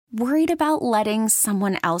Worried about letting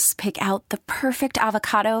someone else pick out the perfect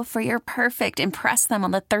avocado for your perfect impress them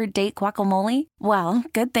on the third date guacamole? Well,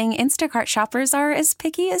 good thing Instacart shoppers are as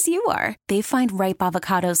picky as you are. They find ripe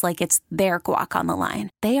avocados like it's their guac on the line.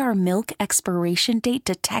 They are milk expiration date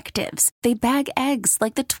detectives. They bag eggs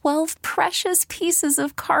like the 12 precious pieces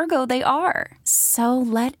of cargo they are. So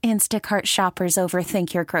let Instacart shoppers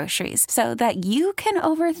overthink your groceries so that you can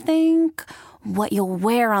overthink what you'll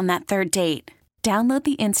wear on that third date. Download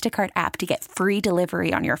the Instacart app to get free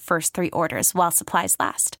delivery on your first 3 orders while supplies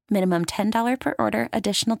last. Minimum $10 per order.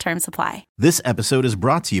 Additional terms apply. This episode is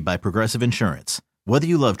brought to you by Progressive Insurance. Whether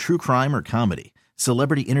you love true crime or comedy,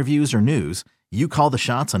 celebrity interviews or news, you call the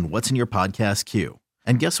shots on what's in your podcast queue.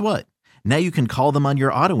 And guess what? Now you can call them on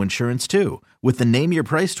your auto insurance too with the Name Your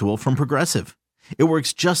Price tool from Progressive. It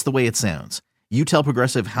works just the way it sounds. You tell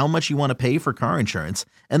Progressive how much you want to pay for car insurance,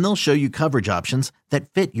 and they'll show you coverage options that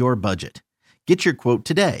fit your budget. Get your quote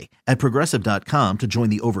today at Progressive.com to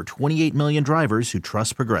join the over 28 million drivers who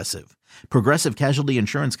trust Progressive. Progressive Casualty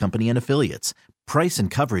Insurance Company and Affiliates. Price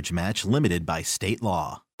and coverage match limited by state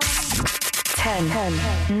law.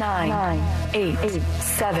 10, 9, 8,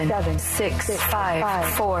 7, 6,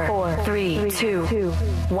 5, 4, 3, 2,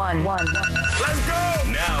 1. Let's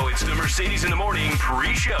go! Now it's the Mercedes in the Morning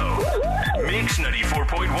pre-show. Mix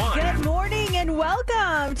 94.1. Good morning and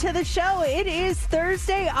welcome to the show. It is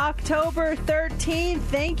Thursday, October 13th.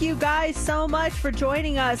 Thank you guys so much for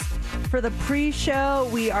joining us for the pre-show.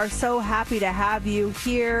 We are so happy to have you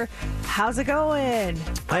here. How's it going?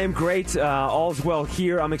 I am great. All's well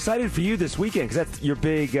here. I'm excited for you this weekend because that's your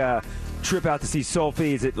big trip out to see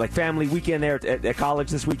Sophie. Is it like family weekend there at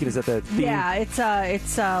college this weekend? Is that the theme? Yeah,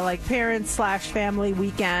 it's like parents/family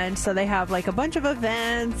weekend. So they have like a bunch of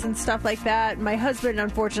events and stuff like that. My husband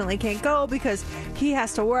unfortunately can't go because he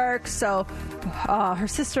has to work. So her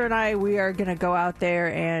sister and we are gonna go out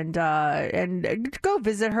there and go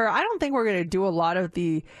visit her. I don't think we're gonna do a lot of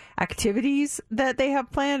the activities that they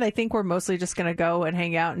have planned. I think we're mostly just gonna go and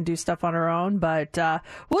hang out and do stuff on our own. But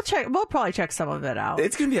we'll probably check some of it out.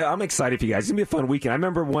 It's gonna be. I'm excited for you guys. It's gonna be a fun weekend. I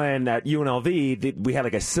remember when at UNLV we had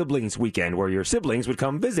like a siblings weekend where your siblings would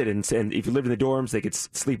come visit, and if you lived in the dorms, they could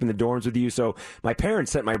sleep in the dorms with you. So my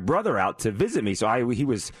parents sent my brother out to visit me. So he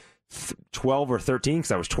was 12 or 13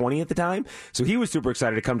 because I was 20 at the time. So he was super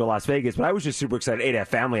excited to come to Las Vegas, but I was just super excited to have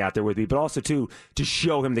family out there with me, but also to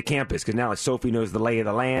show him the campus because now like, Sophie knows the lay of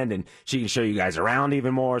the land and she can show you guys around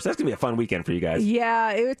even more. So that's going to be a fun weekend for you guys.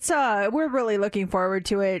 Yeah, it's we're really looking forward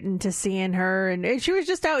to it and to seeing her. And she was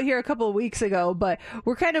just out here a couple of weeks ago, but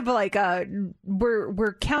we're kind of like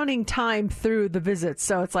we're counting time through the visits.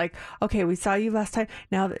 So it's like, okay, we saw you last time.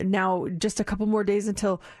 Now just a couple more days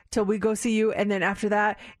until we go see you, and then after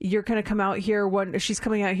that you're going to come out here she's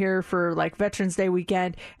coming out here for like Veterans Day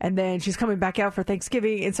weekend, and then she's coming back out for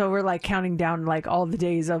Thanksgiving, and so we're like counting down like all the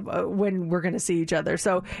days of when we're going to see each other,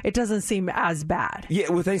 so it doesn't seem as bad. Yeah,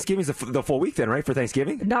 well, Thanksgiving's the full week then, right, for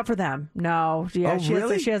Thanksgiving? Not for them, no. Yeah,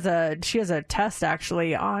 really? She has a test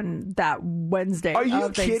actually on that Wednesday. Are you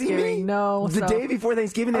kidding me? No, the day before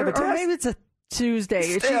Thanksgiving they have a test? Or maybe it's a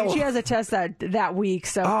Tuesday. She has a test that week,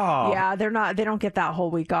 so yeah, they don't get that whole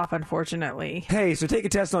week off, unfortunately. Hey, so take a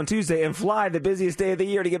test on Tuesday and fly the busiest day of the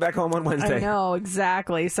year to get back home on Wednesday. I know,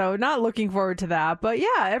 exactly. So not looking forward to that, but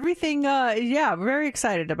yeah, everything. Very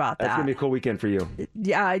excited about that. That's gonna be a cool weekend for you.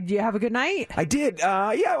 Yeah, do you have a good night? I did.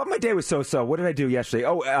 Yeah, my day was so. What did I do yesterday?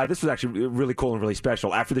 This was actually really cool and really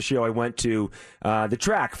special. After the show, I went to the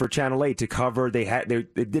track for Channel 8 to cover. They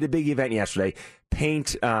did a big event yesterday.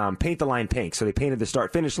 Paint the line pink. So they painted the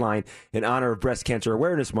start-finish line in honor of Breast Cancer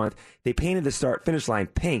Awareness Month. They painted the start-finish line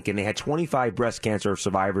pink, and they had 25 breast cancer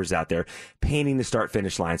survivors out there painting the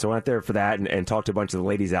start-finish line. So I went there for that and talked to a bunch of the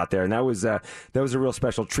ladies out there, and that was a real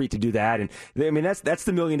special treat to do that. And I mean that's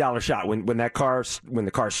the $1 million shot when the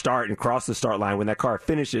cars start and cross the start line. When that car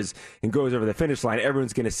finishes and goes over the finish line,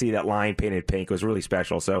 everyone's going to see that line painted pink. It was really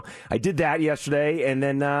special. So I did that yesterday, and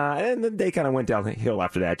then the day kind of went downhill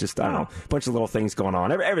after that. Just I don't know, a bunch of little things going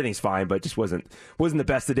on. Everything's fine, but just wasn't the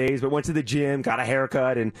best of days. But went to the gym, got a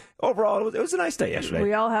haircut, and overall it was a nice day yesterday.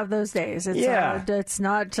 We all have those days. It's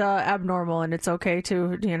not abnormal, and it's okay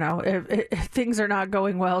to if things are not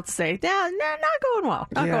going well to say not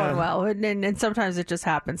going well, and sometimes it just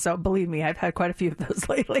happens. So believe me, I've had quite a few of those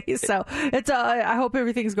lately. So it's I hope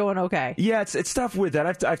everything's going okay. Yeah, it's tough with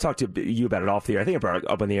that. I've talked to you about it off the air. I think I brought it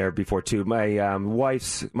up on the air before too. My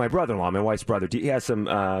brother-in-law, my wife's brother, he has some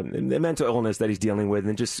mental illness that he's dealing with,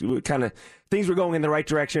 and just kind of things were going in the right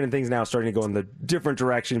direction and things now starting to go in the different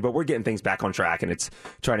direction, but we're getting things back on track, and it's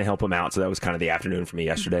trying to help him out. So that was kind of the afternoon for me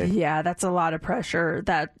yesterday. Yeah, that's a lot of pressure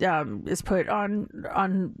that is put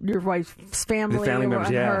on your wife's family, The family members,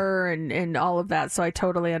 on yeah. her, and all of that. So I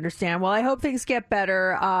totally understand. Well, I hope things get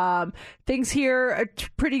better. Things here are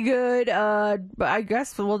pretty good. But I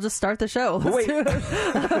guess we'll just start the show. Wait.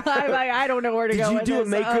 I don't know where to Did go. you with do a this.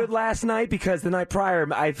 make good last night? Because the night prior,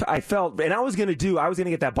 I felt, and I was going to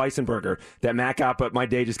get that bison burger that Matt got, but my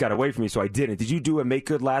day just got away from me, so I didn't. Did you do a make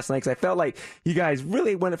good last night? Because I felt like you guys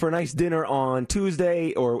really went for a nice dinner on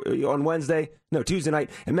Tuesday or on Wednesday. No, Tuesday night,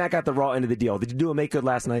 and Matt got the raw end of the deal. Did you do a make good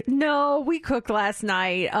last night? No, we cooked last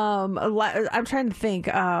night. I'm trying to think.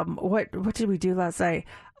 What did we do last night?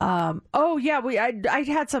 I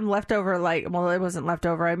had some leftover. It wasn't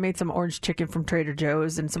leftover. I made some orange chicken from Trader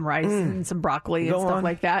Joe's and some rice and some broccoli and stuff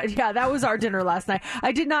like that. Yeah, that was our dinner last night.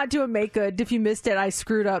 I did not do a make good. If you missed it, I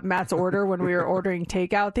screwed up Matt's order when we were ordering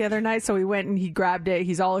takeout the other night. So he went and he grabbed it.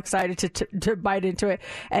 He's all excited to bite into it,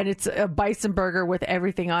 and it's a bison burger with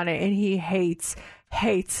everything on it, and he hates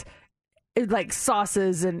like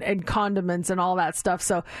sauces and condiments and all that stuff.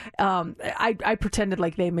 So I pretended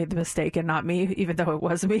like they made the mistake and not me, even though it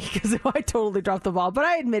was me, because I totally dropped the ball. But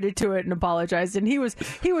I admitted to it and apologized, and he was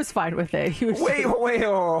fine with it. He was Wait,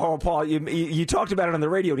 Paul, you talked about it on the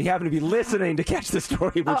radio, and he happened to be listening to catch the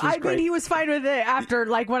story, which was great. I mean, he was fine with it after,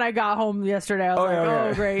 when I got home yesterday. I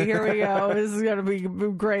was great, here we go. This is going to be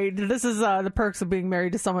great. This is the perks of being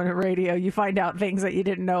married to someone at radio. You find out things that you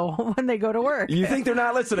didn't know when they go to work. You think they're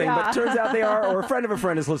not listening, but it turns out they are, or a friend of a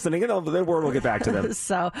friend is listening, and the word will get back to them.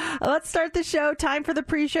 So let's start the show. Time for the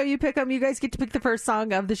pre-show. You pick them. You guys get to pick the first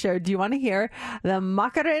song of the show. Do you want to hear the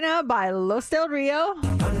Macarena by Los Del Rio? Do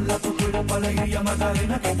you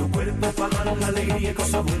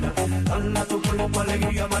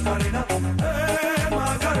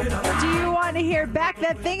want to hear Back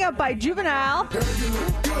That Thing Up by Juvenile?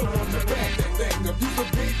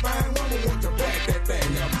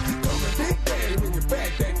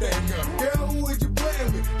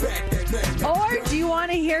 Or do you want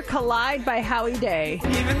to hear Collide by Howie Day?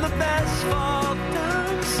 Even the best fall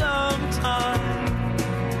down sometime.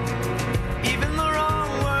 Even the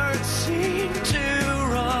wrong words seem to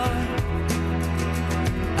rhyme.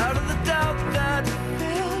 Out of the doubt that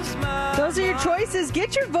fills my Those are your mind. choices.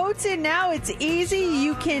 Get your votes in now. It's easy.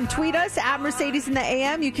 You can tweet us at Mercedes in the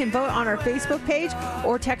AM. You can vote on our Facebook page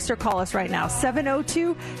or text or call us right now.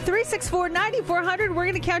 702-364-9400. We're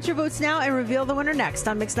going to count your votes now and reveal the winner next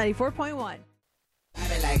on Mix 94.1. Drive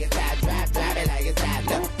it like it's hot, drive it like it's hot.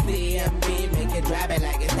 Look, DMV, make it drive it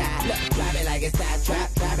like it's hot. Look, drive it like it's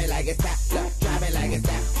hot, drive it like it's hot. Look, drive it like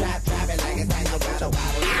it's hot, drive it like it's hot. You gotta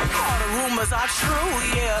wobble. All the rumors are true,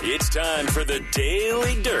 yeah. It's time for the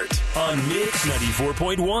Daily Dirt on Mix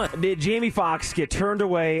 94.1. Did Jamie Foxx get turned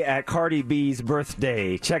away at Cardi B's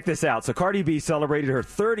birthday? Check this out. So Cardi B celebrated her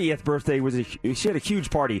 30th birthday. She had a huge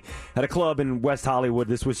party at a club in West Hollywood.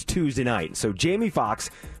 This was Tuesday night. So Jamie Foxx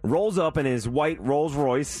rolls up in his white Rolls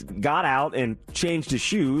Royce, got out and changed his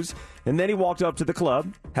shoes, and then he walked up to the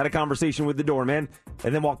club, had a conversation with the doorman,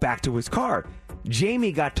 and then walked back to his car.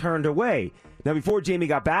 Jamie got turned away. Now, before Jamie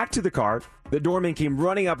got back to the car, the doorman came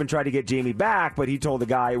running up and tried to get Jamie back, but he told the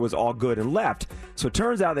guy it was all good and left. So it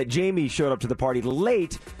turns out that Jamie showed up to the party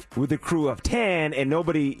late with a crew of 10, and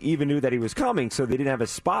nobody even knew that he was coming, so they didn't have a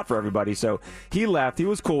spot for everybody. So he left. He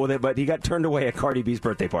was cool with it, but he got turned away at Cardi B's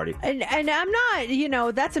birthday party. And I'm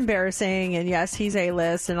not, that's embarrassing. And yes, he's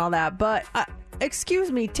A-list and all that. But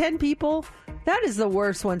excuse me, 10 people? That is the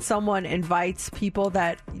worst when someone invites people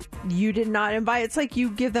that you did not invite. It's like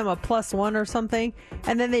you give them a +1 or something,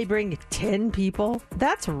 and then they bring 10 people.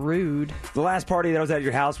 That's rude. The last party that I was at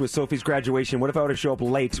your house was Sophie's graduation. What if I were to show up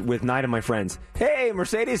late with 9 of my friends? Hey,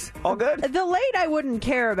 Mercedes, all good? The late I wouldn't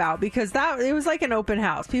care about because it was like an open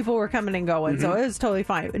house. People were coming and going, so it was totally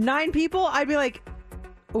fine. 9 people, I'd be like,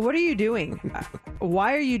 what are you doing?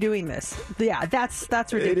 Why are you doing this? Yeah, that's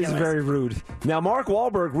ridiculous. It is very rude. Now, Mark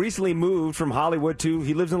Wahlberg recently moved from Hollywood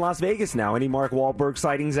he lives in Las Vegas now. Any Mark Wahlberg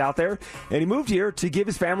sightings out there? And he moved here to give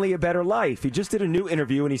his family a better life. He just did a new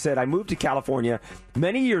interview and he said, I moved to California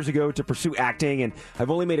many years ago to pursue acting, and I've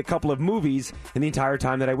only made a couple of movies in the entire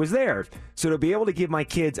time that I was there. So to be able to give my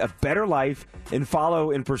kids a better life and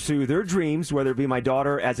follow and pursue their dreams, whether it be my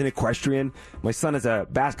daughter as an equestrian, my son as a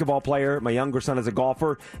basketball player, my younger son as a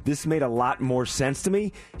golfer, this made a lot more sense to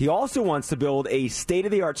me. He also wants to build a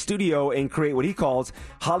state-of-the-art studio and create what he calls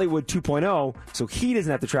Hollywood 2.0, so he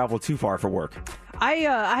doesn't have to travel too far for work. I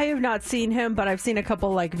have not seen him, but I've seen a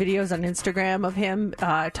couple videos on Instagram of him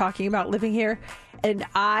talking about living here. and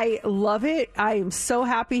I love it. I am so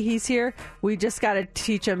happy he's here. We just got to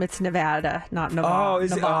teach him it's Nevada, not Nevada. Oh,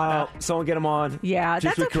 is Nevada. someone get him on? Yeah,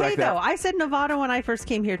 Just that's to okay correct that. though. I said Nevada when I first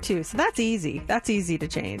came here too, so that's easy. That's easy to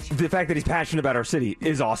change. The fact that he's passionate about our city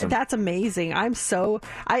is awesome. That's amazing.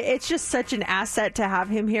 It's just such an asset to have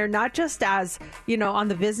him here, not just as, on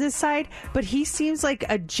the business side, but he seems like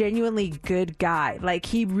a genuinely good guy. Like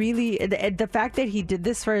he really, the fact that he did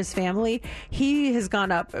this for his family, he has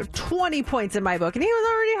gone up 20 points in my book, and he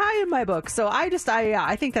was already high in my book. So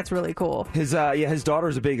I think that's really cool. His daughter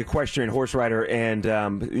is a big equestrian horse rider, and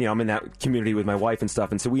I'm in that community with my wife and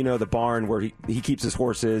stuff, and so we know the barn where he keeps his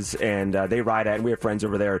horses, and they ride at, and we have friends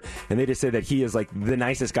over there, and they just say that he is like the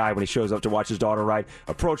nicest guy when he shows up to watch his daughter ride.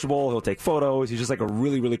 Approachable, he'll take photos. He's just like a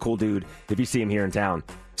really, really cool dude if you see him here in town.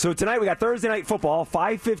 So tonight we got Thursday Night Football,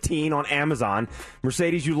 5:15 on Amazon.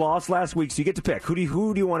 Mercedes, you lost last week, so you get to pick. Who do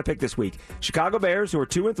you want to pick this week? Chicago Bears, who are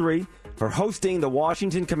 2-3, are hosting the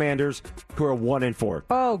Washington Commanders, who are 1-4.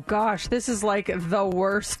 Oh gosh, this is like the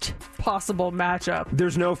worst possible matchup.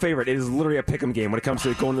 There's no favorite. It is literally a pick'em game when it comes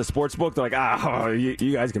to going to the sports book. They're like,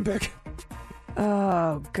 you guys can pick.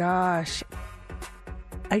 Oh gosh,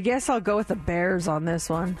 I guess I'll go with the Bears on this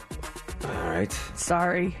one. All right.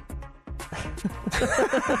 Sorry.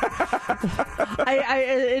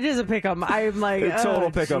 It is a pick'em. I'm like, It's total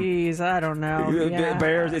pick'em. Jeez, I don't know. Yeah.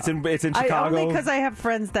 Bears. It's in Chicago. Only because I have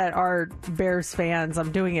friends that are Bears fans.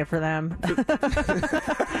 I'm doing it for them.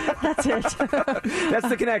 That's it. That's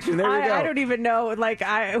the connection. There you go. I don't even know. Like,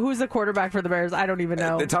 who's the quarterback for the Bears? I don't even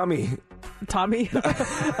know. Tommy.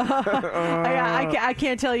 I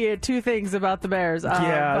can't tell you two things about the Bears. It's going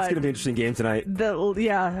to be an interesting game tonight.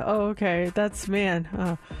 Okay. That's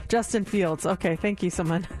Justin Fields. Okay, thank you,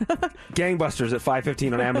 someone. Gangbusters at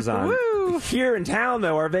 5:15 on Amazon. Woo! Here in town,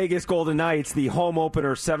 though, our Vegas Golden Knights, the home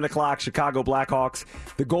opener, 7 o'clock, Chicago Blackhawks.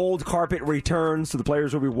 The gold carpet returns, so the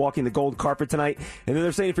players will be walking the gold carpet tonight. And then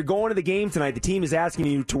they're saying if you're going to the game tonight, the team is asking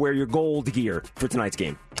you to wear your gold gear for tonight's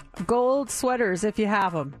game. Gold sweaters if you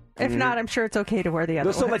have them. If not, I'm sure it's okay to wear the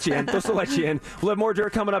other They'll still let you in. We'll have more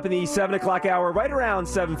dirt coming up in the 7 o'clock hour, right around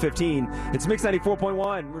 7:15. It's Mix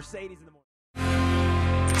 94.1, Mercedes in the morning.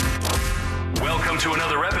 Welcome to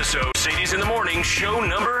another episode, Mercedes in the Morning, show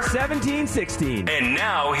number 1716. And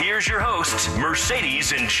now, here's your hosts,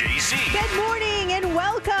 Mercedes and JC. Good morning and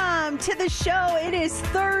welcome to the show. It is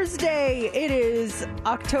Thursday. It is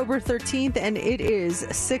October 13th and it is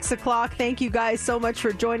 6 o'clock. Thank you guys so much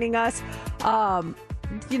for joining us.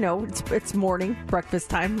 It's morning, breakfast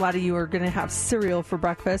time. A lot of you are going to have cereal for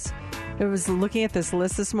breakfast. I was looking at this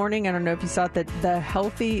list this morning. I don't know if you saw it, that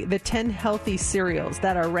the 10 healthy cereals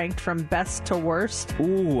that are ranked from best to worst.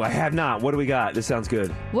 Ooh, I have not. What do we got? This sounds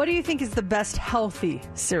good. What do you think is the best healthy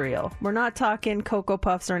cereal? We're not talking Cocoa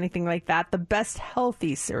Puffs or anything like that. The best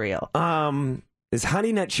healthy cereal. Is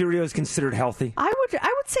Honey Nut Cheerios considered healthy? I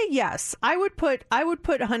would say yes. I would put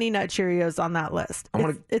Honey Nut Cheerios on that list.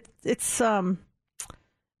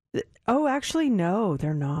 Oh, actually, no,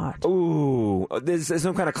 they're not. Ooh, there's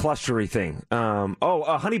some kind of clustery thing.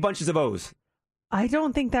 Honey Bunches of O's. I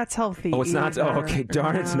don't think that's healthy. Oh, it's not? either. Oh, okay.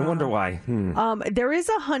 Darn it. No wonder why. There is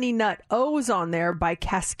a Honey Nut O's on there by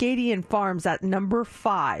Cascadian Farms at number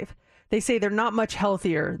 5. They say they're not much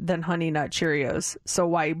healthier than Honey Nut Cheerios, so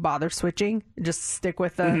why bother switching? Just stick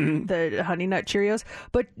with the Honey Nut Cheerios.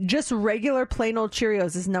 But just regular plain old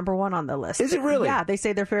Cheerios is number 1 on the list. Is it really? Yeah, they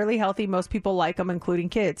say they're fairly healthy. Most people like them, including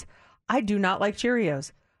kids. I do not like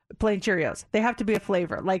Cheerios. Plain Cheerios. They have to be a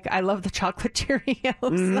flavor. Like, I love the chocolate Cheerios.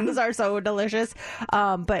 Those are so delicious.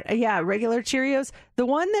 But yeah, regular Cheerios. The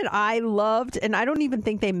one that I loved, and I don't even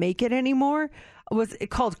think they make it anymore, was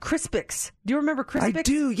called Crispix. Do you remember Crispix? I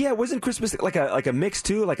do. Yeah, wasn't Crispix like a mix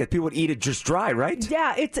too? Like people would eat it just dry, right?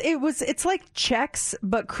 Yeah, it's like Chex,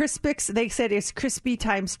 but Crispix, they said, is crispy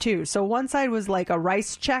times 2. So one side was like a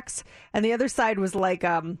rice Chex, and the other side was like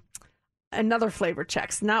another flavor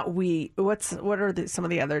Chex, not wheat. What are some of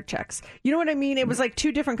the other Chex? You know what I mean? It was like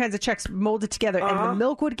 2 different kinds of Chex molded together, and the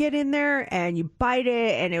milk would get in there, and you bite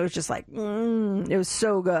it, and it was just like, it was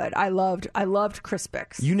so good. I loved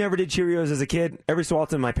Crispix. You never did Cheerios as a kid? Every so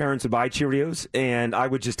often, my parents would buy Cheerios, and I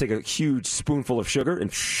would just take a huge spoonful of sugar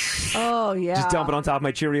and just dump it on top of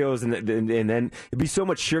my Cheerios, and then it'd be so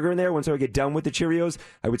much sugar in there. Once I would get done with the Cheerios,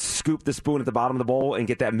 I would scoop the spoon at the bottom of the bowl and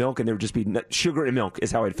get that milk, and there would just be sugar and milk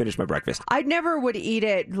is how I'd finish my breakfast. I never would eat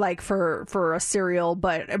it like for a cereal,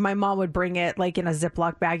 but my mom would bring it like in a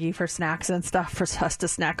Ziploc baggie for snacks and stuff for us to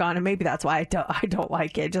snack on, and maybe that's why I don't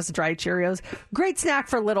like it. Just dried Cheerios, great snack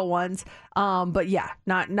for little ones, but yeah,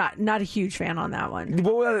 not a huge fan on that one.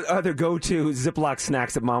 What were other go-to Ziploc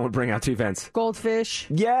snacks that Mom would bring out to events? Goldfish.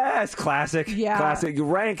 Yes, classic. Yeah. Classic.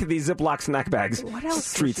 Rank these Ziploc snack bags. What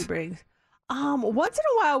else Treats. would she bring? Once in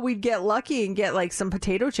a while we'd get lucky and get like some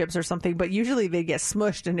potato chips or something, but usually they get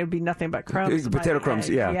smushed and it'd be nothing but crumbs. Potato crumbs,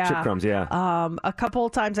 yeah. Chip crumbs, yeah. A couple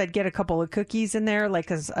of times I'd get a couple of cookies in there,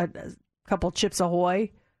 like a couple Chips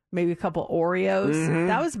Ahoy, maybe a couple Oreos. Mm-hmm.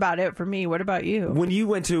 That was about it for me. What about you? When you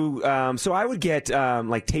went to, so I would get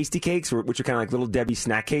like Tasty Cakes, which are kind of like little Debbie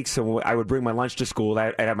snack cakes. So I would bring my lunch to school.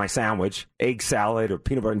 I'd have my sandwich, egg salad or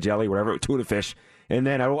peanut butter and jelly, whatever, tuna fish. And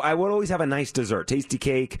then I would always have a nice dessert, Tasty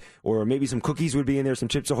Cake, or maybe some cookies would be in there, some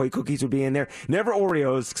Chips Ahoy cookies would be in there. Never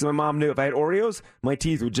Oreos, because my mom knew if I had Oreos, my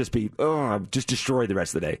teeth would just be, just destroyed the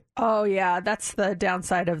rest of the day. Oh, yeah, that's the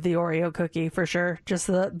downside of the Oreo cookie, for sure. Just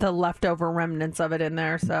the leftover remnants of it in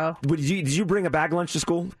there, so. But did you bring a bag lunch to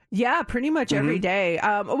school? Yeah, pretty much every day.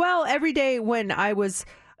 Well, every day when I was...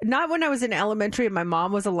 Not when I was in elementary and my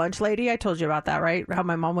mom was a lunch lady. I told you about that, right? How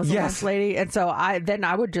my mom was a lunch lady. And so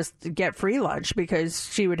I would just get free lunch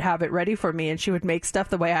because she would have it ready for me and she would make stuff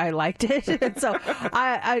the way I liked it. And so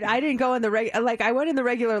I didn't go in I went in the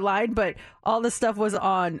regular line, but all the stuff was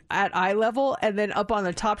at eye level. And then up on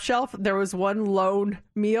the top shelf, there was one lone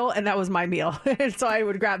meal and that was my meal. And so I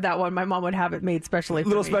would grab that one. My mom would have it made specially for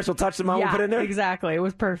me. Special touch that mom would put in there? Exactly. It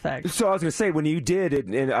was perfect. So I was going to say, when you did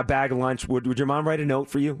it in a bag of lunch, would your mom write a note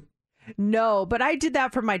for you? No, but I did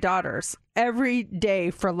that for my daughters every day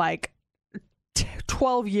for like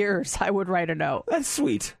 12 years. I would write a note. That's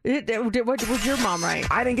sweet. What would your mom write?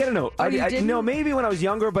 I didn't get a note. Oh, you didn't? No, maybe when I was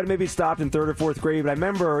younger, but maybe it stopped in 3rd or 4th grade. But I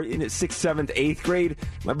remember in 6th, 7th, 8th grade,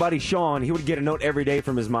 my buddy Sean, he would get a note every day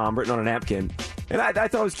from his mom written on a napkin. And I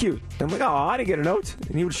thought it was cute. I'm like, oh, I didn't get a note.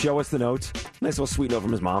 And he would show us the note. Nice little sweet note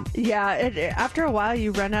from his mom. Yeah, after a while,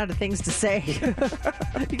 you run out of things to say.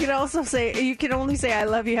 You can only say, I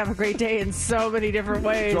love you, have a great day in so many different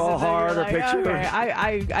ways. Draw a heart or picture.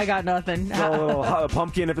 Okay, I got nothing. Draw a little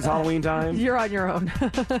pumpkin if it's Halloween time. You're on your own.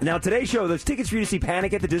 Now, today's show, those tickets for you to see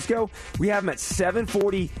Panic at the Disco, we have them at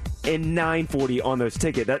 7:40 and 9:40 on those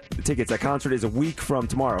tickets. That concert is a week from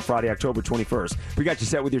tomorrow, Friday, October 21st. We got you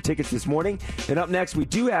set with your tickets this morning. And up next, we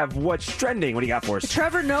do have What's Trending. What do you got for us?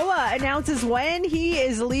 Trevor Noah announces when he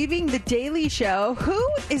is leaving The Daily Show. Who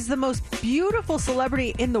is the most beautiful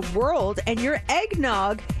celebrity in the world? And your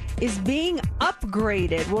eggnog is being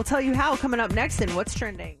upgraded. We'll tell you how coming up next in What's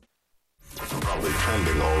Trending. Probably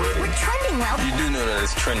trending already. We're trending well. You do know that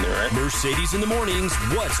it's trending, right? Mercedes in the mornings.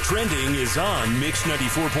 What's Trending is on Mix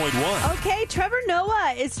 94.1. Okay, Trevor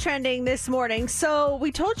Noah is trending this morning. So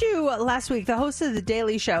we told you last week, the host of The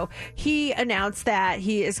Daily Show, he announced that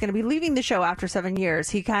he is going to be leaving the show after 7 years.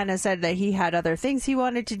 He kind of said that he had other things he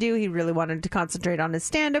wanted to do. He really wanted to concentrate on his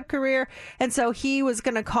stand-up career. And so he was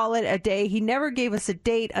going to call it a day. He never gave us a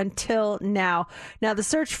date until now. Now, the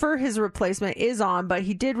search for his replacement is on, but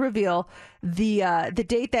he did reveal the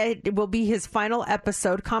date that will be his final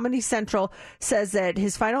episode. Comedy Central says that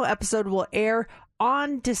his final episode will air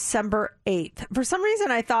on December 8th. For some reason,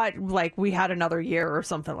 I thought like we had another year or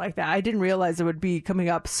something like that. I didn't realize it would be coming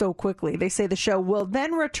up so quickly. They say the show will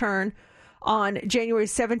then return on January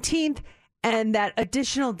 17th. And that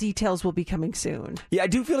additional details will be coming soon. Yeah, I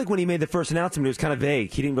do feel like when he made the first announcement, it was kind of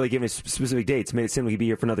vague. He didn't really give me specific dates. Made it seem like he'd be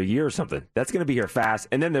here for another year or something. That's going to be here fast.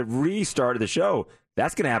 And then the restart of the show,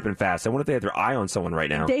 that's going to happen fast. I wonder if they have their eye on someone right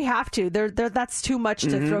now. They have to. That's too much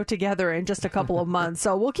to throw together in just a couple of months.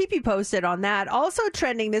 So we'll keep you posted on that. Also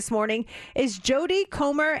trending this morning is Jodie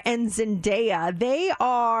Comer and Zendaya. They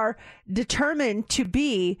are determined to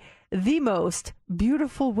be the most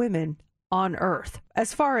beautiful women on earth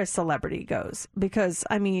as far as celebrity goes, because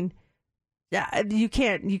I mean, yeah, you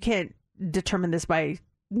can't determine this by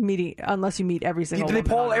meeting unless you meet every single woman. They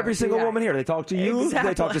poll every single woman here. They talk to you.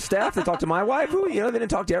 Exactly. They talk to Steph. They talk to my wife. Who, they didn't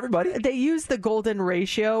talk to everybody. They use the golden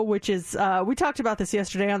ratio, which is we talked about this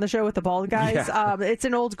yesterday on the show with the bald guys. Yeah. It's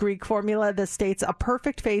an old Greek formula that states a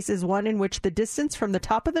perfect face is one in which the distance from the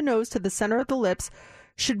top of the nose to the center of the lips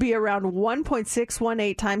should be around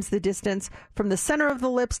 1.618 times the distance from the center of the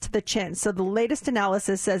lips to the chin. So the latest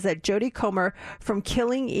analysis says that Jodie Comer from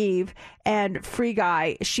Killing Eve and Free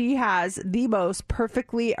Guy, she has the most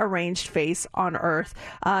perfectly arranged face on earth.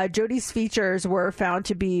 Jodie's features were found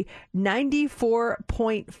to be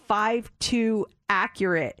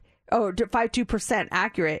 94.52%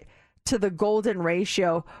 accurate to the golden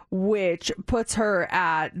ratio, which puts her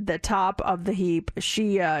at the top of the heap.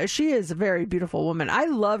 She is a very beautiful woman. I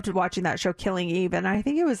loved watching that show, Killing Eve, and I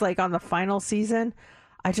think it was like on the final season.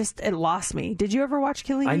 It lost me. Did you ever watch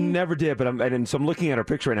Killing Eve? I never did, but so I'm looking at her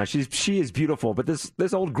picture right now. She is beautiful, but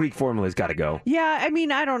this old Greek formula has got to go. Yeah, I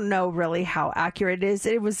mean, I don't know really how accurate it is.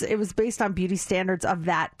 It was based on beauty standards of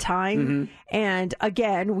that time, and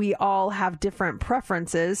again, we all have different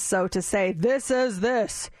preferences. So to say this is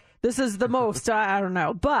the most, I don't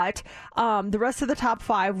know. But the rest of the top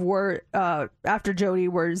 5 were after Jodie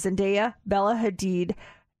were Zendaya, Bella Hadid,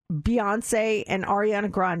 Beyonce, and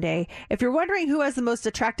Ariana Grande. If you're wondering who has the most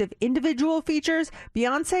attractive individual features,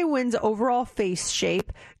 Beyonce wins overall face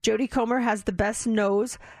shape. Jodie Comer has the best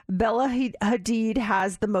nose. Bella Hadid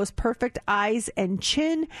has the most perfect eyes and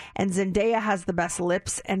chin. And Zendaya has the best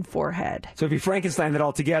lips and forehead. So if you Frankenstein that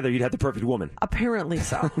all together, you'd have the perfect woman. Apparently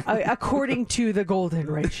so, according to the golden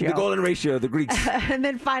ratio. The golden ratio, the Greeks. And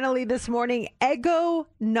then finally this morning, Eggo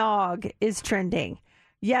Nog is trending.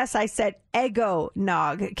 Yes, I said Eggo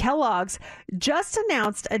Nog. Kellogg's just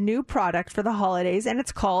announced a new product for the holidays, and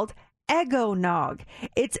it's called Eggo Nog.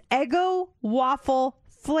 It's Eggo waffle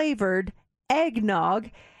flavored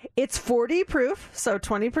eggnog. It's 40 proof, so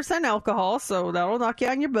 20% alcohol, so that'll knock you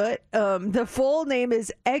on your butt. The full name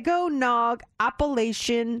is Eggo Nog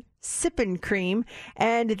Appalachian Sippin' Cream,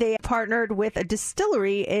 and they partnered with a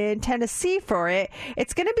distillery in Tennessee for it.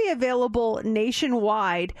 It's going to be available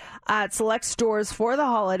nationwide at select stores for the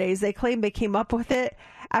holidays. They claim they came up with it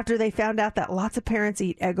after they found out that lots of parents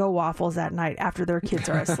eat Eggo waffles at night after their kids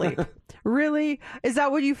are asleep. Really? Is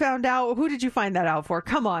that what you found out? Who did you find that out for?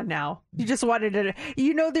 Come on now. You just wanted to,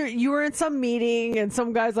 you were in some meeting and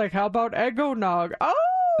some guy's like, how about Eggo Nog?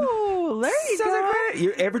 Oh, there you go.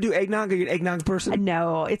 You ever do eggnog? Are you an eggnog person?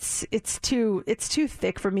 No, it's too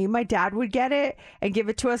thick for me. My dad would get it and give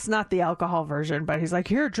it to us, not the alcohol version, but he's like,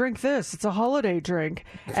 here, drink this. It's a holiday drink.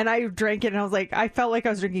 And I drank it and I was like, I felt like I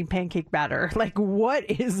was drinking pancake batter. Like, what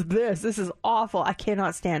is this? This is awful. I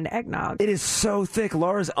cannot stand eggnog. It is so thick.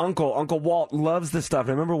 Laura's Uncle Walt, loves this stuff. And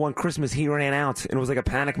I remember one Christmas he ran out and it was like a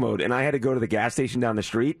panic mode. And I had to go to the gas station down the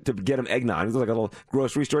street to get him eggnog. It was like a little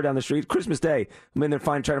grocery store down the street. Christmas Day. I'm in there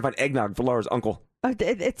trying to find eggnog for Laura's uncle.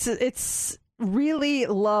 It's really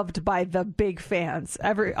loved by the big fans.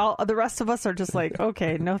 The rest of us are just like,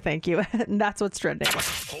 okay, no thank you. And that's what's trending.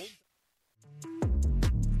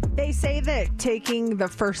 They say that taking the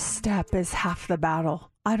first step is half the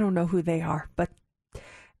battle. I don't know who they are, but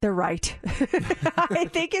they're right. I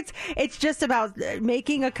think it's just about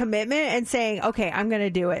making a commitment and saying, okay, I'm going to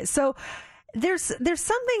do it. So there's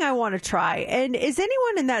something I want to try. And is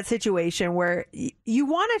anyone in that situation where you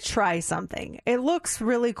want to try something? It looks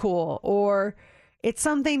really cool, or it's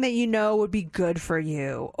something that you know would be good for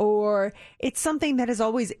you, or it's something that has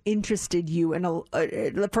always interested you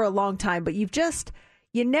for a long time, but you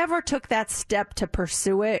never took that step to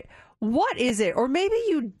pursue it. What is it? Or maybe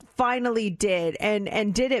you finally did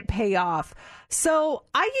and did it pay off? So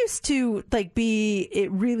I used to be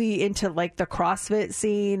really into the CrossFit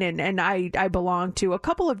scene, and I belong to a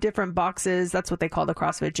couple of different boxes. That's what they call the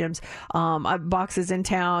CrossFit gyms, boxes in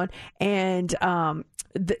town. And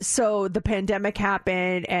so the pandemic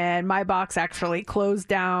happened and my box actually closed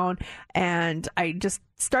down, and I just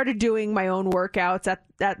started doing my own workouts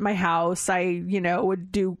at my house. I,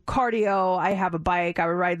 would do cardio. I have a bike. I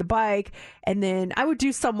would ride the bike, and then I would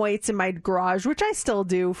do some weights in my garage, which I still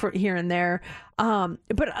do for here and there. But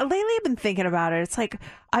lately I've been thinking about it. It's like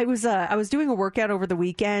I was doing a workout over the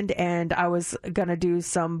weekend, and I was gonna do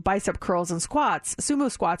some bicep curls and squats,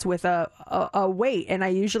 sumo squats with a weight, and I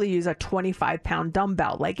usually use a 25-pound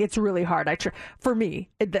dumbbell. Like, it's really hard. For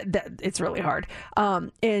me, it's really hard.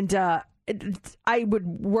 I would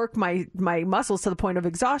work my muscles to the point of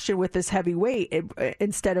exhaustion with this heavy weight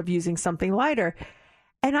instead of using something lighter.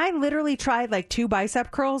 And I literally tried 2 bicep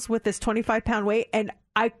curls with this 25-pound weight, and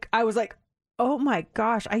I was like, oh my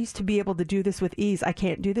gosh, I used to be able to do this with ease. I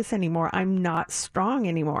can't do this anymore. I'm not strong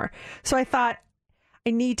anymore. So I thought,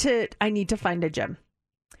 I need to find a gym.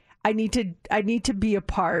 I need to be a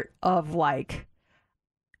part of like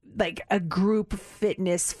a group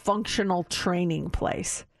fitness functional training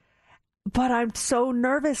place. But I'm so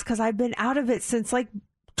nervous because I've been out of it since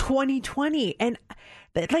 2020, and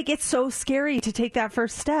it's so scary to take that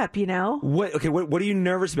first step, What are you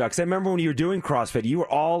nervous about? Because I remember when you were doing CrossFit, you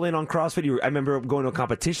were all in on CrossFit. I remember going to a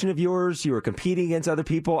competition of yours. You were competing against other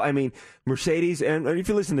people. I mean, Mercedes, and if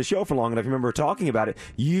you listen to the show for long enough, you remember talking about it.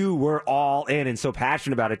 You were all in and so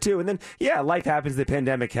passionate about it too. And then, life happens. The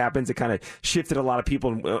pandemic happens. It kind of shifted a lot of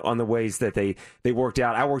people on the ways that they worked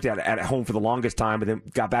out. I worked out at home for the longest time, but then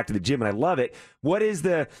got back to the gym, and I love it. What is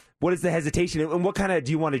the What is the hesitation? And what kind of,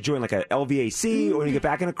 do you want to join like a LVAC or you get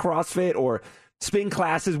back into CrossFit or spin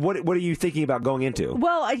classes? What are you thinking about going into?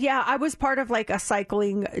 Well, yeah, I was part of like a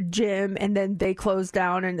cycling gym and then they closed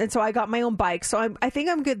down. And so I got my own bike. So I think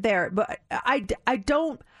I'm good there. But I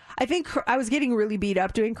think I was getting really beat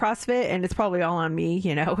up doing CrossFit and it's probably all on me.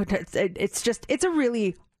 You know,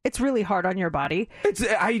 it's really hard on your body.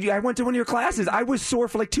 I went to one of your classes. I was sore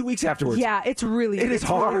for like 2 weeks afterwards. Yeah, it's hard. Really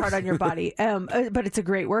hard On your body. But it's a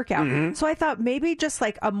great workout. Mm-hmm. So I thought maybe just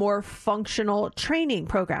like a more functional training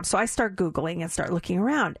program. So I start Googling and start looking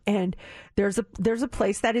around. And there's a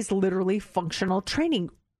place that is literally functional training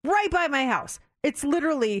right by my house. It's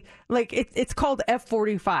literally like it's called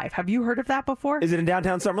F45. Have you heard of that before? Is it in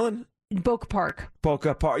downtown Summerlin? Boca Park.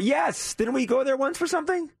 Boca Park. Yes. Didn't we go there once for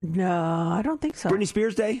something? No, I don't think so. Britney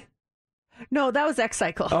Spears Day? No, that was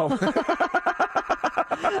X-Cycle. Oh.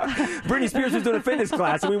 Britney Spears was doing a fitness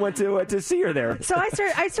class, and we went to see her there. So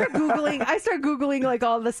I start googling like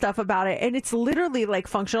all the stuff about it, and it's literally like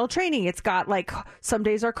functional training. It's got like some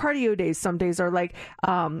days are cardio days, some days are like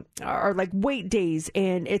weight days,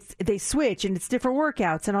 and they switch, and it's different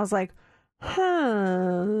workouts. And I was like,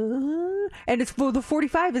 and it's for the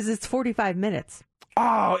 45 is it's 45 minutes.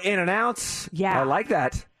 Oh, in and outs. Yeah, I like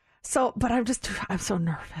that. So, but I'm so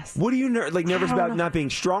nervous. What are you nervous about? Not being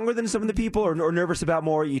stronger than some of the people, or nervous about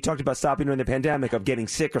more? You talked about stopping during the pandemic of getting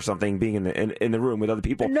sick or something, being in the room with other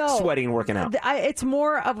people, sweating and working out. It's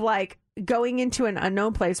more of like going into an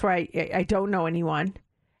unknown place where I don't know anyone.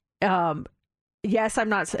 Yes, I'm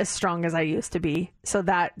not as strong as I used to be. So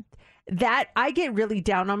that I get really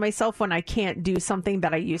down on myself when I can't do something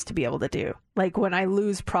that I used to be able to do. Like when I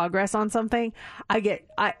lose progress on something, I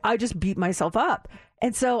just beat myself up.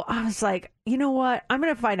 And so I was like, you know what? I'm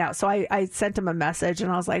going to find out. So I sent him a message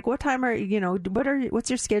and I was like, what time what's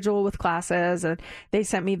your schedule with classes? And they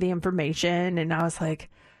sent me the information and I was like,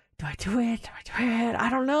 do I do it? I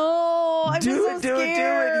don't know. I'm do so it.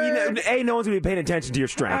 scared. No one's going to be paying attention to your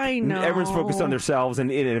strength. I know. Everyone's focused on themselves,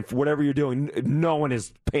 and whatever you're doing, no one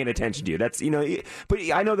is paying attention to you. That's, but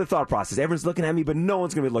I know the thought process. Everyone's looking at me, but no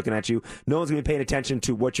one's going to be looking at you. No one's going to be paying attention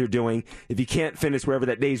to what you're doing. If you can't finish wherever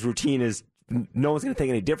that day's routine is, no one's going to think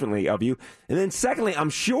any differently of you. And then secondly,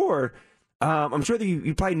 I'm sure that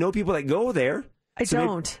you probably know people that go there. I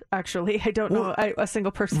don't know a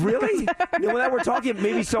single person. Really? Well, now we're talking,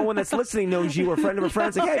 maybe someone that's listening knows you or a friend of a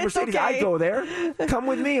friend's like, hey, Mercedes, okay. I go there. Come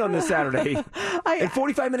with me on this Saturday. And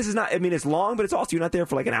 45 minutes is not, it's long, but it's also, you're not there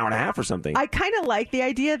for like an hour and a half or something. I kind of like the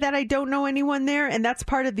idea that I don't know anyone there. And that's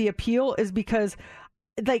part of the appeal is because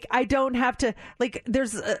like I don't have to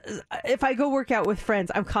if I go work out with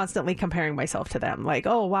friends, I'm constantly comparing myself to them. Like,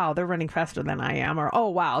 oh wow, they're running faster than I am, or oh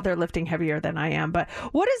wow, they're lifting heavier than I am. But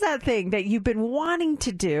what is that thing that you've been wanting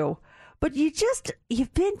to do, but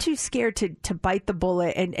you've been too scared to bite the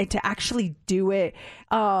bullet and to actually do it?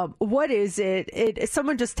 What is it?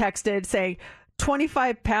 Someone just texted saying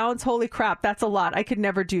 25 pounds. Holy crap. That's a lot. I could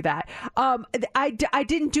never do that. I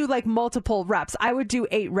didn't do like multiple reps. I would do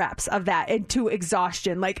 8 reps of that and to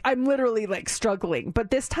exhaustion. Like I'm literally like struggling, but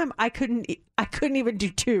this time I couldn't even do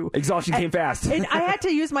 2. Exhaustion came fast. And I had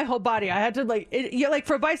to use my whole body. I had to like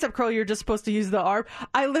for a bicep curl, you're just supposed to use the arm.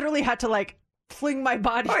 I literally had to like fling my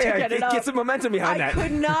body to get it up. Get some momentum behind that.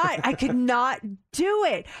 I could not do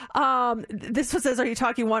it. This one says, are you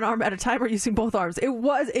talking one arm at a time or using both arms?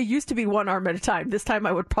 It used to be one arm at a time. This time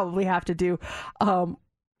I would probably have to do, oh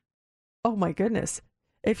my goodness.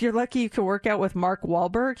 If you're lucky, you can work out with Mark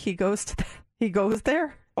Wahlberg. He goes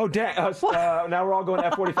there. Oh, dang. Now we're all going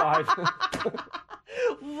F45.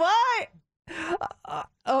 What?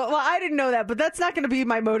 Well, I didn't know that, but that's not going to be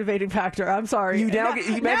my motivating factor. I'm sorry. Now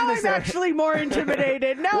I'm actually more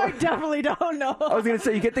intimidated. Now I definitely don't know. I was going to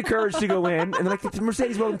say, you get the courage to go in, and like,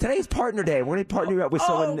 Mercedes, well, today's partner day. We're going to partner you up with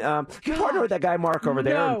someone. You partner with that guy Mark over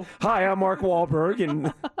there. No. And, hi, I'm Mark Wahlberg,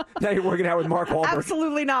 and now you're working out with Mark Wahlberg.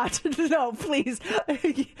 Absolutely not. No, please.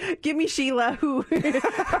 Give me Sheila, who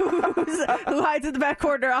hides in the back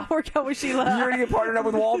corner. I'll work out with Sheila. You're going to get partnered up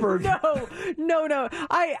with Wahlberg. No.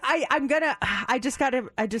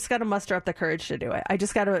 I just gotta muster up the courage to do it. I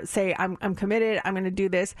just gotta say I'm committed. I'm gonna do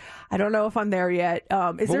this. I don't know if I'm there yet.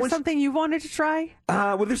 Is there something you wanted to try?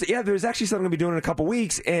 There's actually something I'm gonna be doing in a couple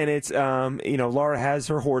weeks, and it's Laura has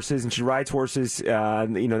her horses and she rides horses.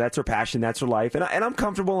 That's her passion, that's her life, and I'm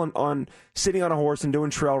comfortable on sitting on a horse and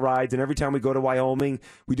doing trail rides. And every time we go to Wyoming,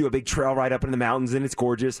 we do a big trail ride up in the mountains, and it's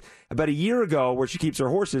gorgeous. About a year ago, where she keeps her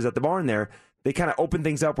horses at the barn there, they kind of open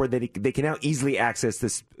things up where they can now easily access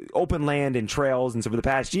this open land and trails. And so for the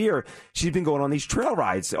past year, she's been going on these trail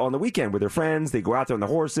rides on the weekend with her friends. They go out there on the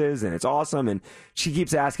horses, and it's awesome. And she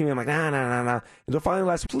keeps asking me, I'm like, nah. And they're finally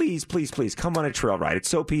last, please, come on a trail ride. It's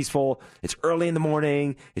so peaceful. It's early in the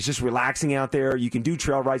morning. It's just relaxing out there. You can do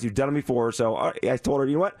trail rides. You've done them before. So I told her,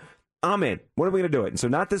 you know what? I'm in. When are we going to do it? And so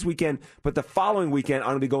not this weekend, but the following weekend, I'm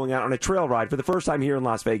going to be going out on a trail ride for the first time here in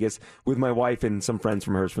Las Vegas with my wife and some friends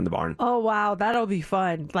from hers from the barn. Oh, wow. That'll be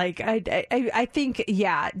fun. Like, I think,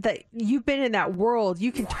 that you've been in that world.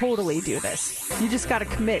 You can totally do this. You just got to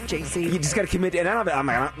commit, JC. You just got to commit.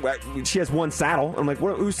 And she has one saddle. I'm like,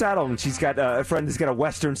 whose saddle? And she's got a friend that's got a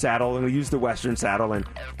Western saddle, and we use the Western saddle. And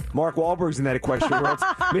Mark Wahlberg's in that equestrian world.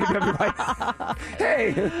 Maybe I'll be like,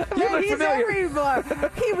 hey, you look familiar.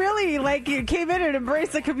 He really, you came in and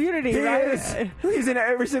embraced the community, right? He's in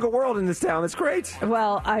every single world in this town. That's great.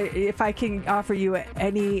 Well, if I can offer you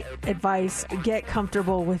any advice, get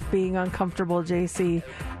comfortable with being uncomfortable, JC.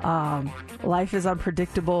 Life is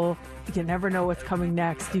unpredictable. You never know what's coming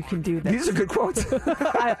next. You can do this. These are good quotes.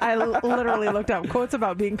 I literally looked up quotes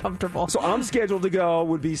about being comfortable. So I'm scheduled to go,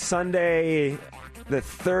 would be Sunday the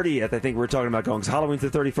 30th, I think we're talking about going, because Halloween's the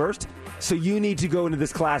 31st. So you need to go into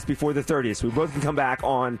this class before the 30th. So we both can come back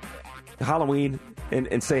on Halloween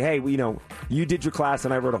and say, hey, you did your class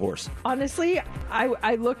and I rode a horse. Honestly,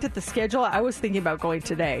 I looked at the schedule. I was thinking about going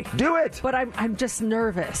today. Do it! But I'm just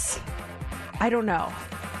nervous. I don't know.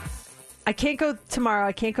 I can't go tomorrow.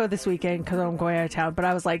 I can't go this weekend because I'm going out of town. But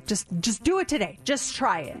I was like, just do it today. Just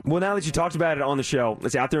try it. Well, now that you talked about it on the show,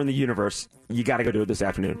 it's out there in the universe. You got to go do it this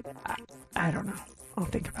afternoon. I don't know. I'll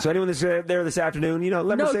think about it. So anyone that's there this afternoon,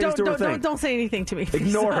 let Mercedes do her thing. Don't say anything to me. Please.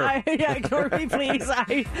 Ignore her. Ignore me, please.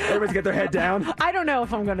 Everybody's got their head down. I don't know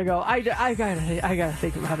if I'm going to go. I gotta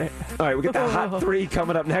think about it. All right, we got the Hot 3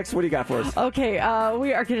 coming up next. What do you got for us? Okay,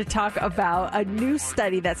 we are going to talk about a new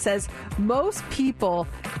study that says most people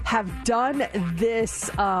have done this.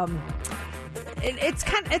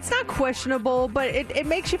 It's not questionable, but it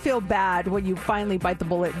makes you feel bad when you finally bite the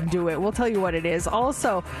bullet and do it. We'll tell you what it is.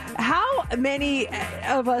 Also, how many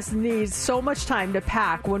of us need so much time to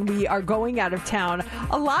pack when we are going out of town?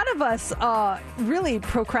 A lot of us really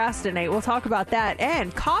procrastinate. We'll talk about that.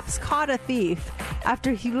 And cops caught a thief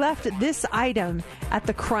after he left this item at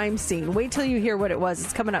the crime scene. Wait till you hear what it was.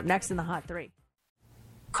 It's coming up next in the Hot 3.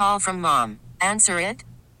 Call from mom. Answer it.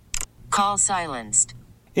 Call silenced.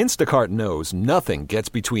 Instacart knows nothing gets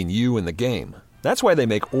between you and the game. That's why they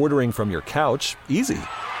make ordering from your couch easy.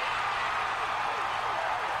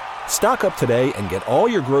 Stock up today and get all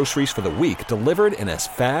your groceries for the week delivered in as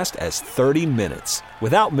fast as 30 minutes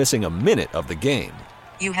without missing a minute of the game.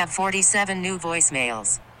 You have 47 new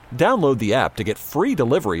voicemails. Download the app to get free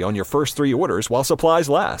delivery on your first 3 orders while supplies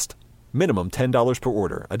last. Minimum $10 per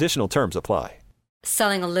order. Additional terms apply.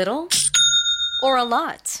 Selling a little or a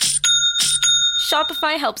lot?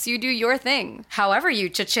 Shopify helps you do your thing, however you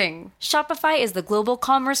cha-ching. Shopify is the global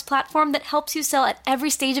commerce platform that helps you sell at every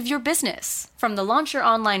stage of your business. From the launch your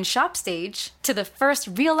online shop stage, to the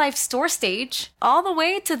first real-life store stage, all the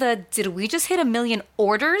way to the did we just hit 1 million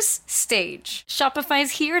orders stage.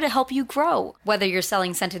 Shopify's here to help you grow. Whether you're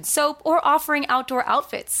selling scented soap or offering outdoor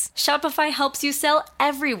outfits, Shopify helps you sell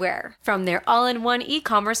everywhere. From their all-in-one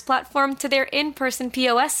e-commerce platform to their in-person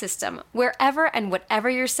POS system, wherever and whatever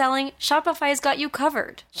you're selling, Shopify's got you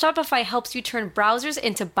covered. Shopify helps you turn browsers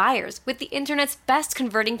into buyers with the internet's best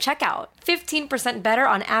converting checkout. 15% better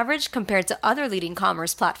on average compared to other leading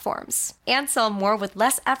commerce platforms. And sell more with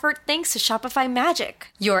less effort thanks to Shopify Magic,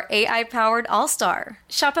 your AI-powered all-star.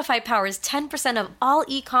 Shopify powers 10% of all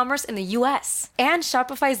e-commerce in the U.S. And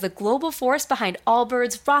Shopify is the global force behind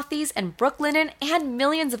Allbirds, Rothy's, and Brooklinen, and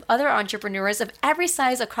millions of other entrepreneurs of every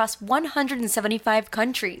size across 175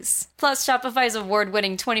 countries. Plus, Shopify's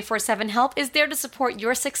award-winning 24/7 help is there to support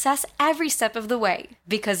your success every step of the way.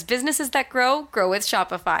 Because businesses that grow, grow with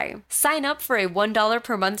Shopify. Sign up for a $1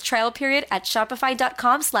 per month trial period at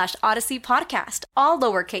shopify.com/Odyssey Podcast, all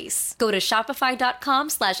lowercase. Go to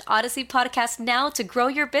shopify.com/Odyssey Podcast now to grow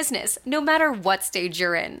your business, no matter what stage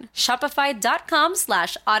you're in.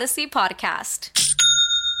 Shopify.com/Odyssey Podcast.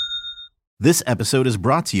 This episode is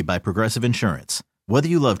brought to you by Progressive Insurance. Whether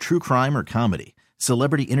you love true crime or comedy,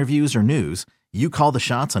 celebrity interviews or news, you call the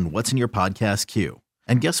shots on what's in your podcast queue.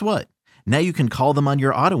 And guess what? Now you can call them on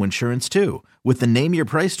your auto insurance too with the Name Your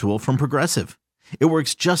Price tool from Progressive. It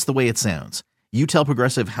works just the way it sounds. You tell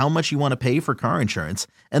Progressive how much you want to pay for car insurance,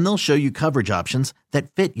 and they'll show you coverage options that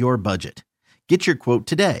fit your budget. Get your quote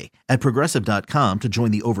today at Progressive.com to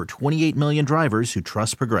join the over 28 million drivers who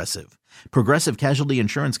trust Progressive. Progressive Casualty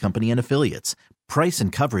Insurance Company and Affiliates. Price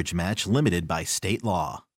and coverage match limited by state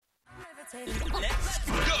law. Here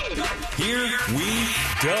we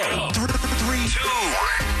go. 3, 2, 1.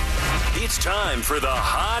 It's time for the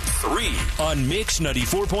Hot 3 on Mix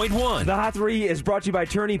 94.1. The Hot 3 is brought to you by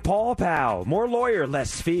attorney Paul Powell. More lawyer,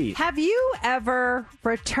 less fee. Have you ever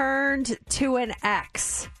returned to an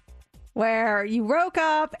ex where you broke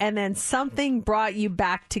up and then something brought you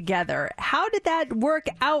back together? How did that work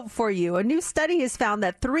out for you? A new study has found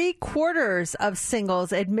that 3/4 of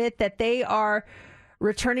singles admit that they are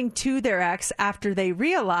returning to their ex after they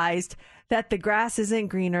realized that the grass isn't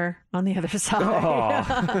greener on the other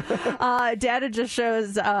side. Data just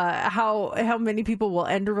shows how many people will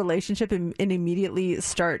end a relationship and immediately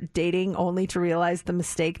start dating only to realize the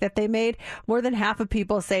mistake that they made. More than half of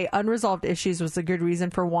people say unresolved issues was a good reason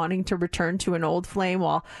for wanting to return to an old flame,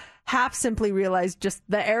 while half simply realized just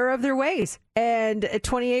the error of their ways. And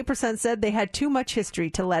 28% said they had too much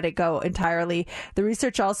history to let it go entirely. The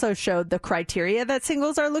research also showed the criteria that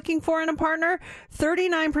singles are looking for in a partner.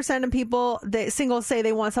 39% of singles say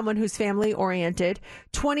they want someone who's family oriented.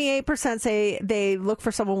 28% say they look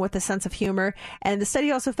for someone with a sense of humor. And the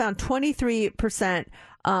study also found 23%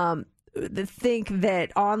 think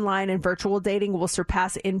that online and virtual dating will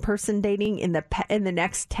surpass in-person dating in the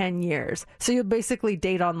next 10 years. So you'll basically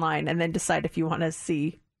date online and then decide if you want to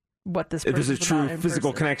see what this person If there's a true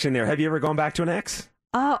physical connection there. Have you ever gone back to an ex?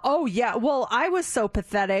 Oh yeah. Well, I was so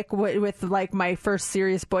pathetic with like my first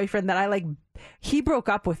serious boyfriend that he broke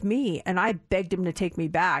up with me and I begged him to take me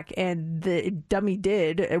back, and the dummy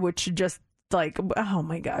did, which just oh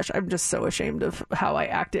my gosh, I'm just so ashamed of how I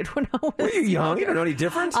acted when I was. Were you young? You don't know any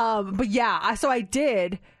difference? But yeah, so I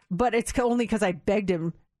did, but it's only because I begged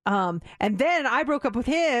him. And then I broke up with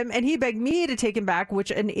him, and he begged me to take him back,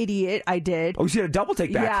 which an idiot I did. Oh, so you had a double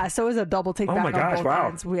take back? Yeah, so it was a double take back. Oh my gosh, wow.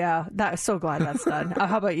 Ends. Yeah, so glad that's done.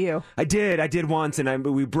 How about you? I did once, and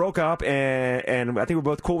we broke up, and I think we're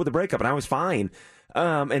both cool with the breakup, and I was fine.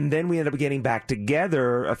 And then we ended up getting back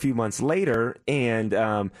together a few months later,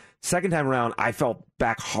 and second time around, I felt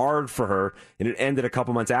back hard for her, and it ended a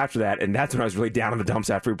couple months after that, and that's when I was really down in the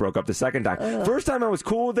dumps after we broke up the second time. First time I was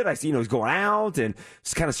cool with it. I was going out and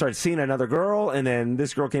just kind of started seeing another girl, and then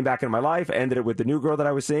this girl came back into my life, ended it with the new girl that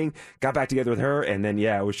I was seeing, got back together with her, and then,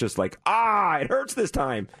 it was just like, it hurts this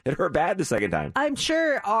time. It hurt bad the second time. I'm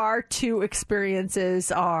sure our two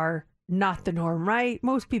experiences are not the norm, right?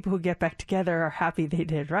 Most people who get back together are happy they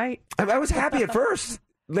did, right? I was happy at first.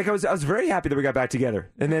 I was very happy that we got back together,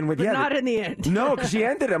 and then not in the end. No, because she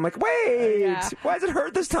ended. I'm like, wait, why does it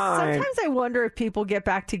hurt this time? Sometimes I wonder if people get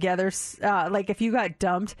back together, if you got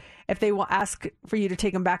dumped, if they will ask for you to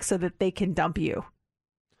take them back so that they can dump you.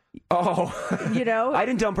 Oh, I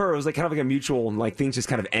didn't dump her. It was kind of like a mutual, things just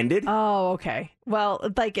kind of ended. Oh, okay.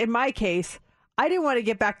 Well, in my case, I didn't want to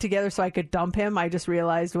get back together so I could dump him. I just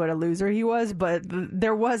realized what a loser he was. But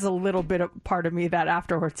there was a little bit of part of me that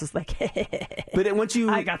afterwards was like, but once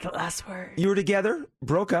I got the last word. You were together,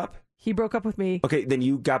 broke up. He broke up with me. Okay, then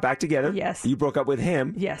you got back together. Yes. You broke up with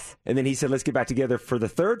him. Yes. And then he said, let's get back together for the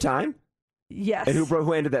third time. Yes. And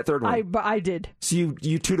who ended that third one? I did. So you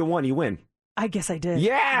 2-1, you win. I guess I did.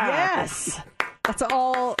 Yeah. Yes. That's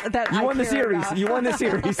all that you won the series. You won the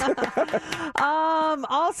series.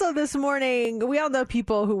 Also this morning, we all know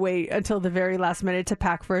people who wait until the very last minute to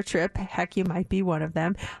pack for a trip. Heck, you might be one of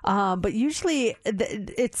them. But usually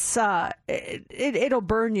it'll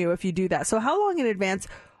burn you if you do that. So how long in advance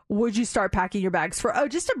would you start packing your bags for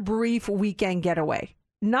just a brief weekend getaway?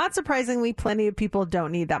 Not surprisingly, plenty of people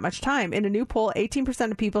don't need that much time. In a new poll, 18%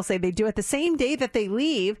 of people say they do it the same day that they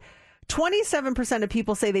leave. 27% of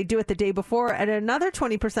people say they do it the day before, and another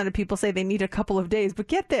 20% of people say they need a couple of days. But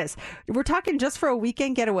get this, we're talking just for a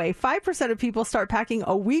weekend getaway. 5% of people start packing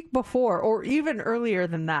a week before or even earlier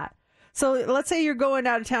than that. So let's say you're going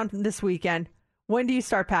out of town this weekend. When do you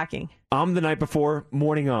start packing? I'm the night before,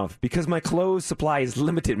 morning of, because my clothes supply is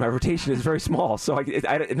limited. My rotation is very small, so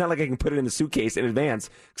it's not like I can put it in the suitcase in advance,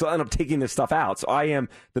 because I'll end up taking this stuff out. So I am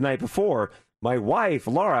the night before. My wife,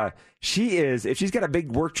 Laura, if she's got a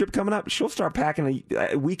big work trip coming up, she'll start packing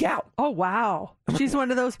a week out. Oh, wow. She's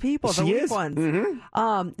one of those people, the weak ones.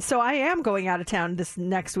 Mm-hmm. So I am going out of town this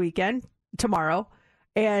next weekend, tomorrow,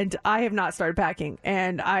 and I have not started packing.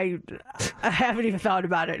 And I haven't even thought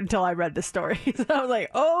about it until I read the story. So I was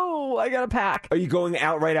like, oh, I got to pack. Are you going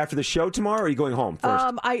out right after the show tomorrow, or are you going home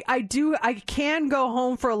first? I can go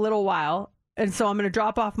home for a little while, and so I'm going to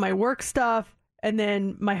drop off my work stuff. And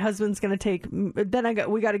then my husband's going to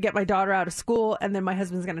we got to get my daughter out of school, and then my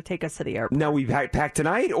husband's going to take us to the airport. Now, we pack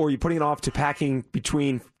tonight, or are you putting it off to packing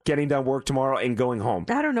between getting done work tomorrow and going home?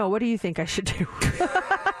 I don't know. What do you think I should do?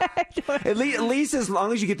 At least as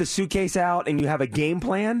long as you get the suitcase out and you have a game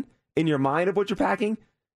plan in your mind of what you're packing,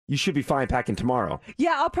 you should be fine packing tomorrow.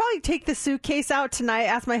 Yeah, I'll probably take the suitcase out tonight,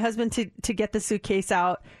 ask my husband to get the suitcase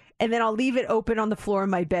out, and then I'll leave it open on the floor in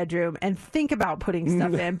my bedroom and think about putting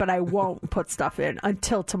stuff in, but I won't put stuff in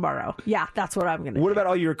until tomorrow. Yeah, that's what I'm going to do. What about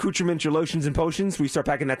all your accoutrements, your lotions and potions? We start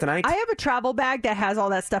packing that tonight? I have a travel bag that has all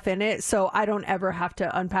that stuff in it, so I don't ever have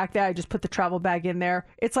to unpack that. I just put the travel bag in there.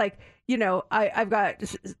 It's like, I've got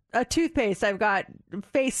a toothpaste, I've got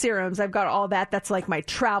face serums, I've got all that. That's like my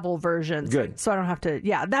travel version. Good. So I don't have to,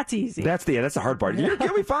 that's easy. That's the hard part. You'll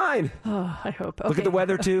be fine. Oh, I hope. Okay. Look at the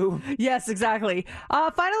weather, too. Yes, exactly.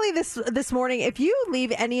 Finally, this morning, if you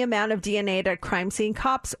leave any amount of DNA at a crime scene,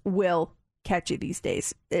 cops will catch you these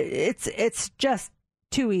days. It's just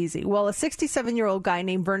too easy. Well, a 67-year-old guy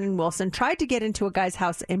named Vernon Wilson tried to get into a guy's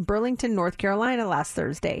house in Burlington, North Carolina last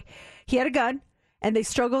Thursday. He had a gun, and they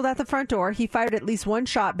struggled at the front door. He fired at least one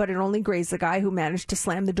shot, but it only grazed the guy, who managed to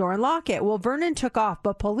slam the door and lock it. Well, Vernon took off,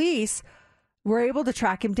 but police were able to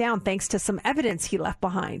track him down thanks to some evidence he left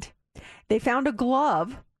behind. They found a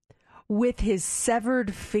glove with his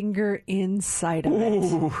severed finger inside of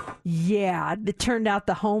it. Yeah, it turned out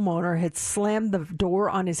the homeowner had slammed the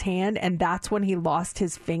door on his hand, and that's when he lost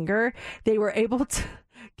his finger. They were able to...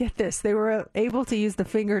 Get this. They were able to use the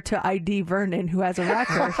finger to ID Vernon, who has a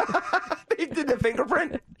record. They did the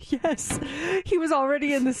fingerprint? Yes. He was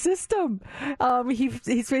already in the system.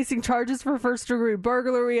 He's facing charges for first-degree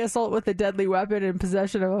burglary, assault with a deadly weapon, and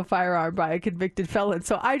possession of a firearm by a convicted felon.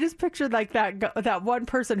 So I just pictured like that one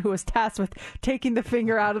person who was tasked with taking the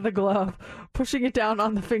finger out of the glove, pushing it down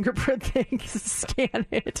on the fingerprint thing, scan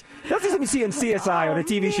it. That's something you see in CSI on a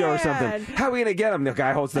TV show or something. How are we going to get him? The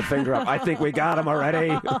guy holds the finger up. I think we got him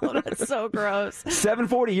already. Oh, that's so gross.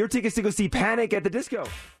 7:40, your tickets to go see Panic at the Disco.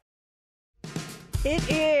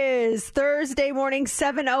 It is Thursday morning,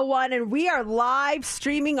 7:01, and we are live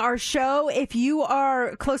streaming our show. If you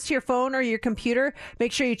are close to your phone or your computer,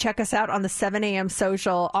 make sure you check us out on the 7 a.m.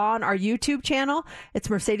 social on our YouTube channel.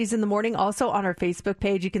 It's Mercedes in the Morning. Also on our Facebook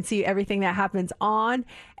page, you can see everything that happens on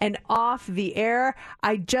and off the air.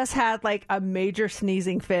 I just had like a major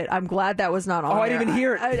sneezing fit. I'm glad that was not on. I didn't even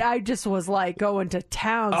hear it. I just was like going to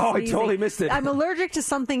town. Oh, sneezing. I totally missed it. I'm allergic to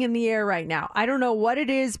something in the air right now. I don't know what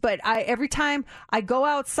it is, but every time I go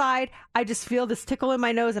outside, I just feel this tickle in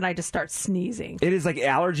my nose and I just start sneezing. It is like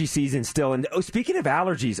allergy season still. And speaking of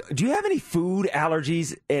allergies, do you have any food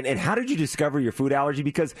allergies? And how did you discover your food allergy?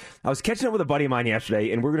 Because I was catching up with a buddy of mine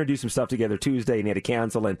yesterday, and we're going to do some stuff together Tuesday, and he had to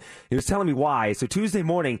cancel, and he was telling me why. So Tuesday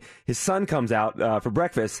morning, his son comes out for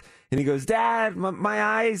breakfast, and he goes, "Dad, my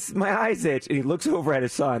eyes itch." And he looks over at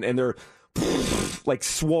his son, and they're like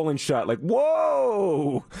swollen shut, like,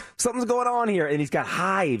 whoa, something's going on here. And he's got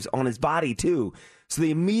hives on his body too. So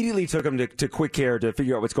they immediately took him to Quick Care to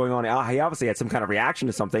figure out what's going on. He obviously had some kind of reaction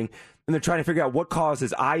to something, and they're trying to figure out what caused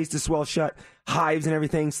his eyes to swell shut, hives and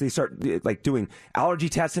everything. So they start like doing allergy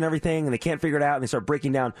tests and everything, and they can't figure it out. And they start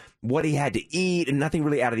breaking down what he had to eat, and nothing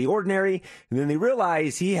really out of the ordinary. And then they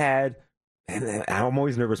realize he had, and I'm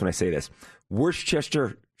always nervous when I say this,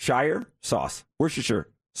 Worcestershire sauce. Worcestershire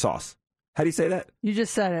sauce. How do you say that? You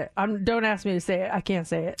just said it. Don't ask me to say it. I can't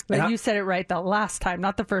say it. But you said it right the last time,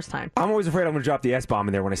 not the first time. I'm always afraid I'm going to drop the S-bomb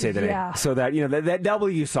in there when I say the name. So that, that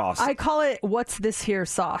W sauce. I call it, what's this here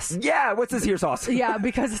sauce? Yeah, what's this here sauce? Yeah,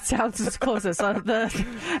 because it sounds as closest.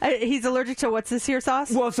 He's allergic to what's this here sauce?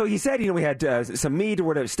 Well, so he said, we had some meat or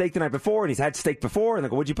whatever, steak the night before, and he's had steak before, and they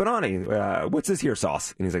go, "What'd you put on it? What's this here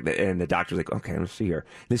sauce?" And he's like, and the doctor's like, "Okay, let's see here."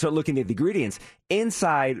 And they start looking at the ingredients.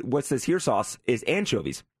 Inside what's this here sauce is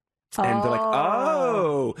anchovies. And they're like,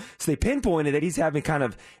 oh. So they pinpointed that he's having kind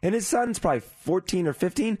of, and his son's probably 14 or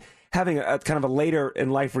 15, having a kind of a later in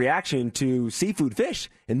life reaction to seafood fish.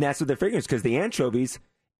 And that's what they're figuring, because the anchovies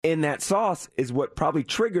in that sauce is what probably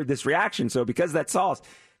triggered this reaction. So because of that sauce,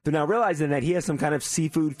 they're now realizing that he has some kind of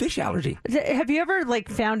seafood fish allergy. Have you ever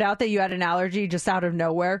found out that you had an allergy just out of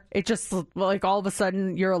nowhere? It just all of a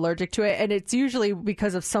sudden you're allergic to it, and it's usually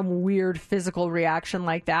because of some weird physical reaction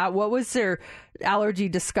like that. What was their allergy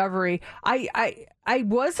discovery? I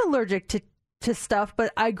was allergic to stuff,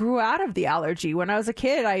 but I grew out of the allergy. When I was a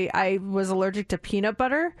kid, I was allergic to peanut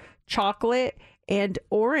butter, chocolate, and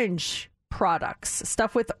orange products,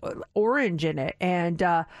 stuff with orange in it, and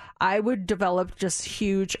I would develop just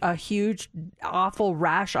a huge awful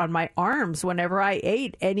rash on my arms whenever I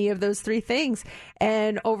ate any of those three things.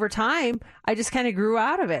 And over time I just kind of grew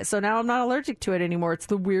out of it, so now I'm not allergic to it anymore. It's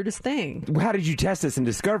the weirdest thing. How did you test this and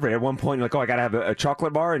discover it? At one point you're like, I gotta have a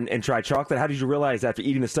chocolate bar and try chocolate. How did you realize after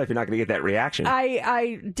eating the stuff you're not gonna get that reaction?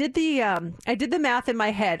 I did the math in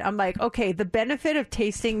my head. I'm like, okay, the benefit of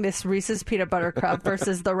tasting this Reese's peanut butter cup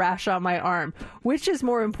versus the rash on my arm. Which is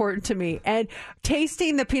more important to me? And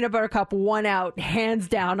tasting the peanut butter cup won out hands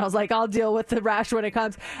down. I was like, I'll deal with the rash when it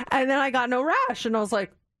comes. And then I got no rash, and I was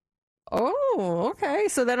like, oh, okay.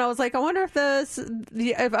 So then I was like, I wonder if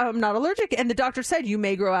I'm not allergic. And the doctor said you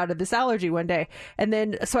may grow out of this allergy one day. And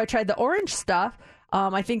then so I tried the orange stuff.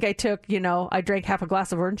 I think I took, I drank half a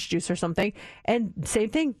glass of orange juice or something, and same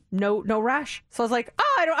thing, no rash. So I was like,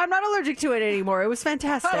 I'm not allergic to it anymore. It was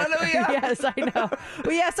fantastic. Hallelujah. Yes, I know.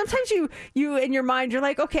 But yeah, sometimes you in your mind, you're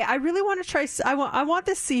like, okay, I really want to try. I want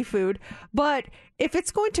this seafood, but if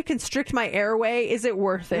it's going to constrict my airway, is it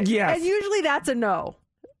worth it? Yes. And usually that's a no.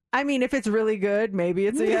 I mean, if it's really good, maybe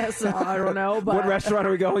it's a yes. I don't know. But what restaurant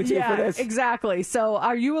are we going to for this? Exactly. So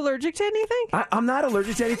are you allergic to anything? I'm not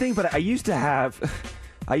allergic to anything, but I used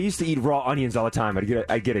to eat raw onions all the time. I'd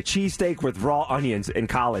get a cheesesteak with raw onions in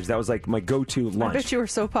college. That was like my go-to lunch. I bet you were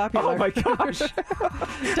so popular. Oh my gosh.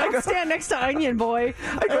 Don't stand next to Onion Boy.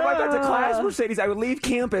 I go right back to class, Mercedes. I would leave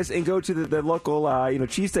campus and go to the local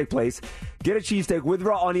cheesesteak place, get a cheesesteak with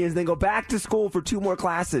raw onions, then go back to school for 2 more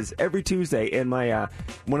classes every Tuesday in my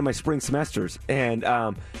one of my spring semesters. And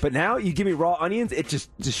but now you give me raw onions, it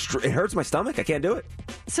it hurts my stomach. I can't do it.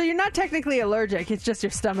 So you're not technically allergic. It's just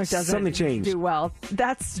your stomach doesn't do well.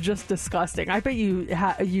 That's just disgusting. I bet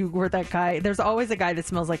you were that guy. There's always a guy that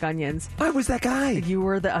smells like onions. I was that guy. You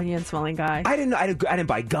were the onion smelling guy. I didn't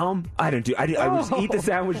buy gum. I would just eat the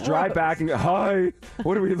sandwich, drive back, and go, hi,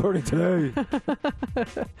 what are we learning today?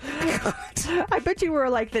 I bet you were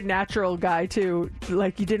like the natural guy too.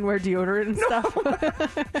 Like you didn't wear deodorant and stuff.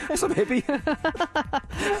 Some hippie.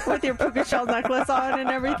 With your puka shell necklace on and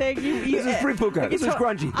everything. This is pre-puka. This is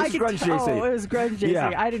grungy. This is grunge JC. Oh, it was grunge JC.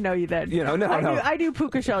 Yeah. I didn't know you then. I knew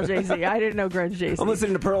puka shell JC. I didn't know grunge JC. I'm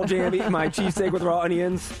listening to Pearl Jam, eating my cheesesteak with raw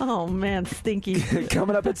onions. Oh man, stinky.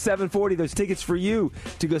 Coming up at 7:40, those tickets for you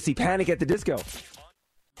to go see Panic at the Disco.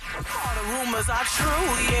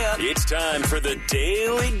 It's time for the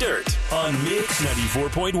Daily Dirt on Mix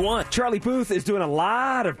 94.1. Charlie Puth is doing a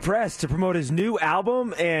lot of press to promote his new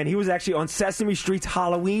album, and he was actually on Sesame Street's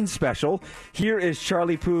Halloween special. Here is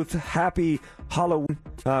Charlie Puth, Happy Halloween,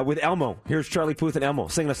 with Elmo. Here's Charlie Puth and Elmo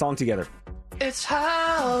singing a song together. It's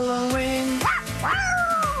Halloween.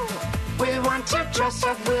 We want to dress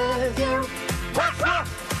up with you.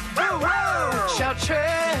 Shout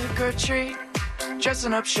trick or treat.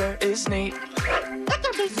 Dressing up sure is neat. It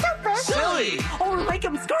can be super silly, or make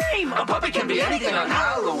him scream. A puppy can be anything on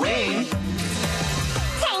Halloween.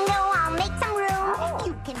 Tango, I'll make some room.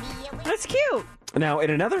 You can be That's cute. Now, in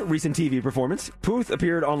another recent TV performance, Puth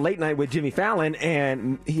appeared on Late Night with Jimmy Fallon,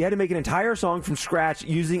 and he had to make an entire song from scratch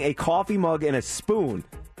using a coffee mug and a spoon.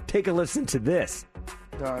 Take a listen to this.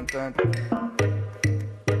 Dun, dun.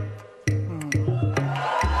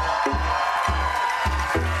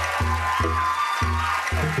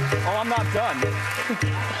 Oh, I'm not done.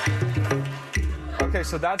 Okay,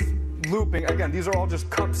 so that's looping. Again, these are all just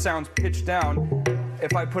cup sounds pitched down.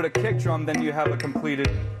 If I put a kick drum, then you have a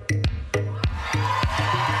completed...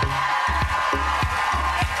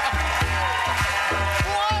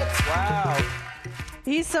 Wow.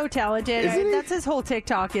 He's so talented. That's his whole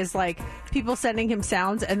TikTok is like people sending him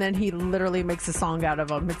sounds, and then he literally makes a song out of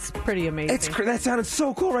them. It's pretty amazing. That sounded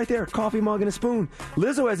so cool right there. Coffee mug and a spoon.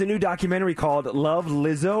 Lizzo has a new documentary called Love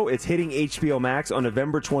Lizzo. It's hitting HBO Max on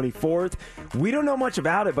November 24th. We don't know much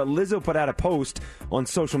about it, but Lizzo put out a post on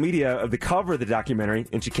social media of the cover of the documentary,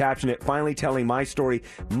 and she captioned it, "Finally telling my story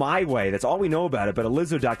my way." That's all we know about it, but a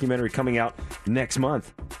Lizzo documentary coming out next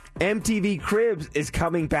month. MTV Cribs is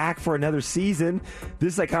coming back for another season.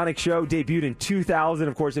 This iconic show debuted in 2000.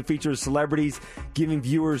 Of course, it features celebrities giving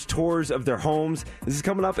viewers tours of their homes. This is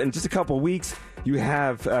coming up in just a couple of weeks. You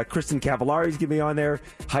have Kristen Cavallari's going to be on there,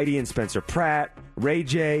 Heidi and Spencer Pratt, Ray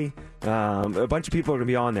J. A bunch of people are going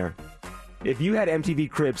to be on there. If you had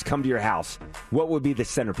MTV Cribs come to your house, what would be the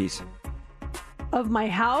centerpiece? Of my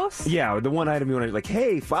house? Yeah, the one item you want to like,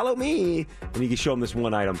 hey, follow me. And you can show them this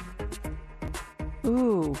one item.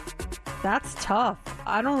 Ooh, that's tough.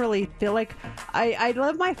 I don't really feel like I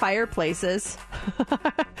love my fireplaces.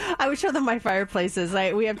 I would show them my fireplaces.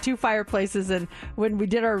 We have 2 fireplaces, and when we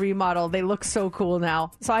did our remodel, they look so cool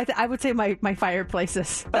now. So I would say my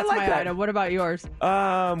fireplaces. That's like my that. item. What about yours?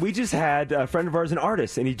 We just had a friend of ours, an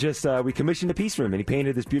artist, and he just we commissioned a piece for him, and he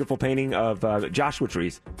painted this beautiful painting of Joshua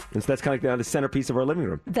trees. And so that's kind of like the centerpiece of our living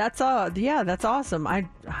room. That's that's awesome. I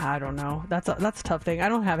don't know. That's a tough thing. I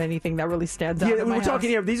don't have anything that really stands out. Yeah, we're talking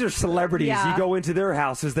here. These are celebrities. Yeah. You go into their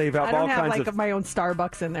houses, they've I don't all have kinds of my own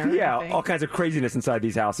Starbucks in there. Yeah, all kinds of craziness inside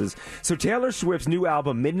these houses. So Taylor Swift's new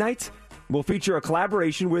album, Midnight, will feature a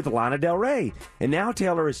collaboration with Lana Del Rey. And now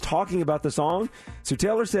Taylor is talking about the song. So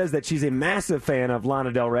Taylor says that she's a massive fan of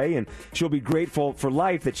Lana Del Rey, and she'll be grateful for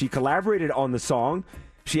life that she collaborated on the song.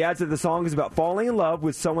 She adds that the song is about falling in love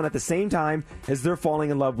with someone at the same time as they're falling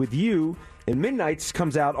in love with you. And Midnights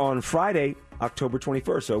comes out on Friday, October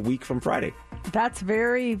 21st, so a week from Friday. That's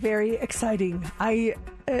very, very exciting. I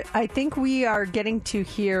think we are getting to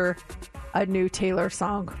hear a new Taylor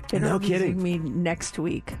song. No kidding. Me next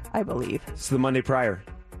week, I believe. It's the Monday prior.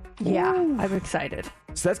 Yeah, I'm excited.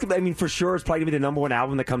 So that's, I mean, for sure, it's probably going to be the number one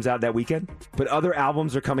album that comes out that weekend. But other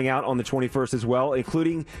albums are coming out on the 21st as well,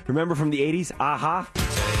 including, remember from the 80s, Aha.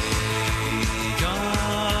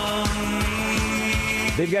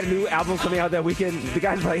 They've got a new album coming out that weekend. The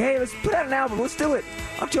guys are like, hey, let's put out an album. Let's do it.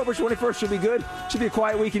 October 21st should be good. Should be a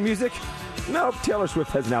quiet week in music. Nope, Taylor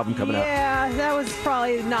Swift has an album coming out. Yeah, that was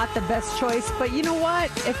probably not the best choice. But you know what?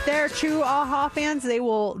 If they're true Aha fans, they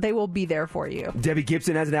will be there for you. Debbie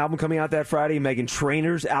Gibson has an album coming out that Friday. Meghan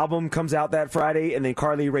Trainor's album comes out that Friday. And then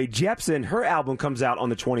Carly Rae Jepsen, her album comes out on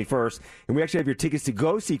the 21st. And we actually have your tickets to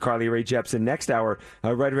go see Carly Rae Jepsen next hour,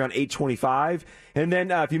 right around 8:25. And then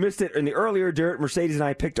if you missed it in the earlier dirt, Mercedes and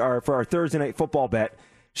I picked for our Thursday night football bet.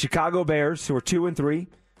 Chicago Bears, who are 2-3,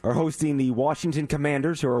 are hosting the Washington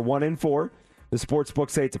Commanders, who are 1-4. The sports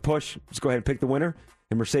books say it's a push. Just go ahead and pick the winner.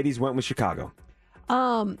 And Mercedes went with Chicago.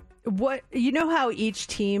 What you know how each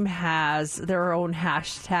team has their own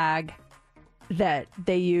hashtag that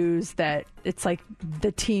they use, that it's like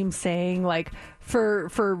the team saying, like for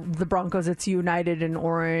the Broncos it's United in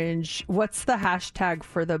orange. What's the hashtag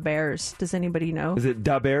for the Bears? Does anybody know? Is it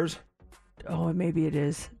Da Bears? Oh, maybe it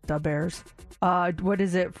is Da Bears. What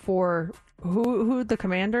is it for who the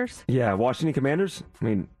Commanders? Yeah, Washington Commanders. I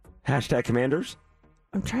mean, hashtag Commanders.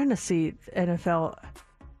 I'm trying to see NFL.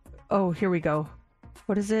 Oh, here we go.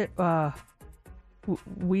 What is it? Oh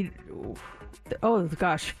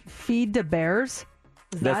gosh, Feed the Bears.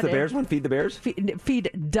 That's the Bears one. Feed the Bears.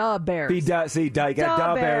 Feed da Bears. Feed da. See, da. You got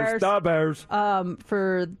da Bears. Da Bears.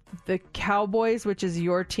 For the Cowboys, which is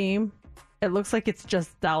your team, it looks like it's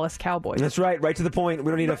just Dallas Cowboys. That's right. Right to the point.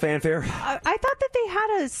 We don't need a fanfare. I thought that they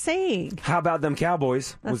had a saying. How about them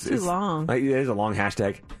Cowboys? That's too long. It is a long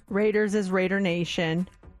hashtag. Raiders is Raider Nation.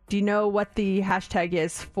 Do you know what the hashtag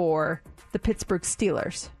is for the Pittsburgh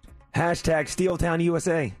Steelers? Hashtag Steeltown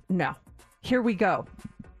USA. No. Here we go.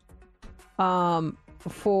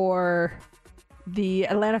 For the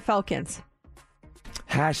Atlanta Falcons.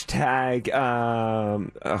 Hashtag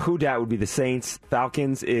who dat would be the Saints.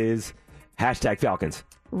 Falcons is hashtag Falcons.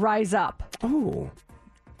 Rise up. Oh.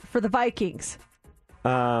 For the Vikings.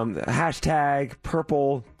 Hashtag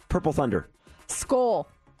Purple Thunder. Skol.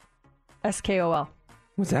 SKOL.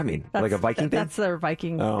 What's that mean? Like a Viking thing? That's their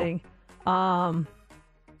Viking thing.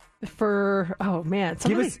 For man,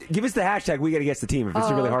 give us the hashtag. We got to guess the team. If it's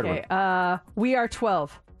a really hard one. We are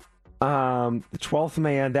 12. The 12th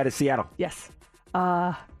man. That is Seattle. Yes.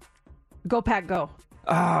 Go Pack Go.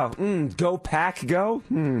 Go Pack Go.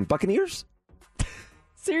 Buccaneers.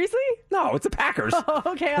 Seriously? No, it's the Packers. Oh,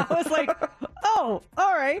 okay, I was like, all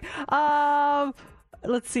right.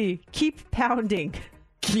 Let's see. Keep pounding.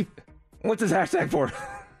 What's this hashtag for?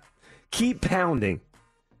 Keep pounding.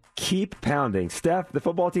 Keep pounding. Steph, the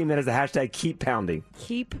football team that has the hashtag keep pounding.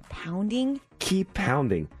 Keep pounding? Keep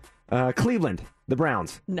pounding. Cleveland, the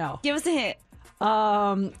Browns. No. Give us a hint.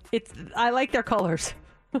 I like their colors.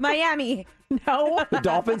 Miami. No. The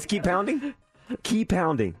Dolphins, keep pounding. Keep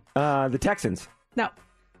pounding. The Texans. No.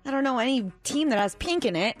 I don't know any team that has pink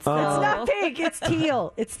in it. So. It's not pink. It's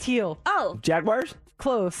teal. It's teal. Oh. Jaguars?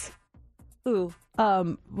 Close. Ooh.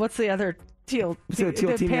 What's the other teal? The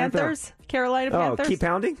teal team Panthers? Carolina Panthers? Oh, keep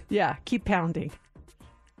pounding? Yeah, keep pounding.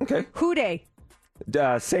 Okay. Who Day?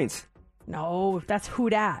 Saints. No, that's Who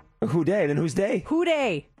Dat. Who Day? Then who's Day? Who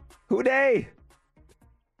Day? Who Day?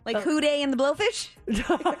 Like Who Day and the Blowfish?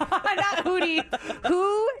 Not Hootie.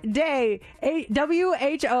 Who Day.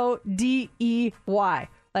 WHODEY.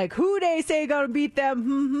 Like Who Day say gonna beat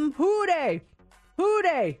them? Who Day? Who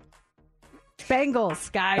Day?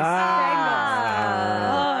 Bengals, guys.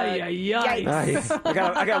 Bengals. I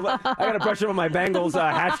gotta brush up on my Bengals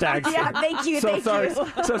hashtags. Yeah, thank you. So sorry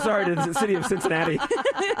to the city of Cincinnati.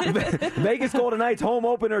 Vegas Golden Knights home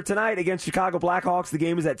opener tonight against Chicago Blackhawks. The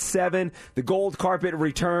game is at 7. The gold carpet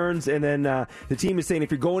returns, and then the team is saying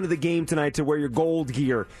if you're going to the game tonight to wear your gold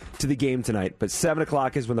gear to the game tonight. But 7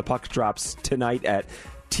 o'clock is when the puck drops tonight at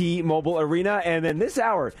T-Mobile Arena. And then this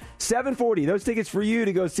hour, 7:40, those tickets for you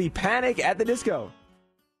to go see Panic at the Disco.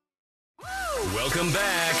 Welcome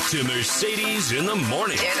back to Mercedes in the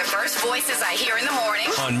Morning They're the first voices I hear in the morning.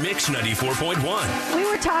 on Mix 94.1. We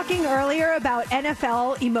were talking earlier about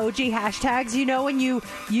NFL emoji hashtags. You know, when you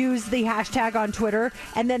use the hashtag on Twitter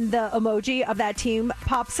and then the emoji of that team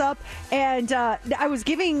pops up. And I was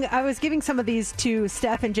giving some of these to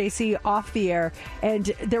Steph and JC off the air, and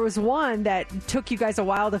there was one that took you guys a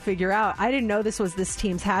while to figure out. I didn't know this was this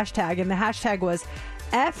team's hashtag, and the hashtag was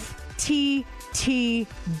FTTB.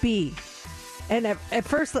 And at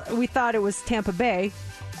first we thought it was Tampa Bay.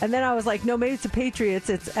 And then I was like, no, maybe it's the Patriots.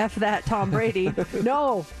 It's F that Tom Brady.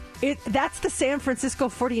 No, that's the San Francisco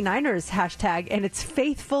 49ers hashtag, and it's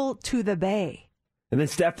faithful to the Bay. And then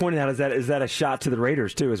Steph pointed out, is that a shot to the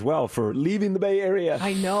Raiders, too, as well, for leaving the Bay Area?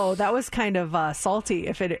 I know. That was kind of salty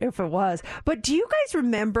if it was. But do you guys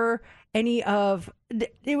remember any of...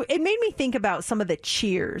 It made me think about some of the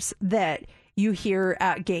cheers that you hear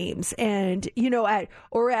at games, and at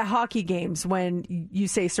hockey games when you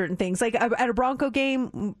say certain things, like at a Bronco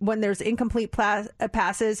game when there's incomplete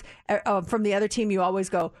passes from the other team, you always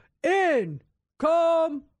go incomplete.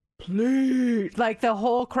 Like the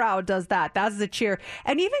whole crowd does that. That's the cheer.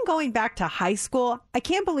 And even going back to high school, I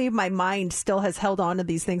can't believe my mind still has held on to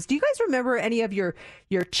these things. Do you guys remember any of your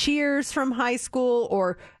cheers from high school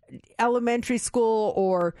or elementary school,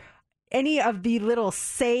 or any of the little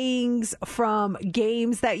sayings from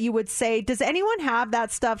games that you would say? Does anyone have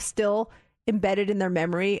that stuff still embedded in their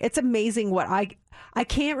memory? It's amazing what I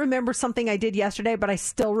can't remember something I did yesterday, but I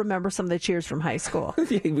still remember some of the cheers from high school.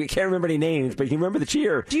 We can't remember any names, but you can remember the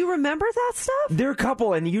cheer. Do you remember that stuff? There are a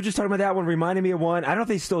couple, and you just talking about that one reminded me of one. I don't know if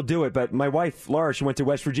they still do it, but my wife, Laura, she went to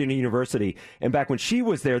West Virginia University, and back when she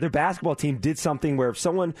was there, their basketball team did something where if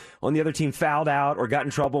someone on the other team fouled out or got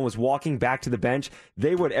in trouble and was walking back to the bench,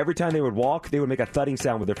 they would, every time they would walk, they would make a thudding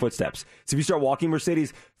sound with their footsteps. So if you start walking,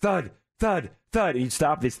 Mercedes, thud, thud, thud, and you'd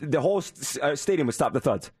stop, the whole stadium would stop the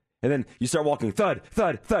thuds. And then you start walking, thud,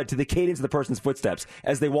 thud, thud, to the cadence of the person's footsteps.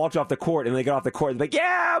 As they walked off the court and they got off the court, they're like,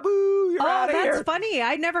 yeah, boo, you're out of here. Oh, that's funny.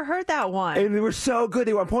 I'd never heard that one. And they were so good.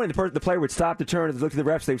 They were on point. The player would stop to turn and look at the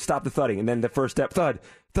refs. They would stop the thudding. And then the first step, thud,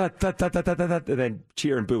 thud, thud, thud, thud, thud, thud, and then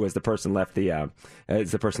cheer and boo as the person left the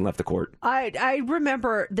court. I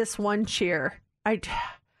remember this one cheer. I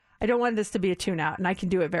don't want this to be a tune out, and I can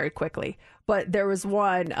do it very quickly. But there was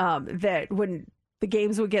one that when the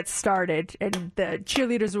games would get started and the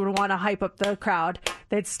cheerleaders would want to hype up the crowd,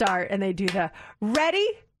 they'd start and they'd do the ready?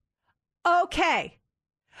 Okay.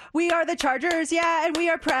 We are the Chargers, yeah, and we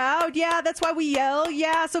are proud, yeah, that's why we yell,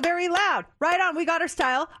 yeah, so very loud. Right on, we got our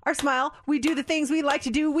style, our smile, we do the things we like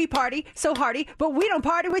to do, we party so hardy, but we don't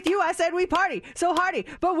party with you. I said we party so hardy,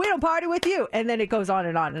 but we don't party with you. And then it goes on,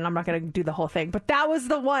 and I'm not going to do the whole thing, but that was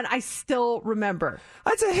the one I still remember.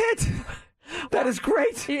 That's a hit. That is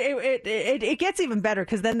great. It gets even better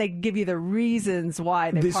because then they give you the reasons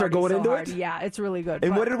why they start going so into hard. it. Yeah, it's really good.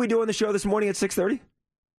 And what did we do on the show this morning at 6:30?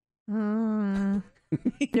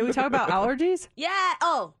 Did we talk about allergies? Yeah.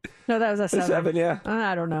 Oh. No, that was a 7. 7, yeah.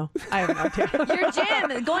 I don't know. I have no idea. Your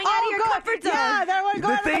gym, going out of your comfort zone. Yeah, that one.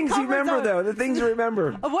 The things you remember, though. The things you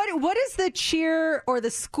remember. What is the cheer or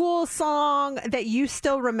the school song that you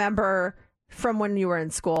still remember from when you were in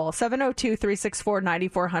school?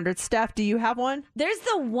 702-364-9400. Steph, do you have one? There's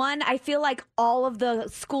the one I feel like all of the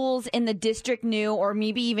schools in the district knew, or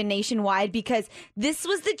maybe even nationwide, because this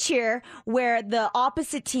was the cheer where the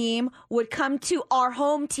opposite team would come to our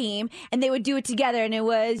home team and they would do it together, and it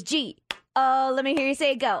was G. Oh, let me hear you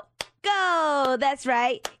say go. Go! That's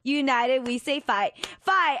right. United, we say fight.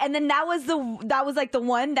 Fight! And then that was like the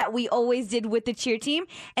one that we always did with the cheer team.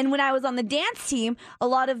 And when I was on the dance team, a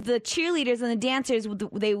lot of the cheerleaders and the dancers,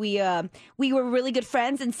 we were really good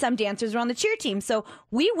friends, and some dancers were on the cheer team. So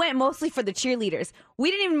we went mostly for the cheerleaders. We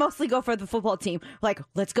didn't even mostly go for the football team. Like,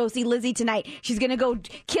 let's go see Lizzie tonight. She's gonna go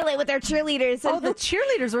kill it with our cheerleaders. Oh, the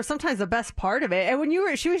cheerleaders were sometimes the best part of it. And when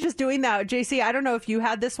she was just doing that, JC, I don't know if you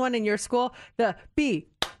had this one in your school, the be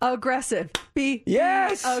aggressive, be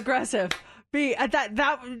aggressive.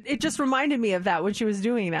 It just reminded me of that when she was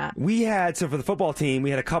doing that. We had, so for the football team, we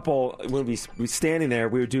had a couple, when we standing there,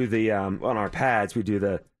 we would do the, on our pads, we do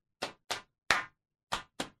the,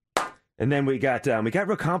 and then we got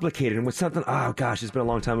real complicated, and with something, oh gosh, it's been a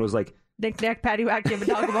long time, it was like, Nick, Nack, Patty, Whack, give a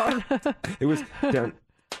dog a bone. It was done.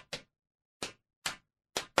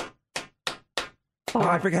 Oh,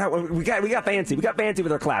 I forgot how we got fancy. We got fancy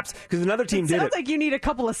with our claps because another team did it. Sounds like you need a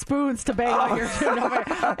couple of spoons to bang on your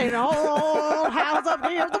in old house up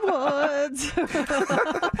near the woods.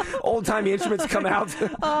 Old-timey instruments come out.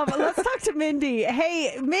 Let's talk to Mindy.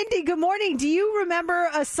 Hey, Mindy, good morning. Do you remember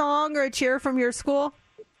a song or a cheer from your school?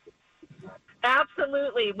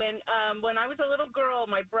 Absolutely. When I was a little girl,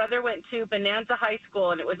 my brother went to Bonanza High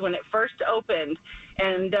School, and it was when it first opened.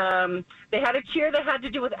 And they had a cheer that had to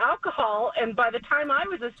do with alcohol. And by the time I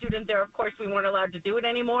was a student there, of course, we weren't allowed to do it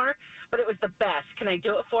anymore. But it was the best. Can I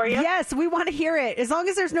do it for you? Yes, we want to hear it, as long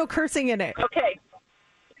as there's no cursing in it. Okay.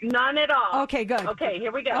 None at all. Okay, good. Okay,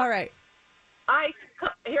 here we go. All right.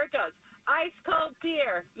 Here it goes. Ice cold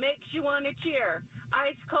beer makes you want to cheer.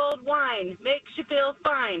 Ice cold wine makes you feel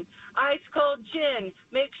fine. Ice cold gin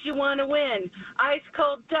makes you want to win. Ice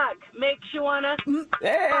cold duck makes you want to.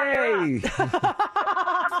 Hey!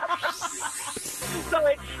 So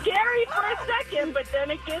it's scary for a second, but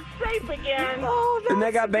then it gets safe again. Oh, And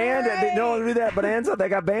they got banned? They no longer do that Bonanza? They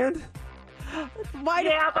got banned? By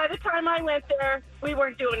the time I went there, we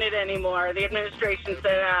weren't doing it anymore. The administration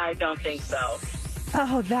said, I don't think so.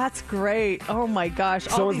 Oh, that's great. Oh, my gosh.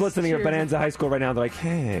 All Someone's these listening at cheers. Bonanza High School right now. They're like,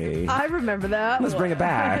 hey. I remember that. Let's bring it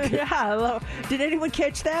back. Yeah. Did anyone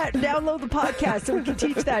catch that? Download the podcast so we can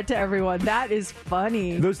teach that to everyone. That is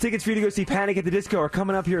funny. Those tickets for you to go see Panic at the Disco are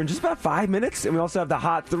coming up here in just about 5 minutes. And we also have the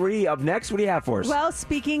Hot 3 up next. What do you have for us? Well,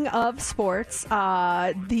 speaking of sports, the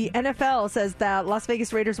NFL says that Las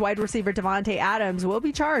Vegas Raiders wide receiver Davante Adams will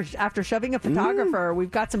be charged after shoving a photographer. We've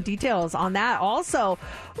got some details on that. Also,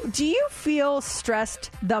 do you feel stressed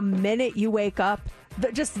the minute you wake up?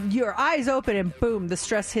 Just your eyes open and boom, the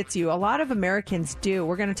stress hits you. A lot of Americans do.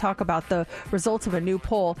 We're going to talk about the results of a new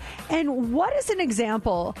poll. And what is an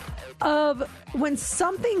example of when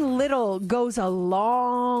something little goes a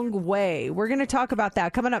long way? We're going to talk about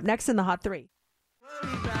that coming up next in the Hot 3.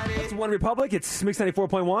 It's One Republic. It's Mix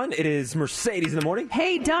 94.1. It is Mercedes in the morning.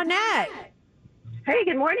 Hey, Donette. Hey,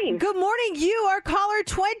 good morning. Good morning. You are caller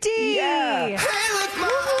 20. Yeah.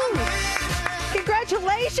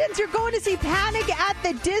 Congratulations. You're going to see Panic at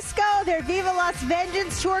the Disco, their Viva Las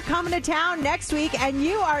Vengeance tour coming to town next week, and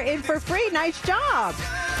you are in for free. Nice job.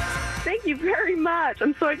 Thank you very much.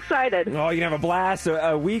 I'm so excited. Oh, you can have a blast.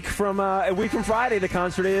 A week from Friday, the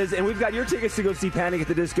concert is, and we've got your tickets to go see Panic at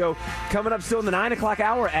the Disco coming up still in the 9 o'clock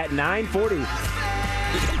hour at 9:40.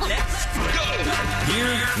 Let's go.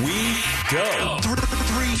 Here we go. 3,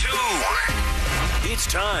 2. It's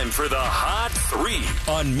time for the Hot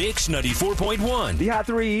 3 on Mix 94.1. The Hot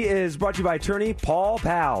 3 is brought to you by attorney Paul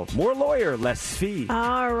Powell. More lawyer, less fee.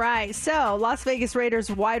 All right. So, Las Vegas Raiders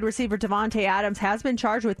wide receiver Davante Adams has been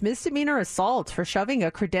charged with misdemeanor assault for shoving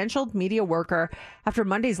a credentialed media worker after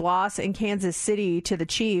Monday's loss in Kansas City to the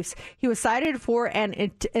Chiefs. He was cited for an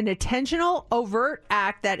intentional overt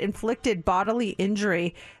act that inflicted bodily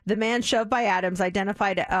injury. The man shoved by Adams,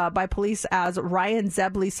 identified by police as Ryan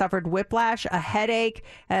Zebley, suffered whiplash, a headache,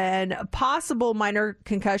 and possible minor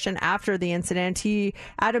concussion after the incident.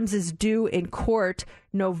 Adams is due in court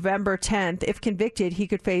November 10th. If convicted, he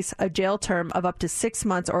could face a jail term of up to 6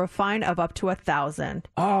 months or a fine of up to $1,000.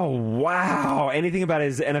 Oh, wow. Anything about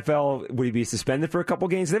his NFL? Would he be suspended for a couple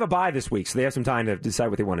games? They have a bye this week, so they have some time to decide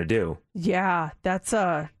what they want to do. Yeah, that's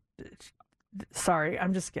sorry, I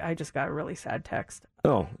just got a really sad text.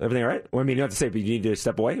 Oh, everything all right? Well, I mean, you don't have to say, but you need to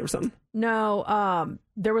step away or something? No,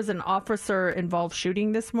 there was an officer-involved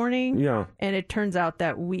shooting this morning. Yeah. And it turns out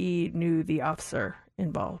that we knew the officer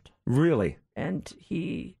involved. Really? And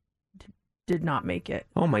he did not make it.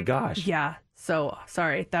 Oh, my gosh. Yeah. So,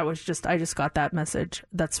 sorry, that was I just got that message.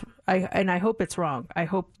 And I hope it's wrong. I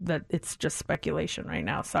hope that it's just speculation right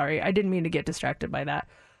now. Sorry, I didn't mean to get distracted by that.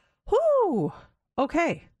 Whoo!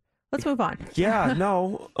 Okay. Let's move on. Yeah,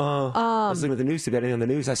 no. I was looking at the news today. Anything on the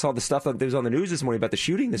news? I saw the stuff that was on the news this morning about the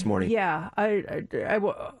shooting this morning. Yeah, I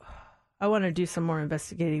want to do some more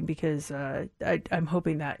investigating because I'm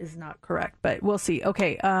hoping that is not correct, but we'll see.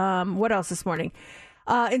 Okay, what else this morning?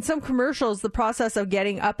 In some commercials, the process of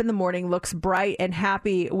getting up in the morning looks bright and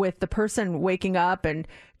happy with the person waking up and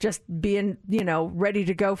just being, ready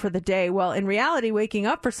to go for the day. Well, in reality, waking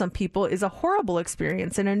up for some people is a horrible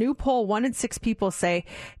experience. In a new poll, 1 in 6 people say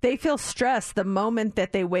they feel stressed the moment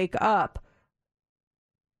that they wake up.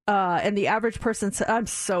 And the average person says, I'm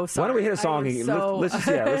so sorry. Why don't we hit a song?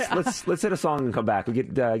 Let's hit a song and come back. We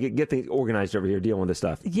get things organized over here, dealing with this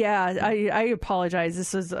stuff. Yeah, I apologize.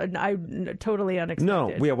 This is totally unexpected. No,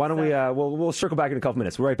 why don't we? We'll circle back in a couple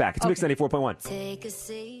minutes. We're right back. It's Mix 94.1. Take a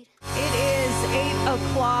seat. It is 8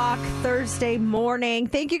 o'clock Thursday morning.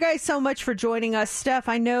 Thank you guys so much for joining us. Steph,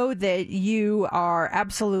 I know that you are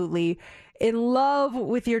absolutely in love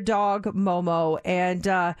with your dog, Momo,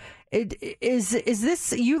 and is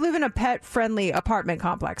this, you live in a pet-friendly apartment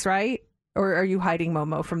complex, right? Or are you hiding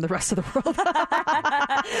Momo from the rest of the world?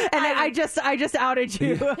 And I just outed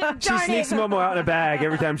you. She sneaks Momo out in a bag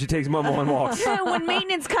every time she takes Momo on walks. When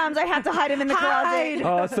maintenance comes, I have to hide him in the closet.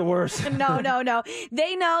 Oh, that's the worst. No.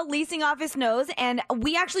 They know, leasing office knows, and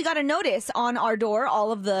we actually got a notice on our door.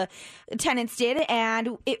 All of the tenants did,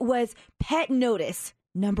 and it was pet notice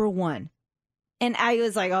number 1. And I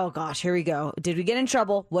was like, oh, gosh, here we go. Did we get in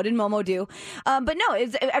trouble? What did Momo do? But no,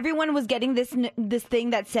 everyone was getting this thing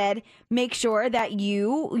that said, make sure that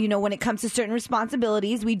you know, when it comes to certain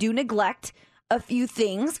responsibilities, we do neglect a few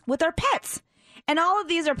things with our pets. And all of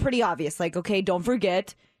these are pretty obvious. Like, okay, don't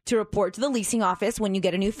forget to report to the leasing office when you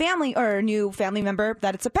get a new family or a new family member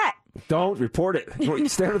that it's a pet. Don't report it.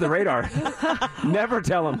 Stay under the radar. Never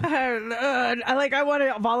tell them. I want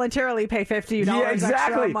to voluntarily pay $50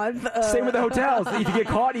 extra a month. Same with the hotels. If you get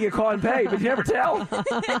caught and pay, but you never tell.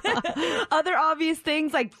 Other obvious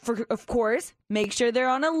things, like, of course, make sure they're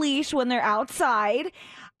on a leash when they're outside.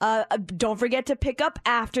 Don't forget to pick up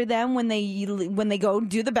after them when they go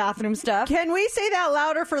do the bathroom stuff. Can we say that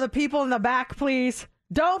louder for the people in the back, please?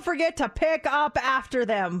 Don't forget to pick up after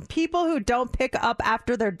them. People who don't pick up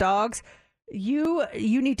after their dogs, you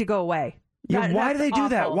need to go away. Yeah, why do they do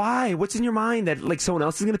that? awful. Why? What's in your mind that like someone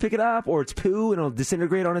else is going to pick it up, or it's poo and it'll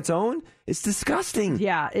disintegrate on its own? It's disgusting.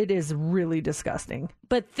 Yeah, it is really disgusting.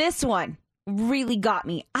 But this one really got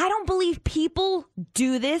me. I don't believe people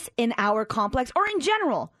do this in our complex or in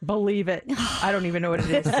general. Believe it. I don't even know what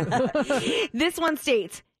it is. This one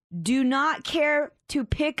states, do not care to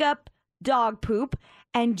pick up dog poop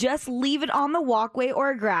and just leave it on the walkway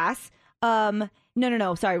or grass.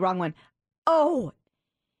 No, sorry, wrong one. Oh,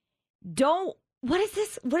 don't, what is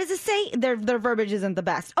this? What does it say? Their verbiage isn't the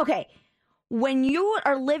best. Okay. When you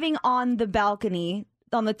are living on the balcony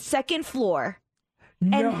on the second floor.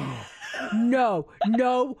 No.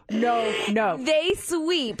 They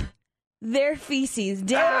sweep their feces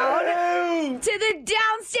down to the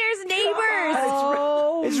downstairs neighbors.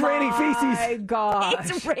 It's raining feces. My God.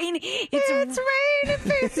 It's raining. It's raining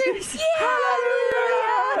feces.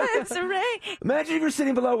 Hallelujah. It's rain. Imagine if you're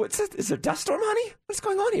sitting below. Is there a dust storm, honey? What's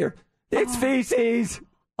going on here? It's feces.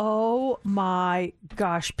 Oh my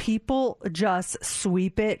gosh. People just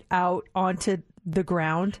sweep it out onto the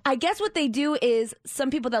ground. I guess what they do is some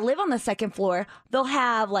people that live on the second floor, they'll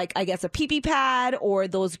have like, I guess, a pee-pee pad or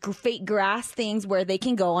those fake grass things where they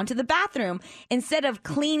can go onto the bathroom. Instead of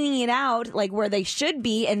cleaning it out like where they should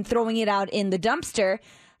be and throwing it out in the dumpster,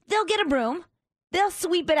 they'll get a broom, they'll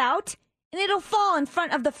sweep it out, and it'll fall in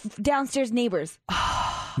front of the downstairs neighbors.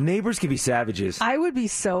 Neighbors can be savages. I would be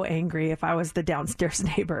so angry if I was the downstairs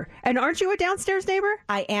neighbor. And aren't you a downstairs neighbor?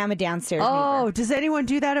 I am a downstairs neighbor. Oh, does anyone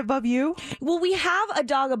do that above you? Well, we have a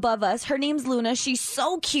dog above us. Her name's Luna. She's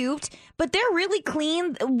so cute, but they're really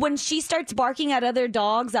clean. When she starts barking at other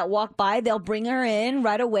dogs that walk by, they'll bring her in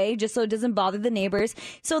right away just so it doesn't bother the neighbors.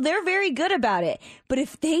 So they're very good about it. But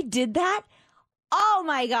if they did that, oh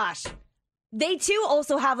my gosh. They too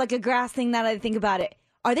also have like a grass thing that I think about it.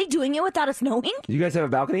 Are they doing it without us knowing? Do you guys have a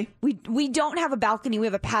balcony? We don't have a balcony. We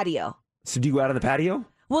have a patio. So do you go out on the patio?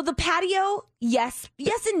 Well, the patio, yes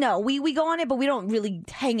and no. We go on it, but we don't really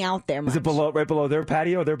hang out there much. Is it right below their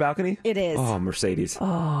patio, their balcony? It is. Oh, Mercedes.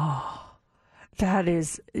 Oh, that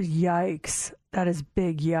is yikes. That is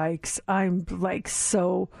big yikes. I'm like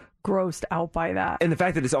so grossed out by that. And the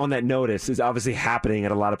fact that it's on that notice is obviously happening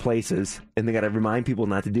at a lot of places, and they got to remind people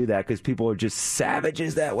not to do that because people are just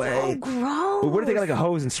savages that way. Oh, gross. But what if they got like a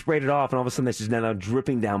hose and sprayed it off, and all of a sudden it's just now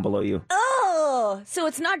dripping down below you? Oh, so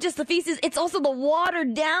it's not just the feces; it's also the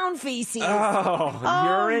watered down feces.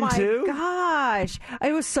 Urine too? Oh my gosh,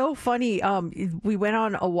 it was so funny. We went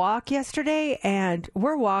on a walk yesterday, and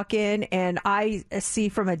we're walking, and I see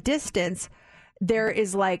from a distance there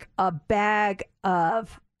is like a bag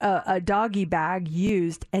of a doggy bag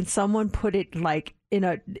used, and someone put it like in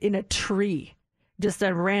a tree, just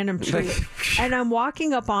a random tree. And I'm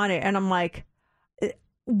walking up on it, and I'm like,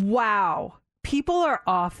 wow, people are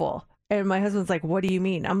awful. And my husband's like, what do you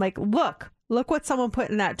mean? I'm like, look what someone put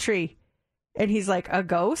in that tree. And he's like, a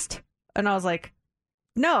ghost? And I was like,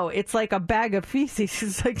 no, it's like a bag of feces.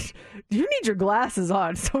 He's like, you need your glasses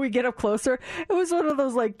on. So we get up closer. It was one of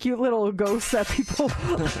those like cute little ghosts that people,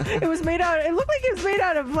 it looked like it was made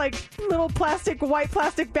out of like little white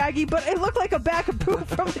plastic baggie, but it looked like a bag of poop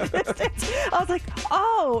from a distance. I was like,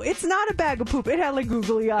 oh, it's not a bag of poop. It had like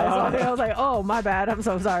googly eyes on it. I was like, oh, my bad. I'm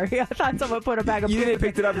so sorry. I thought someone put a bag of poop. You didn't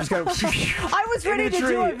pick it up and just kind of I was ready to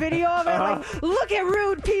do a video of it. Like, look at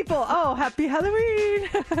rude people. Oh, happy Halloween.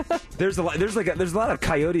 There's a lot of of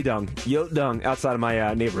coyote dung, yote dung outside of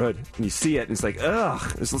my neighborhood. And you see it, and it's like, ugh.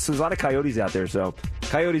 There's a lot of coyotes out there, so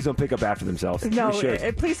coyotes don't pick up after themselves. No, We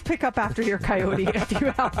should. please pick up after your coyote if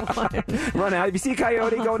you have one. Run out. If you see a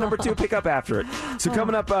coyote, go number 2, pick up after it. So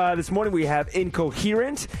coming up this morning, we have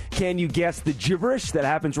Incoherent. Can you guess the gibberish? That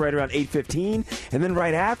happens right around 8:15. And then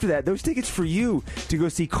right after that, those tickets for you to go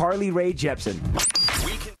see Carly Rae Jepsen.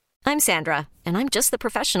 I'm Sandra, and I'm just the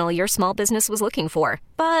professional your small business was looking for.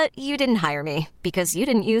 But you didn't hire me because you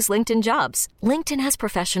didn't use LinkedIn Jobs. LinkedIn has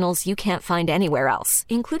professionals you can't find anywhere else,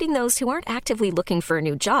 including those who aren't actively looking for a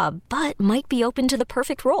new job, but might be open to the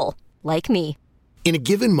perfect role, like me. In a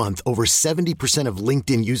given month, over 70% of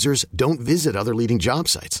LinkedIn users don't visit other leading job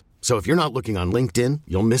sites. So if you're not looking on LinkedIn,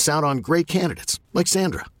 you'll miss out on great candidates like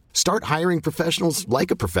Sandra. Start hiring professionals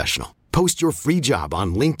like a professional. Post your free job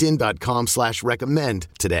on linkedin.com/recommend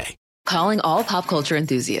today. Calling all pop culture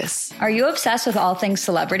enthusiasts. Are you obsessed with all things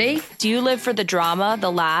celebrity? Do you live for the drama,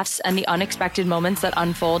 the laughs, and the unexpected moments that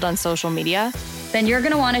unfold on social media? Then you're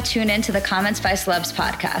going to want to tune in to the Comments by Celebs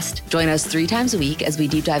podcast. Join us 3 times a week as we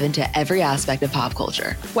deep dive into every aspect of pop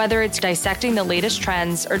culture. Whether it's dissecting the latest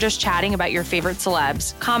trends or just chatting about your favorite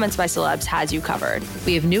celebs, Comments by Celebs has you covered.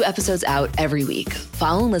 We have new episodes out every week.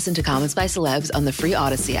 Follow and listen to Comments by Celebs on the free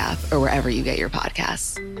Odyssey app or wherever you get your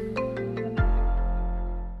podcasts.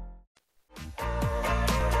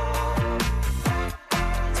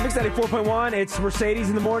 Mix 94.1, it's Mercedes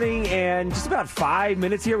in the morning, and just about 5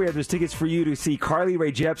 minutes here, we have those tickets for you to see Carly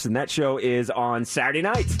Rae Jepsen. That show is on Saturday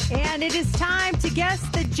night. And it is time to guess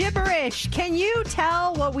the gibberish. Can you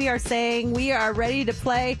tell what we are saying? We are ready to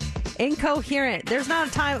play Incoherent. There's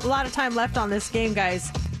not a lot of time left on this game,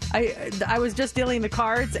 guys. I was just dealing the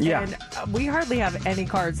cards, and we hardly have any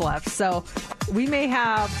cards left. So we may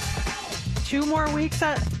have 2 more weeks.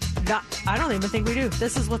 I don't even think we do.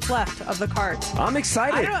 This is what's left of the cards. I'm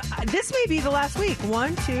excited. This may be the last week.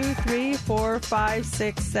 1, 2, 3, 4, 5,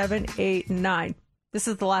 6, 7, 8, 9. This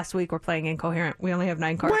is the last week we're playing Incoherent. We only have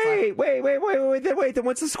 9 cards left. Wait. Then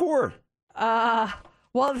what's the score?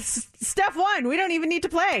 Well, Steph won. We don't even need to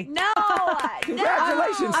play. No.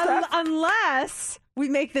 Congratulations, Steph. Unless we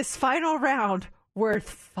make this final round worth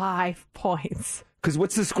 5 points. Because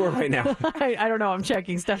what's the score right now? I don't know. I'm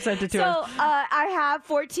checking. Steph sent it to us. So I have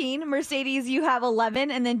 14. Mercedes, you have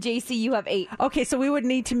 11. And then JC, you have 8. Okay, so we would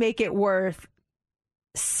need to make it worth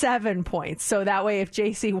 7 points. So that way, if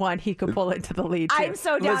JC won, he could pull into the lead, too. I'm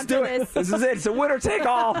so down Let's do for this. This is it. It's a winner take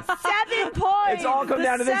all. 7 points. It's all come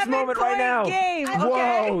down to this moment right now. Game.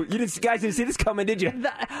 Whoa. You guys didn't see this coming, did you?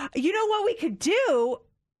 You know what we could do?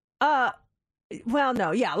 Well,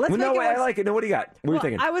 no, yeah. Let's make it I like it. No, what do you got? What are you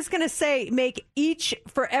thinking? I was going to say make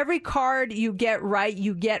for every card you get right,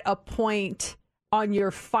 you get a point on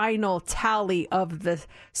your final tally of the.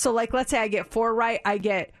 So, like, let's say I get 4 right, I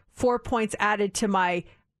get 4 points added to my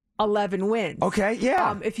 11 wins. Okay,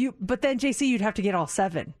 yeah. But then JC, you'd have to get all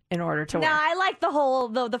 7 in order to win. No, I like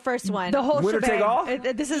the first one. The whole winner shebang. take all?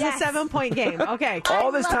 This is a 7-point game. Okay.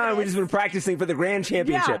 All this time we've just been practicing for the grand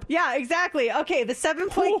championship. Yeah, exactly. Okay, the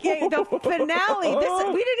 7-point game, the finale.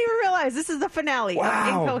 We didn't even realize this is the finale of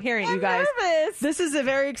Incoherent, you guys. Nervous. This is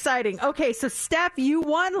very exciting. Okay, so Steph, you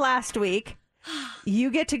won last week.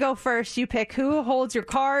 You get to go first. You pick who holds your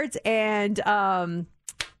cards, and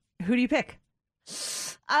who do you pick?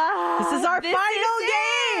 This is our final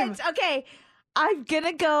game. Okay, I'm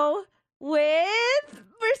gonna go with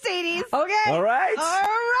Mercedes. Okay. All right.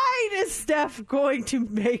 Is Steph going to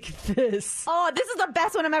make this? Oh, this is the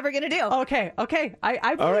best one I'm ever gonna do. Okay.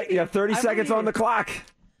 I all right, you have 30 seconds on the clock.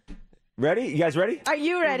 Ready? You guys ready? Are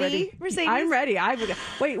you ready, Mercedes? I'm ready.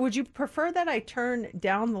 Wait, would you prefer that I turn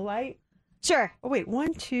down the light? Sure. Oh, wait.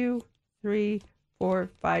 1, 2, 3, 4,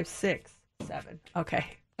 5, 6, 7. Okay.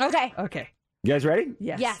 You guys ready?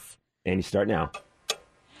 Yes. And you start now.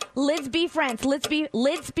 Let's be friends. Let's be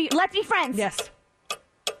friends. Yes.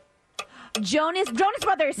 Jonas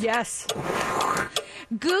Brothers. Yes.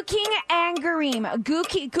 Gooking and Gareem.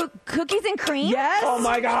 Cookies and cream. Yes. Oh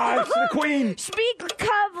my gosh, the queen. Speak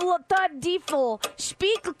kav thud deful.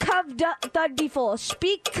 Speak kav thud deful.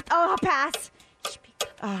 Speak pass. Speak.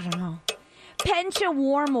 I don't know. Pencha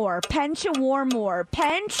Warmore. Pencha Warmore.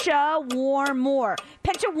 Pencha Warmore.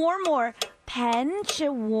 Pencha Warmore. Pencha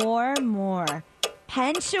Warmore.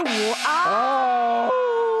 Pencha War. Oh!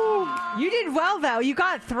 You did well, though. You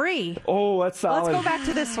got 3. Oh, that's solid. Let's go back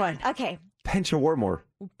to this one. Okay. Pencha Warmore.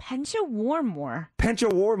 Pencha Warmore.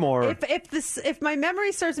 Pencha Warmore. If my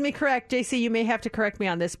memory serves me correct, JC, you may have to correct me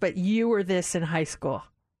on this, but you were this in high school.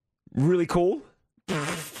 Really cool.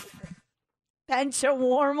 Pencha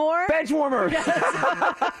Warmore. Bench warmer. Yes.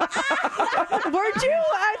 Weren't you?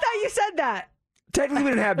 I thought you said that. Technically, we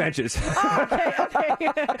didn't have benches. Okay.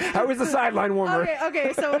 I was the sideline warmer.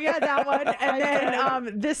 Okay. So we had that one, and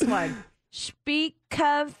then this one. Speak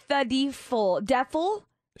of the deful.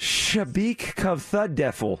 Shabik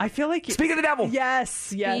Kavthadefel. I feel like Speak of the devil. Yes.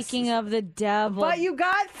 Speaking of the devil. But you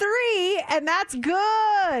got 3, and that's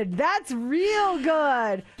good. That's real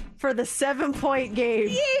good for the 7-point game.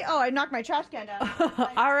 Yee! Oh, I knocked my trash can down.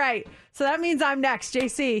 All right. So that means I'm next.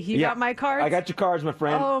 JC, you got my cards? I got your cards, my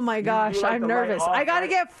friend. Oh, my gosh. You like I'm the light nervous. off, I got to right?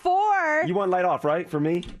 get 4. You want light off, right? For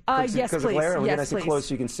me? Yes, Because of please. glare? We'll get Yes, nice and please. close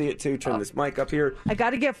so you can see it, too. Turn this mic up here. I got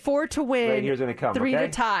to get 4 to win. Right here's gonna come, 3 okay?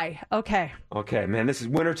 to tie. Okay. Okay, man. This is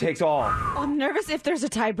winner takes all. I'm nervous if there's a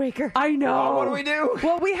tiebreaker. I know. Oh, what do we do?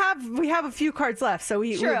 Well, we have a few cards left, so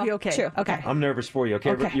we'll be okay. True. Okay. I'm nervous for you.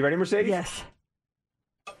 Okay. You ready, Mercedes? Yes.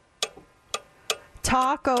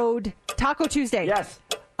 Taco Tuesday. Yes.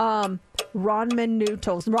 Ramen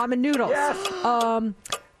noodles. Yes.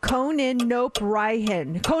 Conan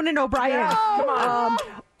O'Brien. Yes. Come on.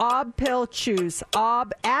 Ab pill chews.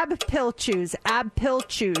 Apple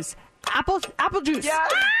juice.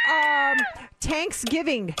 Yes.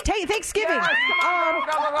 Thanksgiving. Yes.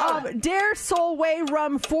 Come on. Dare Solway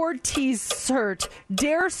Rum Ford T-shirt.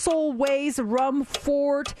 Dare Solway's Rum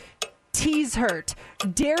Ford T-shirt.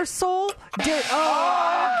 Dare Soul. Oh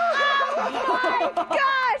my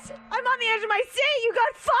gosh! I'm on the edge of my seat. You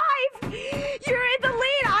got 5. You're in the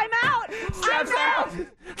lead. I'm out. Steph's out.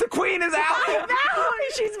 The queen is out. I'm out.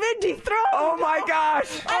 She's been dethroned. Oh my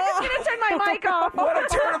gosh. I'm just going to turn my mic off. What a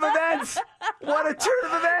turn of events. What a turn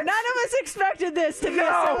of events. None of us expected this to be a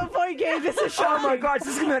 7-point game. This is shocking. Oh my gosh,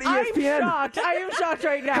 this is going to be on ESPN. I'm shocked. I am shocked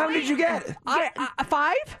right now. How many did you get? 5?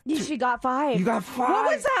 She got 5. You got 5. What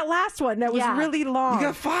was that last one that was really long? You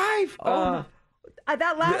got 5.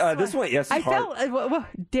 That last one. This one, yes, I it's hard. felt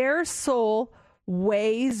Dare Soul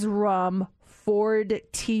Ways Rum Ford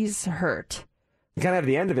T-shirt. You kind of have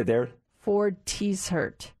the end of it there. Ford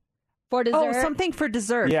T-shirt. For dessert. Oh, something for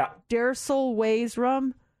dessert. Yeah. Dare Soul Ways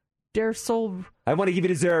Rum. Dare Soul. I want to give you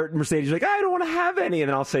dessert. Mercedes, you're like, I don't want to have any. And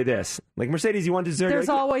then I'll say this. Like, Mercedes, you want dessert? There's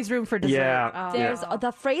You're like, always room for dessert. Yeah.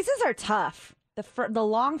 The phrases are tough. The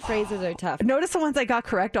long phrases are tough. Notice the ones I got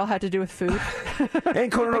correct all had to do with food.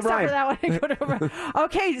 And Conan Except O'Brien. for that one. and Conan O'Brien.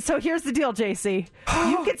 Okay, so here's the deal, JC.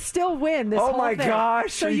 You could still win this Oh whole my thing.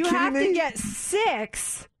 gosh, So are you you have kidding to me? get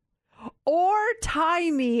 6 or tie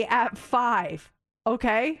me at 5.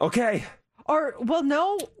 Okay? Okay. Or, well,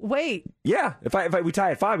 no, wait. Yeah. If we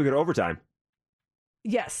tie at 5, we go to overtime.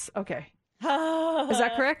 Yes, okay. Is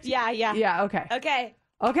that correct? Yeah. Yeah, okay. Okay.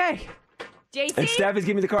 Okay. JC? And Steph is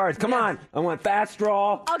giving me the cards. Come on. I want fast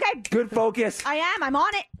draw. Okay. Good focus. I am. I'm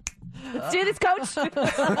on it. Let's do this, coach.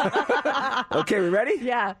 Okay, we ready?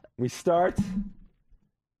 Yeah. We start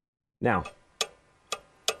now.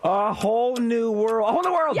 A whole new world. A whole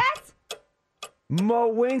new world. Yes.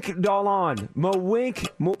 Mowink Dolan. Mowink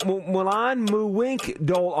Mulan. Mowink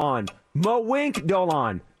Dolan. Mowink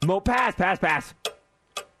Dolan. Pass.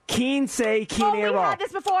 Keen say keen Oh, we arrow. had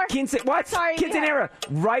this before. Keen say what? Sorry, Keen we had- arrow.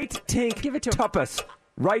 Right tink. Give it to him. tuppus.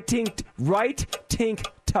 Right tink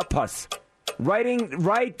tuppus. Right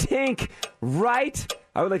tink. Right.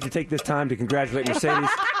 I would like to take this time to congratulate Mercedes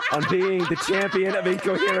on being the champion of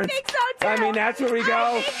incoherence. I think so, too. I mean, that's where we go.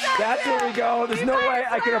 I think so, That's where we go. There's no way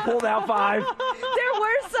I could have pulled out 5. There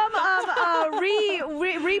were some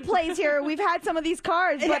replays here. We've had some of these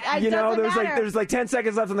cards, but it doesn't matter. there's like 10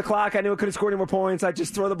 seconds left on the clock. I knew I could have scored any more points. I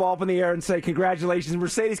just throw the ball up in the air and say, congratulations,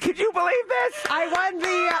 Mercedes. Could you believe this? I won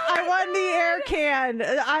the air can.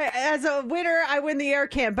 As a winner, I win the air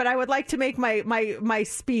can. But I would like to make my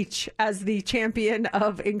speech as the champion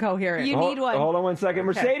of incoherence. You need one. Hold on one second.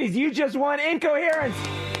 Mercedes, you just won incoherence.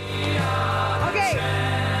 Okay.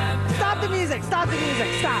 Stop the music. Stop.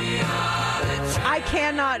 I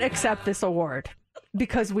cannot accept this award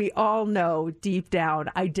because we all know deep down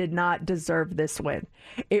I did not deserve this win.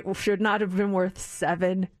 It should not have been worth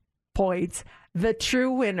 7 points. The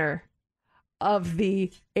true winner of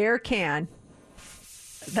the air can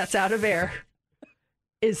that's out of air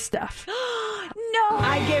is Steph. No.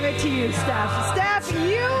 I give it to you, Steph. Steph,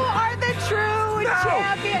 you are the true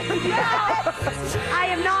champion. Yes. I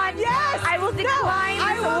am not. Yes. I will decline.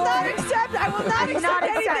 I this will award. not accept. I will not accept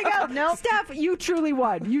anything else. Nope. Steph, you truly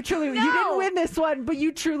won. You didn't win this one, but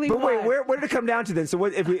you truly But won. wait, where did it come down to then? So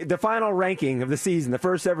if the final ranking of the season, the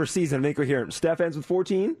first ever season of incoherence, Steph ends with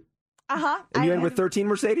 14? Uh-huh. And you end with 13,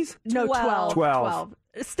 Mercedes? No, 12. 12.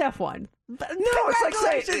 Steph won. No,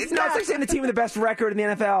 it's like saying the team with the best record in the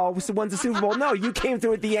NFL wins the Super Bowl. No, you came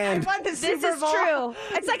through at the end. I won the This Super is Bowl. true.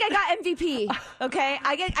 It's like I got MVP. Okay,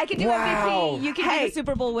 I can do Wow. MVP. You can be the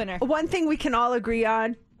Super Bowl winner. One thing we can all agree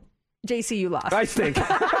on, JC, you lost. I stink.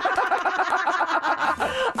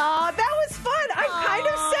 That was fun. I'm kind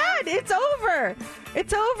of sad. It's over.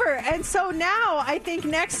 It's over. And so now I think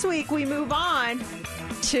next week we move on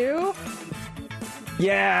to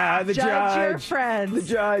Yeah, the Judge Your judge. Friends. The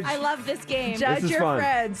judge. I love this game. Judge This is Your fun.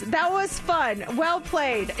 Friends. That was fun. Well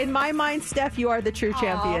played. In my mind, Steph, you are the true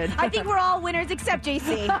champion. I think we're all winners except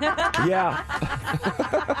JC. Yeah.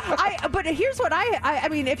 But here's what I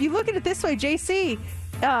mean, if you look at it this way, JC,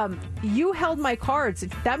 you held my cards.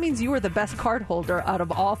 That means you were the best card holder out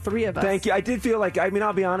of all three of us. Thank you. I did feel like,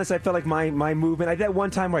 I'll be honest, I felt like my movement, I did that one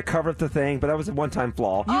time where I covered up the thing, but that was a one-time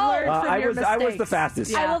flaw. You learned from I your was the mistakes.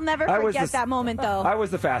 fastest. I will never I was forget the- that moment, though. I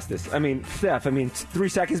was the fastest. I mean, Steph, 3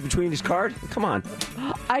 seconds between each card? Come on.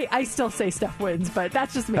 I still say Steph wins, but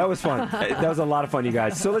that's just me. That was fun. That was a lot of fun, you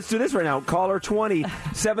guys. So let's do this right now. Caller 20,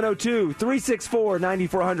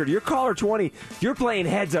 702-364-9400. You're caller 20. You're playing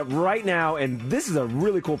heads up right now, and this is a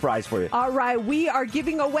really cool prize for you. All right, we are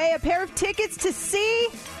giving away a pair of tickets to see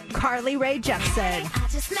Carly Rae Jepsen.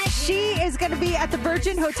 She is going to be at the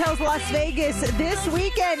Virgin Hotels Las Vegas this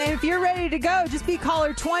weekend, and if you're ready to go, just be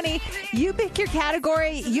caller 20. You pick your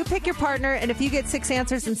category, you pick your partner, and if you get 6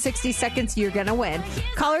 answers in 60 seconds, you're going to win.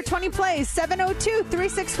 Caller 20 plays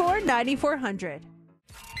 702-364-9400.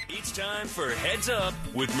 It's time for Heads Up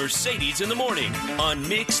with Mercedes in the Morning on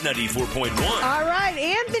Mix 94.1. All right,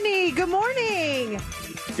 Anthony, good morning.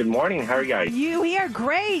 Good morning. How are you guys? We are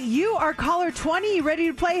great. You are caller 20. You ready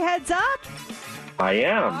to play Heads Up? I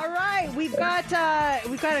am. All right, we've got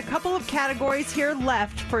a couple of categories here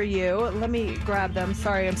left for you. Let me grab them.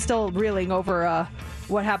 Sorry, I'm still reeling over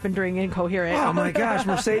what happened during Incoherent. Oh my gosh,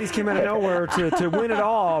 Mercedes came out of nowhere to win it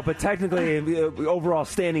all, but technically, overall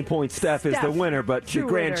standing point, Steph is the winner, but the True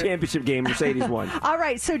grand winner. championship game, Mercedes won. All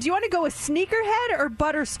right, so do you want to go with sneakerhead or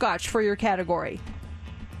butterscotch for your category?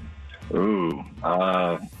 Ooh,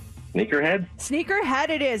 sneakerhead? Sneakerhead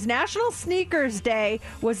it is. National Sneakers Day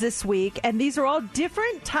was this week, and these are all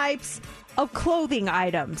different types of clothing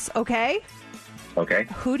items, okay? Okay.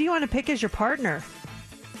 Who do you want to pick as your partner?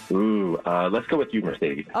 Ooh, let's go with you,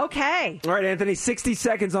 Mercedes. Okay. All right, Anthony, 60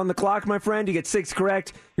 seconds on the clock, my friend. You get 6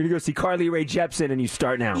 correct. You're going to go see Carly Rae Jepsen, and you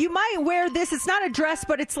start now. You might wear this. It's not a dress,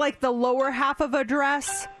 but it's like the lower half of a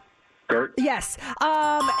dress. Skirt? Yes.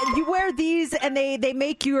 You wear these, and they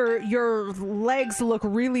make your legs look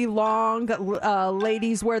really long.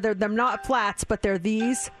 Ladies wear they're not flats, but they're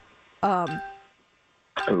these.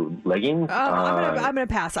 Ooh, leggings? I'm gonna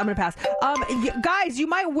pass. Guys, you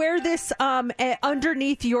might wear this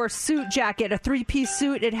underneath your suit jacket, a 3-piece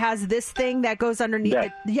suit. It has this thing that goes underneath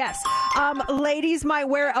it. Yes. Ladies might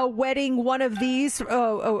wear a wedding one of these.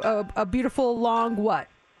 A beautiful long what?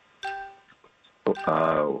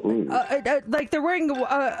 Like they're wearing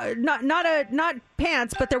not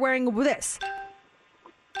pants, but they're wearing this.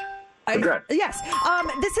 Yes.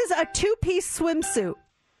 This is a 2-piece swimsuit.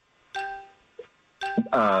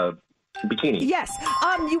 Bikini. Yes.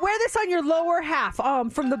 You wear this on your lower half,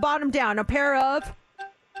 from the bottom down. A pair of.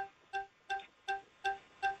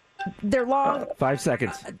 They're long. 5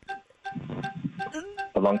 seconds.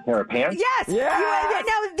 A long pair of pants? Yes. Yes!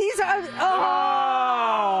 Now these are.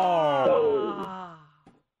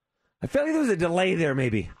 I felt like there was a delay there,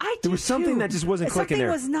 maybe. There was something that just wasn't clicking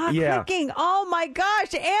there. Something was not clicking. Oh my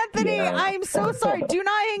gosh, Anthony! Yeah. I'm so sorry. Do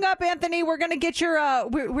not hang up, Anthony. We're gonna get your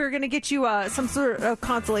we're gonna get you some sort of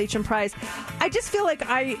consolation prize. I just feel like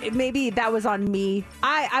maybe that was on me.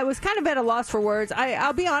 I was kind of at a loss for words.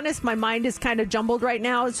 I'll be honest, my mind is kind of jumbled right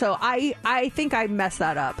now, so I think I messed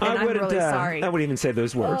that up, and I'm really sorry. I wouldn't even say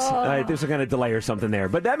those words. There's a kind of delay or something there.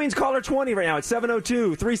 But that means caller 20 right now at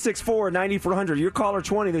 702-364-9400. You're caller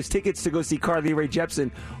 20. Those tickets to go see Carly Rae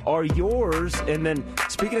Jepsen are yours. And then,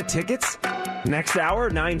 speaking of tickets, next hour,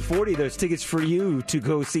 9:40, those tickets for you to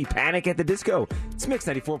go see Panic at the Disco. It's Mix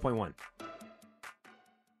 94.1.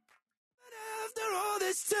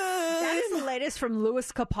 That is the latest from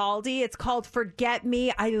Louis Capaldi. It's called Forget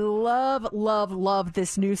Me. I love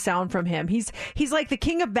this new sound from him. He's like the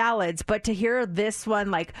king of ballads, but to hear this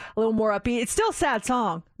one like a little more upbeat, it's still a sad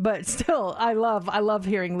song, but still I love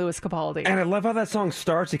heering Louis Capaldi. And I love how that song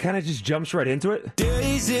starts. It kind of just jumps right into it.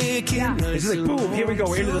 Yeah. It's like, boom, here we go,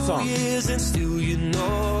 we're into the song.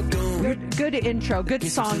 Good intro, good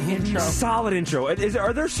song intro. Solid intro.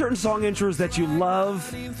 Are there certain song intros that you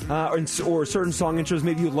love, or certain song intros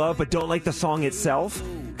maybe you love but don't like the song itself?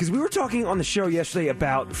 Because we were talking on the show yesterday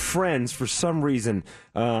about Friends for some reason,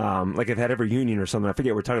 like I've had every union or something. I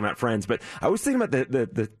forget we're talking about Friends, but I was thinking about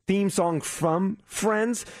the theme song from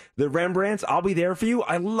Friends, the Rembrandts, I'll Be There For You.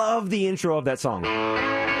 I love the intro of that song. How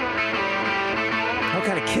it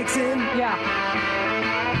kind of kicks in. Yeah.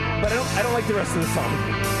 But I don't like the rest of the song.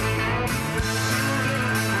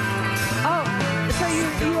 Oh, so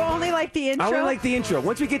You only like the intro? I only like the intro.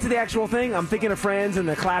 Once we get to the actual thing, I'm thinking of Friends and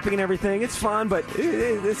the clapping and everything. It's fun, but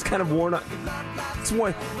it's kind of worn out. It's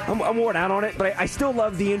worn. I'm worn out on it, but I still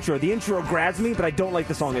love the intro. The intro grabs me, but I don't like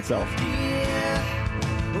the song itself.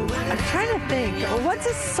 I'm trying to think. What's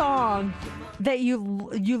a song that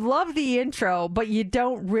you love the intro, but you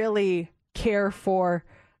don't really care for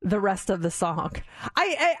the rest of the song?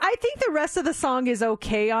 I think the rest of the song is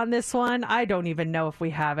okay on this one. I don't even know if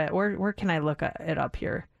we have it. Where can I look it up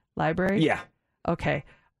here? Library? Yeah. Okay.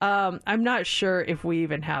 I'm not sure if we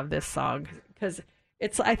even have this song because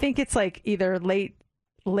I think it's like either late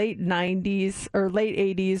 90s or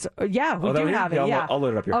late 80s. Yeah, we do have it. Yeah, I'll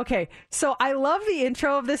load it up here. Okay, so I love the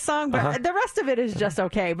intro of this song, but the rest of it is just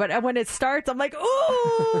okay. But when it starts, I'm like, ooh,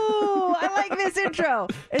 I like this intro.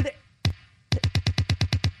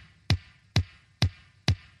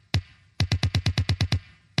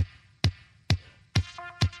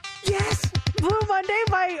 Yes, Blue Monday,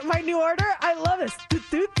 my new order. I love this.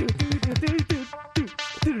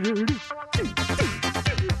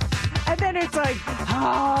 And then it's like,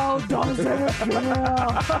 how does it feel?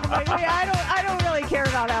 Like, wait, I don't really care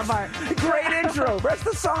about that part. Great intro. Rest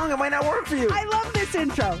of the song, it might not work for you. I love this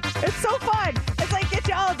intro. It's so fun. It's like get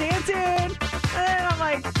you all dancing, and then I'm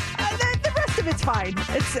like, the rest of it's fine.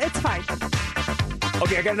 It's fine.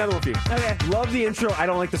 Okay, I got another one for you. Okay. Love the intro. I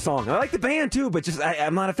don't like the song. I like the band too, but just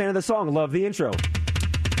I'm not a fan of the song. Love the intro.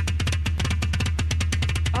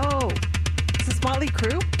 Oh, is this Motley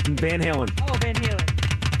Crue? Van Halen. Oh, Van Halen.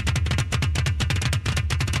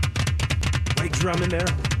 Great drum in there.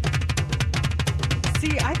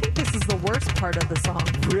 See, I think this is the worst part of the song.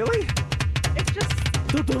 Really? It's just...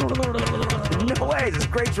 No way. It's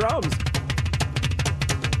great drums.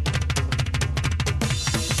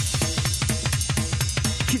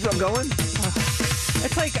 Keeps on going.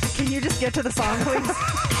 It's like, can you just get to the song, please?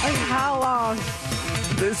 Like, how long?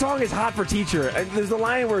 The song is hot for teacher. And there's a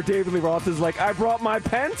line where David Lee Roth is like, I brought my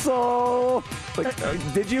pencil. Like,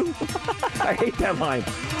 did you? I hate that line.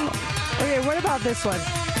 Okay, what about this one?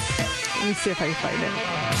 Let me see if I can find it.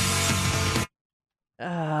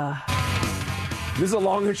 This is a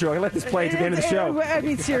long intro. I let this play to the end of the show. I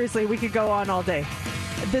mean, seriously, we could go on all day.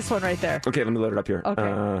 This one right there. Okay, let me load it up here.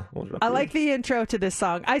 Okay. I like the intro to this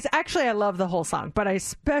song. I love the whole song, but I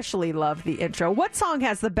especially love the intro. What song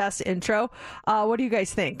has the best intro? What do you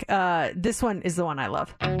guys think? This one is the one I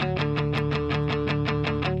love.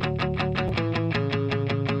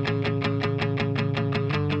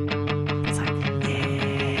 It's like,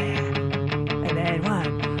 yeah. And then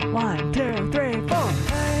 1, 2, 3, 4.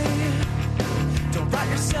 Don't write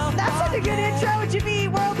yourself. That's such a good intro, Jimmy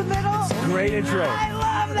World the Middle. Great intro. I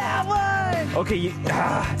love that one. Okay,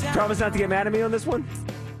 promise not to get mad at me on this one?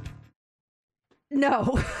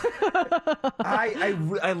 No.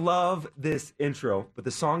 I love this intro, but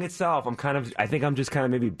the song itself, I think I'm just kind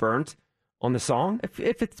of maybe burnt on the song. If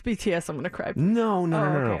it's BTS, I'm going to cry. No.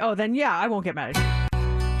 Okay. Oh, then yeah, I won't get mad at you.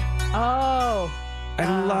 Oh. I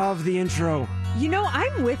love the intro. You know,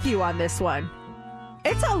 I'm with you on this one.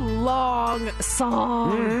 It's a long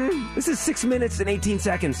song. Mm-hmm. This is 6 minutes and 18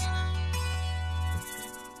 seconds.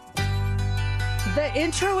 The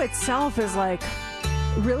intro itself is like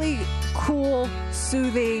really cool,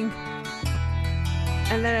 soothing,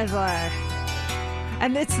 and then it's like,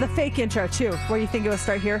 and it's the fake intro too, where you think it would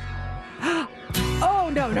start here. Oh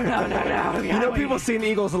no! You know, people seeing the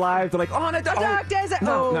Eagles live, they're like, "Oh, no, dark desert."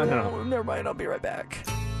 No. Never mind. I'll be right back.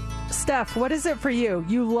 Steph, what is it for you?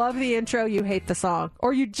 You love the intro, you hate the song,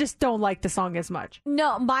 or you just don't like the song as much?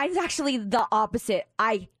 No, mine's actually the opposite.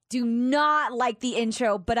 I do not like the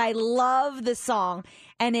intro, but I love the song,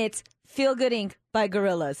 and it's Feel Good Inc. by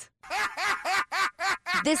Gorillaz.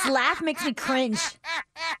 This laugh makes me cringe.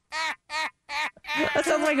 That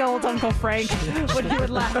sounds like old Uncle Frank when he would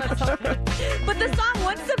laugh at something. But the song,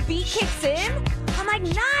 once the beat kicks in, I'm like,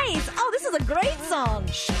 nice. Oh, this is a great song.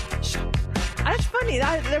 That's funny.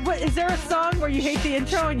 Is there a song where you hate the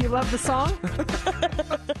intro and you love the song?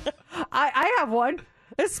 I have one.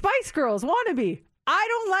 It's Spice Girls, Wannabe. I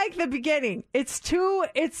don't like the beginning. It's too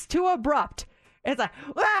abrupt. It's like,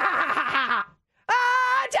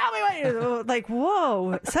 tell me what. Like,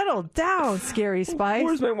 whoa, settle down, Scary Spice.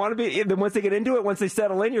 Where's my Wannabe? Then once they get into it, once they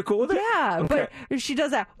settle in, you're cool with it? Yeah, okay. But she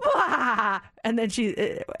does that, and then she, tell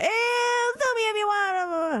me if you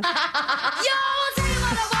want.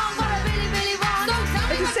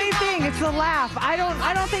 It's the same thing. It's the laugh. I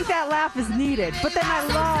don't think that laugh is needed. But then I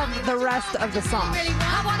love the rest of the song.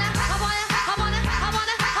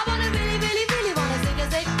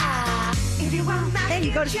 Hey,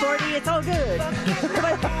 you go to Sporty, it's all good.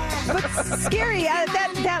 but Scary,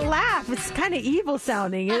 that laugh, it's kind of evil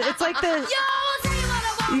sounding. It's like the...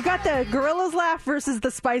 You got the Gorillas laugh versus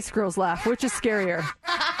the Spice Girls laugh. Which is scarier?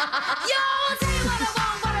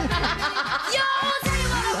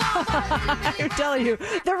 I'm telling you,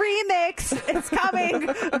 the remix is coming.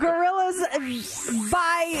 Gorillas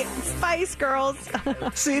by Spice Girls.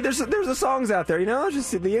 See, there's the songs out there, you know.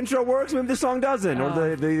 Just the intro works, maybe the song doesn't,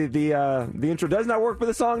 or the intro does not work, but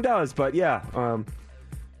the song does. But yeah,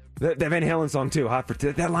 that Van Halen song too. Hot for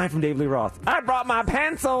that line from Dave Lee Roth. I brought my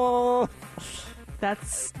pencil.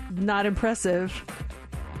 That's not impressive.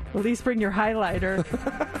 At least bring your highlighter.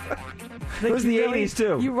 It was the 80s,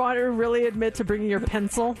 too. You want to really admit to bringing your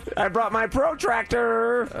pencil? I brought my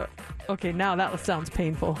protractor. Okay, now that sounds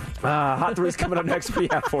painful. Hot 3's coming up next for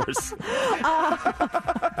the Force.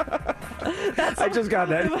 I just got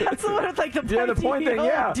that. That's the one with like the pointy, the point thing,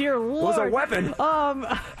 yeah. Oh, dear Lord. It was a weapon.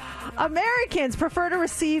 Americans prefer to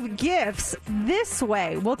receive gifts this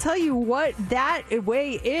way. We'll tell you what that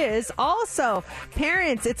way is. Also,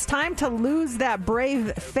 parents, it's time to lose that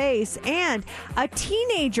brave face. And a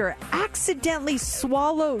teenager accidentally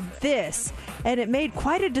swallowed this, and it made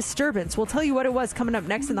quite a disturbance. We'll tell you what it was coming up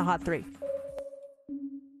next in the Hot 3.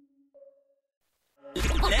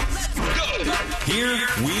 Let's go. Here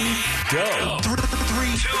we go.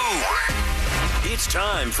 3, 2. It's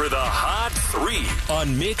time for the Hot 3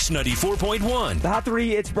 on Mix 94.1. The Hot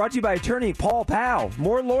 3, it's brought to you by attorney Paul Powell.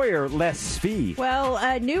 More lawyer, less fee.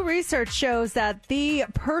 Well, new research shows that the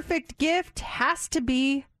perfect gift has to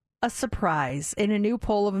be a surprise. In a new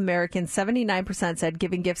poll of Americans, 79% said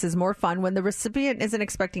giving gifts is more fun when the recipient isn't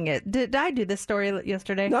expecting it. Did I do this story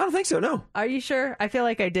yesterday? No, I don't think so, no. Are you sure? I feel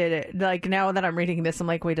like I did it. Like, now that I'm reading this, I'm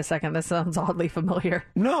like, wait a second, this sounds oddly familiar.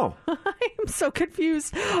 No. I'm so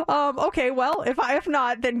confused. Okay, well, if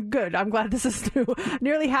not, then good. I'm glad this is new.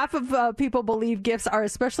 Nearly half of people believe gifts are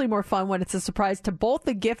especially more fun when it's a surprise to both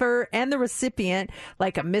the giver and the recipient,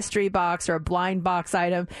 like a mystery box or a blind box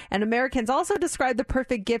item. And Americans also describe the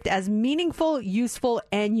perfect gift as meaningful, useful,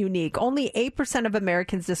 and unique. Only 8% of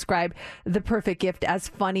Americans describe the perfect gift as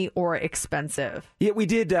funny or expensive. Yeah, we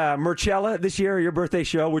did Marcella this year, your birthday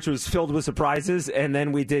show, which was filled with surprises. And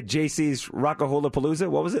then we did JC's Rockahula Palooza.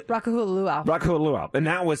 What was it? Rockahula Luau. Rockahula Luau. And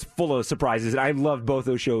that was full of surprises. And I loved both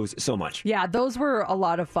those shows so much. Yeah, those were a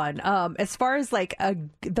lot of fun. As far as like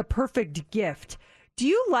the perfect gift, do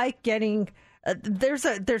you like getting... there's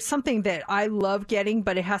something that I love getting,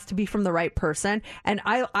 but it has to be from the right person. And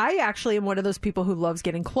I actually am one of those people who loves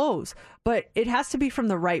getting clothes, but it has to be from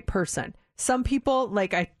the right person. Some people,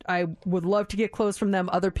 like, I would love to get clothes from them.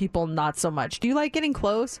 Other people, not so much. Do you like getting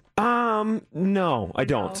clothes? No, I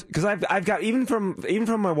don't. Because I've got, even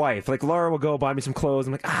from my wife, like, Laura will go buy me some clothes.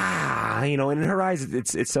 I'm like, and in her eyes,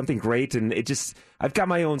 it's something great. And it just, I've got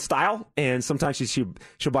my own style. And sometimes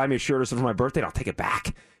she'll buy me a shirt or something for my birthday, and I'll take it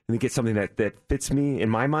back and get something that fits me in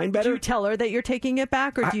my mind better. Do you tell her that you're taking it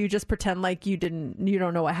back, or do you just pretend like you don't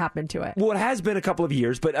know what happened to it? Well, it has been a couple of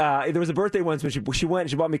years, but there was a birthday once when she went and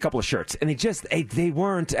she bought me a couple of shirts, and they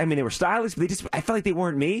weren't, I mean, they were stylish, but I felt like they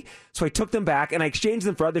weren't me, so I took them back and I exchanged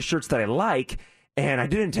them for other shirts that I like, and I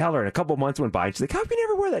didn't tell her, and a couple of months went by, and she's like, how come you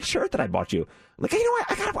never wear that shirt that I bought you? I'm like, hey, you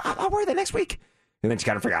know what, I'll wear that next week. And then she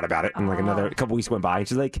kind of forgot about it, and like a couple weeks went by, and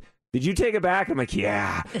she's like, did you take it back? I'm like,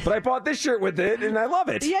 yeah, but I bought this shirt with it, and I love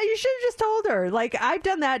it. Yeah, you should have just told her. Like, I've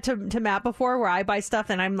done that to Matt before, where I buy stuff,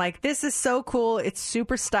 and I'm like, this is so cool. It's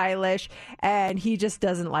super stylish, and he just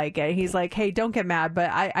doesn't like it. He's like, hey, don't get mad,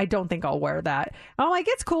 but I don't think I'll wear that. I'm like,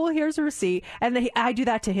 it's cool. Here's a receipt. And I do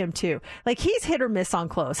that to him, too. Like, he's hit or miss on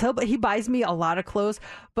clothes. He buys me a lot of clothes,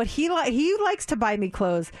 but he likes to buy me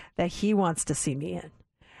clothes that he wants to see me in.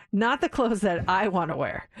 Not the clothes that I want to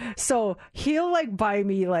wear. So he'll like buy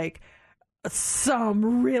me like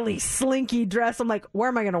some really slinky dress. I'm like, where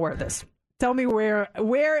am I going to wear this? Tell me where.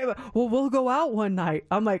 Well, we'll go out one night.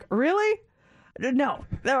 I'm like, really? No.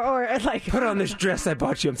 Or like, put on this dress I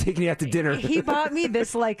bought you. I'm taking you out to dinner. He bought me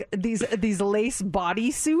this like these lace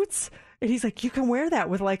bodysuits, and he's like, you can wear that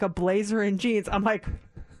with like a blazer and jeans. I'm like,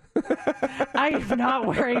 I am not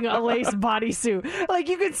wearing a lace bodysuit. Like,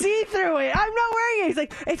 you can see through it. I'm not wearing it. He's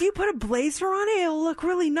like, if you put a blazer on it, it'll look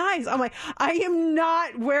really nice. I'm like, I am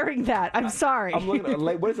not wearing that. I'm sorry. I'm looking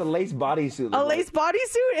at what is a lace bodysuit? A lace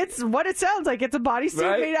bodysuit? It's what it sounds like. It's a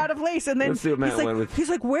bodysuit made out of lace. And then he's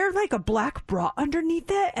like, wear like a black bra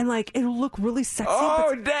underneath it, and like it'll look really sexy.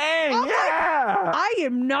 Oh, dang! I'm yeah. Like, I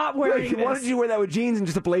am not wearing this. Why did you wear that with jeans and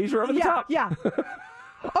just a blazer over the top? Yeah.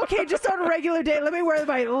 Okay, just on a regular day, let me wear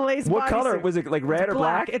my lace bodysuit. What color? Was it like red or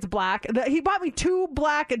black? It's black. He bought me 2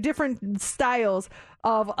 black different styles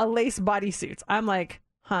of a lace bodysuits. I'm like,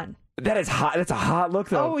 hun. That is hot. That's a hot look,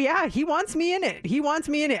 though. Oh yeah, he wants me in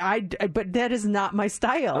it. But that is not my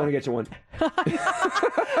style. I'm gonna get you one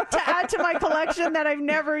to add to my collection that I've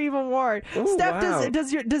never even worn. Ooh, Steph, wow.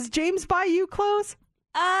 does James buy you clothes?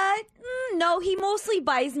 No, he mostly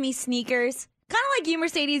buys me sneakers. Kind of like you,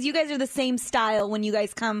 Mercedes. You guys are the same style when you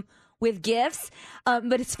guys come with gifts.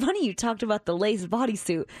 But it's funny you talked about the lace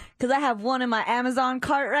bodysuit because I have one in my Amazon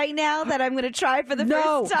cart right now that I'm going to try for the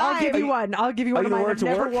first time. I'll give you one. I'll give you one of mine. I've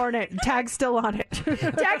never worn it. Tag's still on it.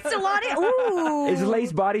 Tag's still on it? Ooh. Is a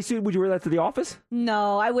lace bodysuit, would you wear that to the office?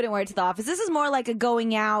 No, I wouldn't wear it to the office. This is more like a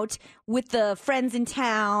going out with the friends in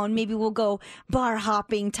town. Maybe we'll go bar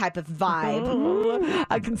hopping type of vibe.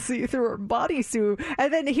 I can see through her bodysuit.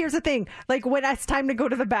 And then here's the thing. Like when it's time to go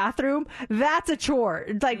to the bathroom, that's a chore.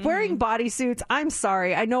 Like wearing bodysuits, I'm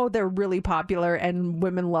sorry. I know they're really popular and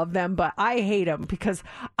women love them, but I hate them because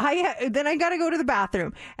then I got to go to the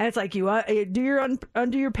bathroom. And it's like you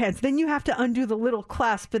undo your pants. Then you have to undo the little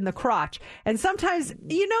clasp in the crotch. And sometimes,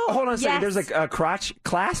 Hold on a second. There's like a crotch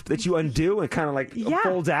clasp that you undo and kind of like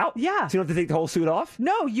folds out. Yeah. So you don't have to take the whole suit off?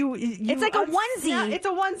 No, it's like a onesie. It's a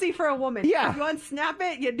onesie for a woman. Yeah. You unsnap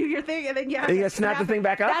it, you do your thing, and then you have to snap the thing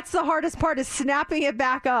back up? That's the hardest part is snapping it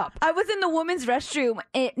back up. I was in the women's restroom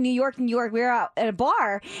in New York. We were out at a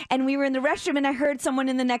bar, and we were in the restroom, and I heard someone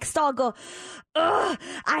in the next stall go, "Ugh,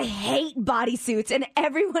 I hate bodysuits." And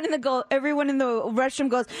everyone in the restroom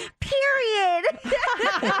goes, "Period."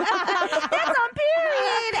 That's on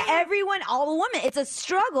period. Everyone, all the women. It's a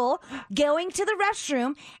struggle going to the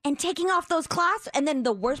restroom and taking off those clasps, and then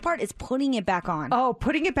the worst part is putting it back on. Oh,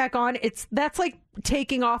 putting it back on. That's like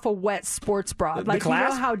taking off a wet sports bra. Like, you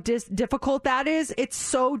know how difficult that is? It's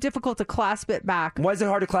so difficult to clasp it back. Why is it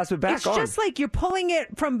hard to clasp it back on? It's just like you're pulling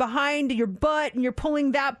it from behind your butt and you're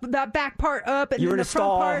pulling that back part up. And you're then in the a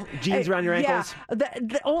stall, front part, jeans around your ankles.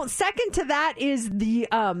 The second to that is the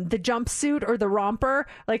jumpsuit or the romper.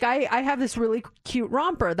 Like I have this really cute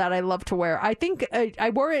romper that I love to wear. I think I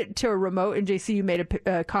wore it to a remote, and JC, you made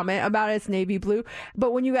a comment about it. It's navy blue.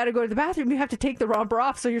 But when you got to go to the bathroom, you have to take the romper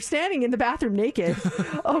off. So you're standing in the bathroom naked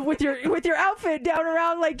with your outfit down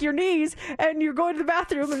around like your knees, and you're going to the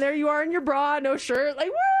bathroom, and there you are in your bra, no shirt, like,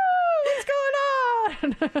 woo, what's going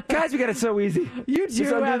on? Guys, we got it so easy. You do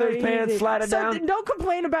just undo those pants, slide it down. Don't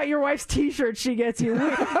complain about your wife's t-shirt she gets you. You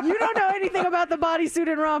don't know anything about the bodysuit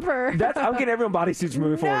and romper. I'm getting everyone bodysuits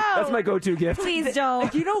moving forward. That's my go-to gift. Please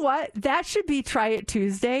don't. You know what? That should be Try It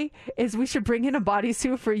Tuesday. Is we should bring in a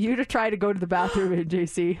bodysuit for you to try to go to the bathroom in,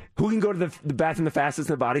 JC. Who can go to the bathroom the fastest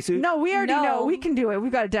in the bodysuit? No, we already know. We can do it.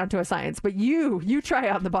 We've got it down to a science. But you try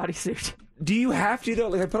out the bodysuit. Do you have to, though?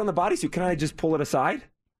 Like, I put on the bodysuit. Can I just pull it aside?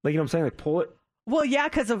 Like, you know what I'm saying? Like, pull it? Well, yeah,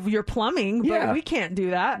 because of your plumbing, but we can't do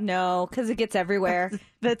that. No, because it gets everywhere.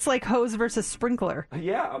 That's like hose versus sprinkler.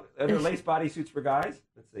 Yeah. Are there lace bodysuits for guys?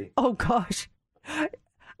 Let's see. Oh, gosh.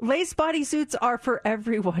 Lace bodysuits are for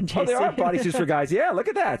everyone, JC. Oh, there are bodysuits for guys. Yeah, look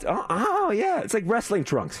at that. Oh, yeah. It's like wrestling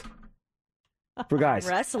trunks for guys.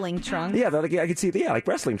 Wrestling trunks? Yeah, I can see. Yeah, like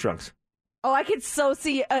wrestling trunks. Oh, I could so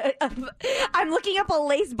see. I'm looking up a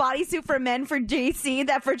lace bodysuit for men for JC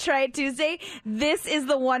that for Try It Tuesday. This is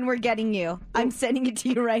the one we're getting you. I'm sending it to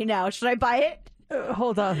you right now. Should I buy it?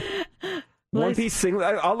 Hold on. One-piece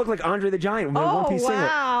singlet. I'll look like Andre the Giant. One-piece singlet.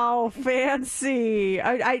 Wow, fancy.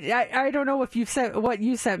 I don't know if what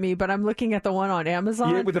you sent me, but I'm looking at the one on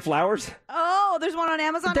Amazon. Yeah, with the flowers? Oh, there's one on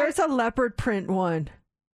Amazon? There's a leopard print one.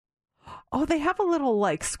 Oh, they have a little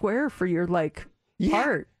like square for your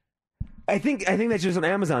part. I think that's just on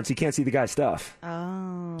Amazon, so you can't see the guy's stuff.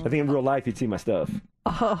 Oh. I think in real life you'd see my stuff.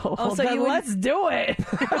 Oh, so let's do it.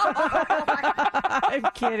 I'm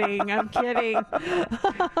kidding. Oh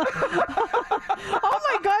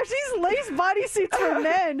my gosh, these lace bodysuits for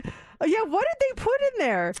men. Yeah, what did they put in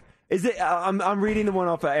there? Is it? I'm reading the one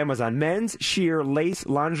off of Amazon. Men's sheer lace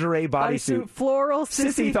lingerie bodysuit. Floral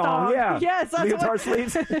sissy thong. Yeah. Yes. That's leotard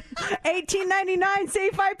sleeves. $18.99.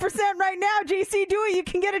 Save 5% right now. JC, do it. You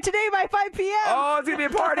can get it today by 5 p.m. Oh, it's going to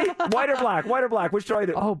be a party. White or black? White or black? Which do I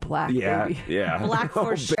do? Oh, black, yeah, baby. Yeah. Black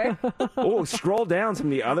for sure. Oh, scroll down some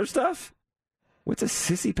of the other stuff. What's a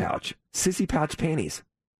sissy pouch? Sissy pouch panties.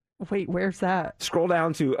 Wait, where's that? Scroll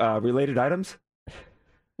down to related items.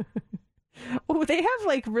 Oh, they have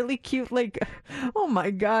like really cute, oh my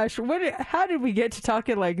gosh. How did we get to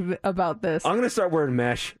talking about this? I'm going to start wearing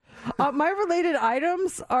mesh. My related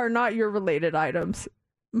items are not your related items.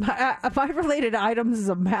 My related items is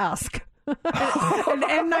a mask. An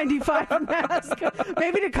N95 mask.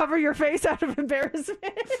 Maybe to cover your face out of embarrassment.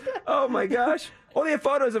 Oh my gosh. Oh, they have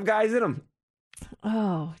photos of guys in them.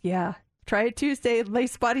 Oh, yeah. Try it Tuesday.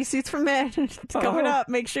 Lace bodysuits for men. It's coming up.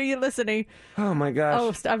 Make sure you're listening. Oh, my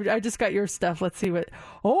gosh. Oh, I just got your stuff. Let's see what.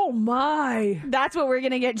 Oh, my. That's what we're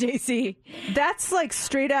going to get, JC. That's like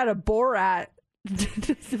straight out of Borat.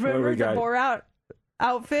 Remember the Borat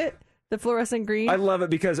outfit? The fluorescent green? I love it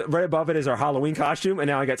because right above it is our Halloween costume, and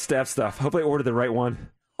now I got Steph's stuff. Hopefully I ordered the right one.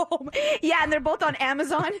 Oh, yeah, and they're both on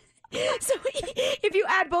Amazon. So if you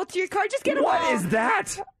add both to your cart, just get them all. What is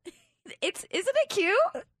that? Isn't it cute?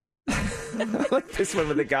 I like this one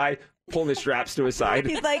with the guy pulling the straps to his side.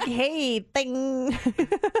 He's like, hey, thing.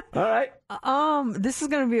 All right. This is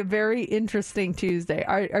going to be a very interesting Tuesday.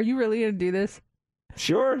 Are you really going to do this?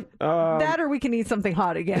 Sure. That or we can eat something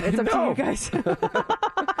hot again. It's up to you guys.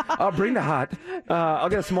 I'll bring the hot. I'll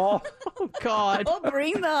get a small. Oh, God. I'll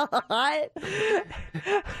bring the hot.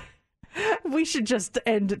 We should just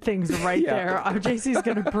end things right there. JC's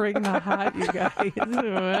going to bring the hot, you guys.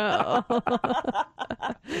 Well.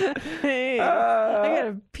 Hey, I got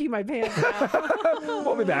to pee my pants now.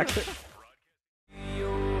 We'll be back.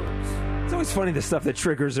 It's always funny the stuff that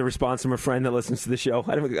triggers a response from a friend that listens to the show.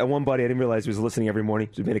 One buddy I didn't realize was listening every morning.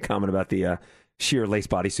 He made a comment about the sheer lace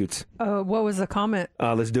bodysuits. What was the comment?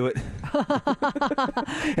 Let's do it.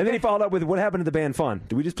 And then he followed up with, what happened to the band Fun?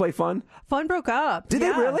 Did we just play Fun? Fun broke up. Did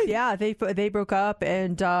they really? Yeah, they broke up,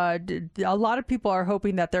 and a lot of people are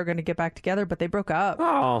hoping that they're going to get back together, but they broke up.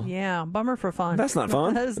 Oh. Yeah, bummer for Fun. That's not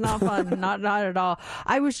fun. That is not fun. not at all.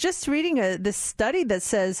 I was just reading this study that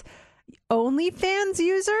says OnlyFans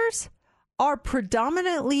users are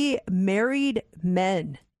predominantly married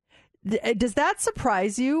men. Does that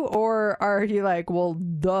surprise you, or are you like, well,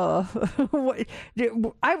 duh? I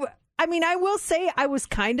mean, I will say I was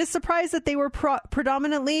kind of surprised that they were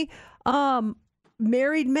predominantly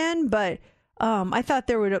married men, but I thought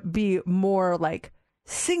there would be more like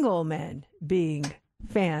single men being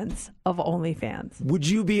fans of OnlyFans. Would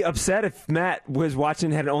you be upset if Matt was watching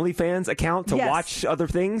and had an OnlyFans account to watch other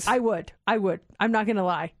things? I would. I'm not going to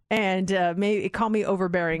lie. And maybe call me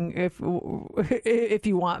overbearing if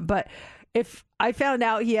you want. But if I found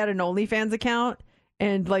out he had an OnlyFans account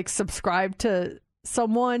and like subscribed to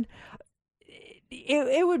someone,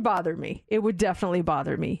 it would bother me. It would definitely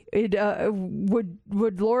bother me.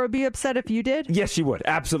 Would Laura be upset if you did? Yes, she would.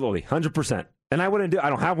 Absolutely. 100%. And I wouldn't do. I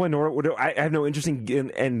don't have one, nor would I have no interest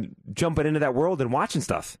in jumping into that world and watching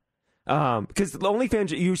stuff. Because the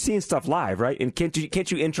OnlyFans, you're seeing stuff live, right? And can't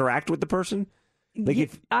you interact with the person?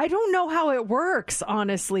 Like I don't know how it works.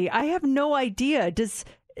 Honestly, I have no idea. Does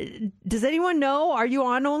anyone know? Are you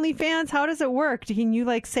on OnlyFans? How does it work? Can you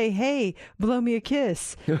like say, "Hey, blow me a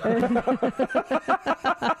kiss"? What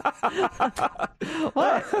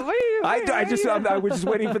are you? I was just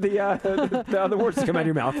waiting for the other words to come out of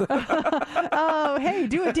your mouth. Oh, hey,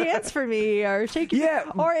 do a dance for me, or shake your... Yeah.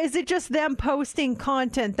 Or is it just them posting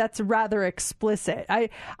content that's rather explicit? I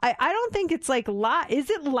don't think it's like live. Is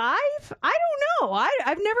it live? I don't know.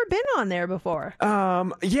 I've never been on there before.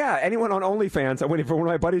 Yeah. Anyone on OnlyFans? I'm waiting for one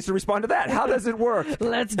of my buddies to respond to that. How does it work?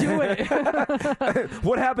 Let's do it.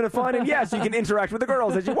 What happened to Fun? And yes, you can interact with the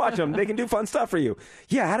girls as you watch them. They can do fun stuff for you.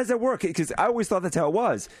 Yeah, how does that work? Because I always thought that's how it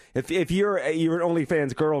was. If you're an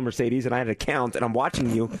OnlyFans girl, Mercedes, and I had an account and I'm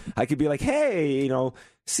watching you, I could be like, hey,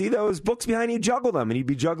 see those books behind you, juggle them, and you'd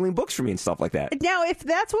be juggling books for me and stuff like that. Now, if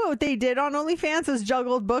that's what they did on OnlyFans was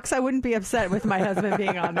juggled books, I wouldn't be upset with my husband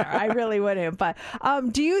being on there. I really wouldn't. But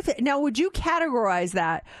do you now? Would you categorize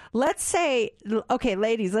that? Let's say, okay,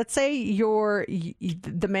 ladies, let's say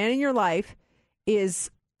the man in your life is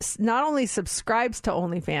not only subscribes to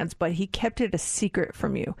OnlyFans, but he kept it a secret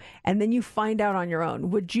from you, and then you find out on your own.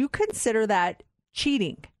 Would you consider that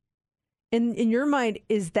cheating? In your mind,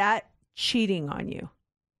 is that cheating on you?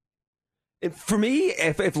 For me,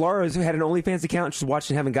 if Laura had an OnlyFans account, just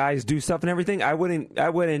watching having guys do stuff and everything, I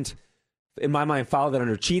wouldn't, in my mind, follow that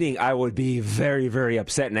under cheating. I would be very, very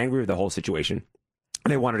upset and angry with the whole situation.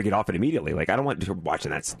 And I want her to get off it immediately. Like, I don't want her watching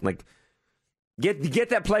that. Like, get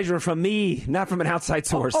that pleasure from me, not from an outside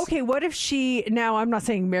source. Okay, what if she? Now, I'm not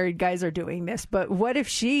saying married guys are doing this, but what if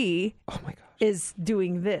she? Oh my gosh. Is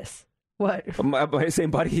doing this? What? My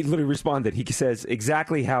same buddy, he literally responded. He says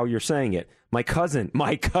exactly how you're saying it. My cousin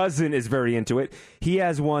is very into it. He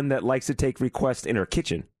has one that likes to take requests in her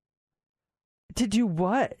kitchen. To do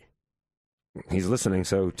what? He's listening,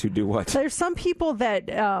 so to do what? There's some people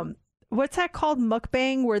that, what's that called?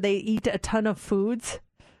 Mukbang, where they eat a ton of foods.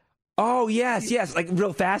 Oh, yes, like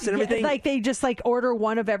real fast and everything. Yeah, like they just like order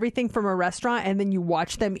one of everything from a restaurant and then you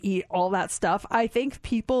watch them eat all that stuff. I think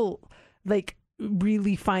people like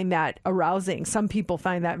really find that arousing. Some people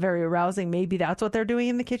find that very arousing. Maybe that's what they're doing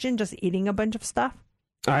in the kitchen, just eating a bunch of stuff.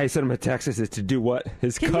 I sent him a text. I said to do what?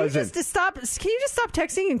 His Can cousin. you just stop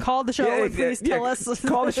texting and call the show and please tell us?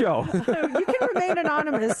 Call the show. You can remain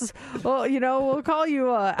anonymous. Well, we'll call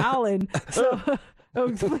you Alan. So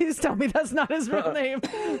please tell me that's not his real name.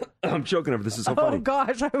 I'm joking over this. Is so funny. Oh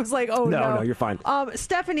gosh, I was like, oh no. No, you're fine.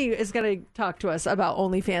 Stephanie is going to talk to us about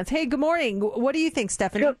OnlyFans. Hey, good morning. What do you think,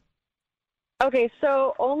 Stephanie? Okay,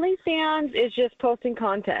 so OnlyFans is just posting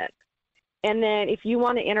content. And then if you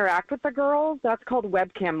want to interact with the girls, that's called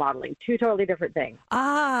webcam modeling. Two totally different things.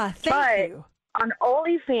 Thank you. On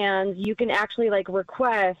OnlyFans, you can actually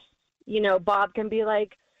request, Bob can be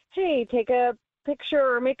like, hey, take a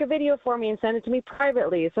picture or make a video for me and send it to me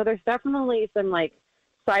privately. So there's definitely some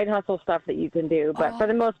side hustle stuff that you can do. But for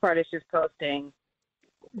the most part, it's just posting.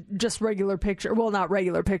 Just regular picture. Well, not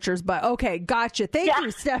regular pictures, but okay, gotcha. Thank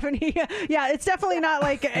you, Stephanie. Yeah, it's definitely not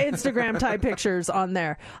like Instagram type pictures on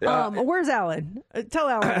there. Where's Alan? Tell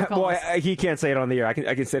Alan to call us. He can't say it on the air. I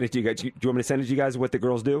can send it to you guys. Do you want me to send it to you guys what the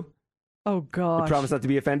girls do? Oh gosh. You promise not to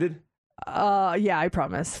be offended? Yeah, I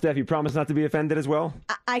promise. Steph, you promise not to be offended as well?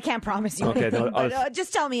 I can't promise you Okay, anything, no, but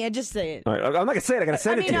just tell me. Just say it. All right, I'm not going to say it. I'm going to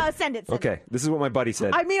send it to you. Send it. Okay, this is what my buddy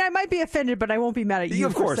said. I mean, I might be offended, but I won't be mad at you.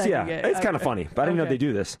 Of course, for yeah. sending it. It's kind of funny, but I didn't know they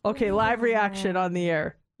do this. Okay, live reaction on the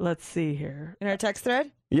air. Let's see here. In our text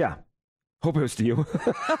thread? Yeah. Hope it was to you.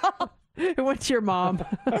 It went to your mom.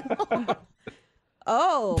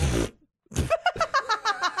 Oh.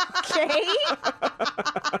 Okay.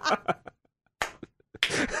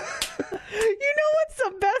 You know what's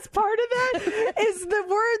the best part of that? Is the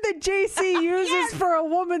word that JC uses for a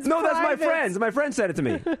woman's No, that's my privates. friend. My friend said it to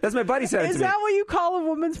me. That's my buddy said it to me. Is that what you call a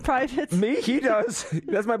woman's privates? Me? He does.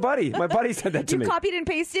 That's my buddy. My buddy said that to me. You copied and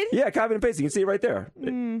pasted? Yeah, copied and pasted. You can see it right there. We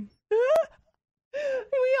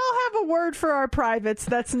all have a word for our privates.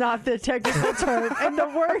 That's not the technical term. And the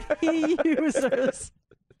word he uses,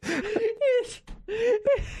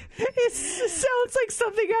 it sounds like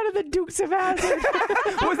something out of the Dukes of Hazzard.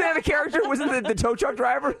 Wasn't that a character? Wasn't the tow truck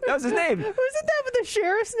driver? That was his name. Wasn't that the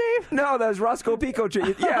sheriff's name? No, that was Roscoe Pico.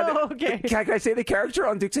 Yeah. Okay. Can I say the character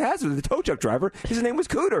on Dukes of Hazzard? The tow truck driver. His name was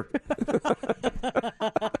Cooter.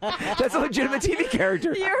 That's a legitimate TV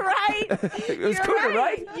character. You're right. It was Cooter,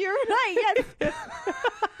 right? You're right. Yes.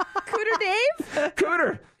 Cooter Dave?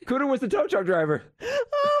 Cooter was the tow truck driver.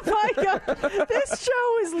 Oh my God. This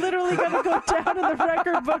show is literally going to go down in the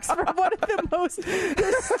record books for one of the most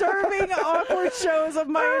disturbing, awkward shows of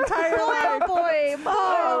my entire life. Boy.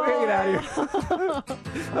 Oh, we're getting out of here.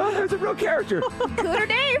 Oh, there's a real character. Cooter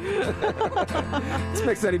Dave. It's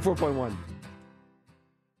Mix 94.1.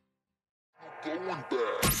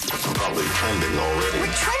 Probably trending already.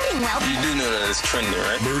 We're trending well. You do know that it's trending,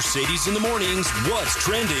 right? Mercedes in the mornings. What's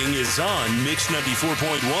trending is on Mix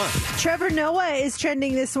 94.1. Trevor Noah is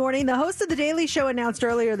trending this morning. The host of The Daily Show announced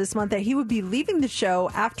earlier this month that he would be leaving the show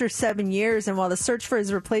after 7 years. And while the search for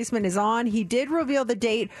his replacement is on, he did reveal the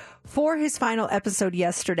date for his final episode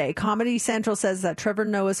yesterday. Comedy Central says that Trevor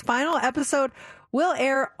Noah's final episode will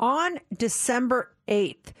air on December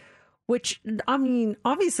 8th, which, I mean,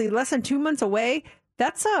 obviously less than 2 months away.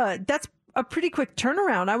 That's a pretty quick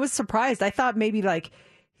turnaround. I was surprised. I thought maybe you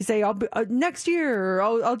say I'll be, next year, or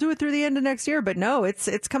I'll do it through the end of next year, but no, it's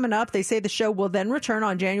coming up. They say the show will then return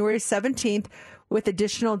on January 17th with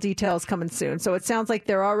additional details coming soon. So it sounds like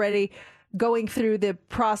they're already going through the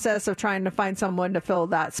process of trying to find someone to fill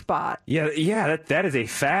that spot. Yeah, that is a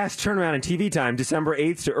fast turnaround in TV time, December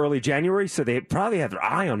 8th to early January. So they probably have their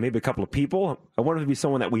eye on maybe a couple of people. I wonder if it'd be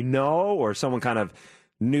someone that we know or someone kind of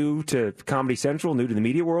new to Comedy Central, new to the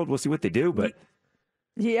media world. We'll see what they do, but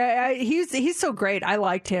yeah, he's so great. I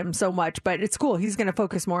liked him so much, but it's cool. He's going to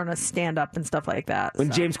focus more on a stand-up and stuff like that.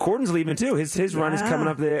 When James Corden's leaving too, his run is coming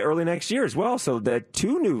up early next year as well. So the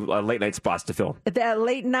two new late night spots to fill. That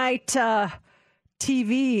late night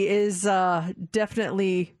TV is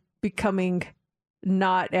definitely becoming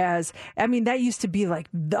not as. I mean, that used to be like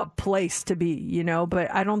the place to be,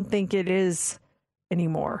 but I don't think it is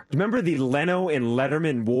anymore. Remember the Leno and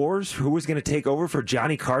Letterman wars? Who was going to take over for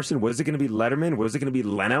Johnny Carson? Was it going to be Letterman? Was it going to be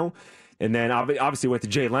Leno? And then obviously went to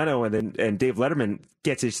Jay Leno, and Dave Letterman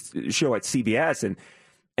gets his show at CBS. And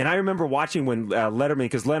I remember watching when Letterman,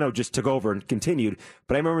 because Leno just took over and continued,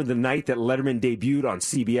 but I remember the night that Letterman debuted on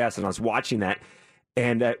CBS, and I was watching that.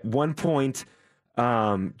 And at one point,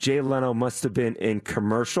 Jay Leno must have been in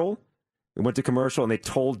commercial. We went to commercial and they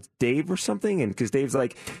told Dave or something. And because Dave's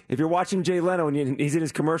like, if you're watching Jay Leno and he's in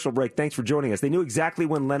his commercial break, thanks for joining us. They knew exactly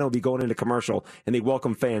when Leno would be going into commercial, and they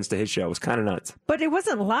welcomed fans to his show. It was kind of nuts. But it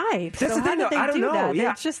wasn't live. That's so the thing, how did they I don't do know. that?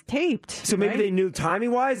 Yeah. It's just taped. So maybe they knew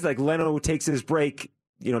timing wise, like Leno takes his break,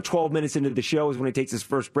 12 minutes into the show is when he takes his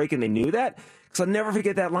first break, and they knew that. Because I'll never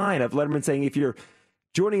forget that line of Letterman saying, if you're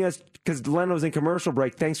joining us because Leno's in commercial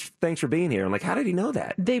break. Thanks for being here. I'm like, how did he know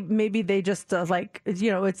that? Maybe they just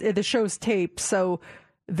it's the show's taped, so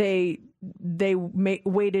they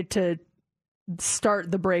waited to start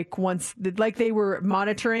the break once, like they were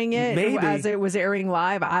monitoring it as it was airing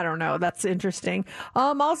live. I don't know. That's interesting.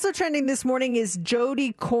 Also trending this morning is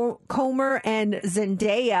Jodie Comer and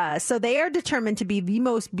Zendaya. So they are determined to be the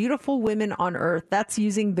most beautiful women on earth. That's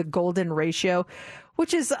using the golden ratio,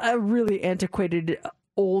 which is a really antiquated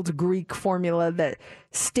old Greek formula that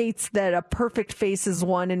states that a perfect face is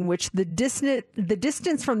one in which the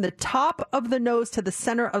distance from the top of the nose to the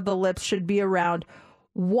center of the lips should be around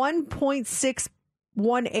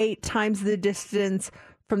 1.618 times the distance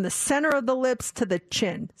from the center of the lips to the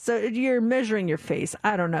chin. So you're measuring your face.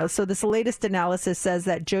 I don't know. So this latest analysis says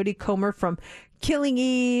that Jodie Comer from Killing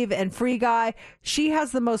Eve and Free Guy, she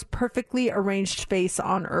has the most perfectly arranged face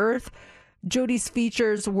on earth. Jodie's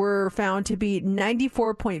features were found to be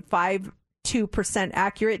 94.52%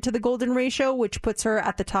 accurate to the golden ratio, which puts her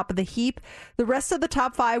at the top of the heap. The rest of the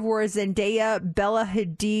top five were Zendaya, Bella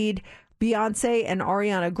Hadid, Beyonce, and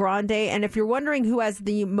Ariana Grande. And if you're wondering who has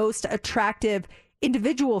the most attractive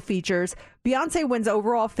individual features, Beyonce wins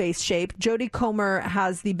overall face shape. Jodie Comer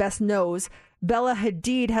has the best nose. Bella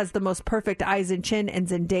Hadid has the most perfect eyes and chin, and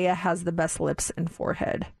Zendaya has the best lips and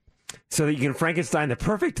forehead. So that you can Frankenstein the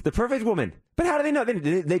perfect woman. But how do they know?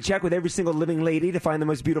 They check with every single living lady to find the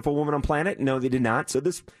most beautiful woman on planet? No, they did not. So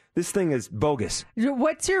this thing is bogus.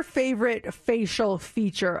 What's your favorite facial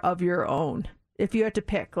feature of your own? If you had to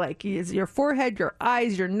pick, like, is your forehead, your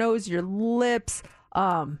eyes, your nose, your lips?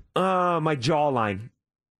 My jawline.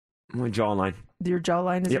 Your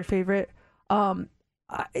jawline is your favorite. I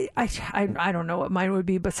don't know what mine would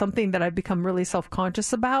be, but something that I've become really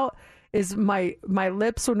self-conscious about is my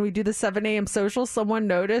lips. When we do the 7 a.m. social, someone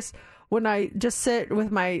noticed when I just sit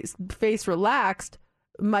with my face relaxed,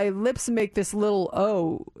 my lips make this little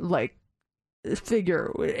O, like,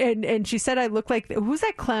 figure. And she said I look like, who's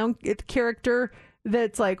that clown character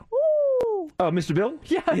that's like, ooh. Oh, Mr. Bill?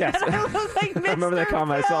 Yeah. Yes. I look like Mr. I remember that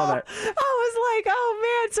comment. Bill. I saw that. I was like,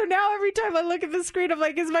 oh man. So now every time I look at the screen, I'm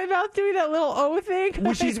like, is my mouth doing that little O thing? You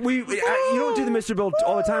don't do the Mr. Bill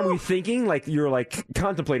all the time. Were you thinking, like, you're like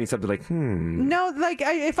contemplating something like, No, like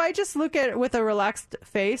if I just look at it with a relaxed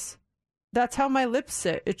face, that's how my lips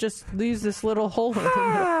sit. It just leaves this little hole in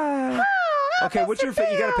them. Okay, what's your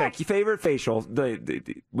you gotta pick your favorite facial?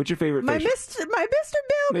 What's your favorite facial? My Mr.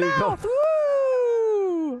 Bill mouth.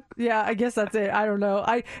 Woo! Yeah, I guess that's it. I don't know.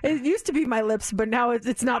 It used to be my lips, but now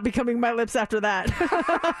it's not becoming my lips after that. What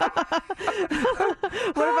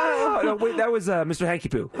about? No, wait, that was Mr. Hanky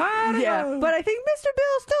Poo. Yeah, but I think Mr.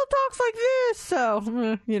 Bill still talks like this.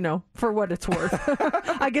 So for what it's worth,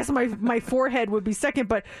 I guess my forehead would be second.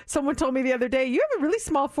 But someone told me the other day, you have a really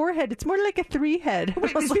small forehead. It's more like a 3 head.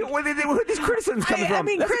 Wait, where are these criticisms coming from? I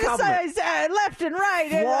mean, criticized left and right.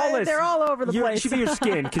 Flawless. They're all over the place. It should be your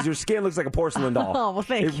skin, because your skin looks like a porcelain doll. Oh, well,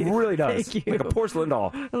 thank you. It really does. Thank you. Like a porcelain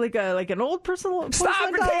doll. Like an old porcelain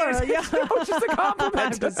Stop doll. it, Yeah. It's just a compliment.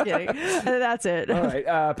 I'm just kidding. That's it. All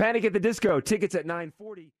right. Panic at the Disco. Tickets at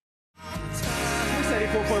 9:40.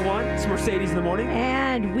 94.1. It's Mercedes in the morning.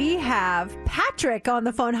 And we have Patrick on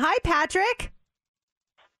the phone. Hi, Patrick.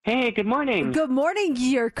 Hey, good morning. Good morning.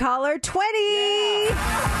 You're caller 20.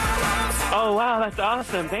 Yeah. Oh, wow, that's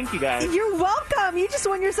awesome. Thank you, guys. You're welcome. You just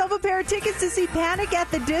won yourself a pair of tickets to see Panic at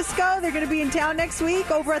the Disco. They're going to be in town next week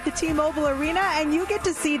over at the T-Mobile Arena, and you get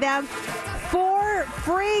to see them for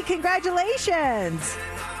free. Congratulations.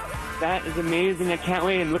 That is amazing. I can't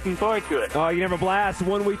wait. I'm looking forward to it. Oh, you can have a blast.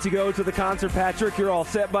 1 week to go to the concert, Patrick. You're all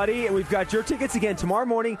set, buddy. And we've got your tickets again tomorrow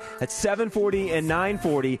morning at 7:40 and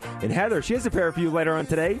 9:40. And Heather, she has a pair for you later on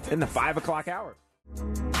today in the 5 o'clock hour.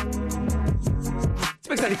 It's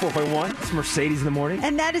Mix 94.1. It's Mercedes in the morning.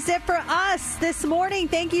 And that is it for us this morning.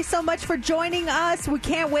 Thank you so much for joining us. We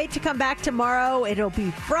can't wait to come back tomorrow. It'll be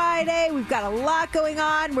Friday. We've got a lot going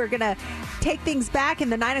on. We're going to take things back in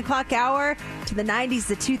the 9 o'clock hour to the 90s,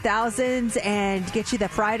 the 2000s, and get you the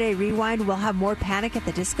Friday rewind. We'll have more Panic at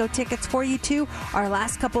the Disco tickets for you, too. Our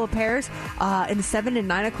last couple of pairs in the 7 and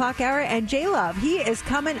 9 o'clock hour. And J-Love, he is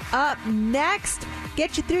coming up next.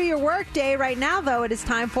 Get you through your work day. Right now, though, it is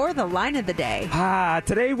time for the line of the day.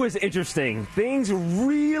 Today was interesting. Things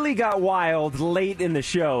really got wild late in the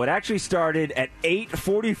show. It actually started at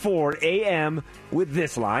 8:44 a.m. with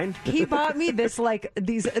this line. He bought me this, like,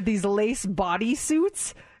 these lace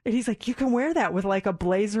bodysuits. And he's like, you can wear that with, like, a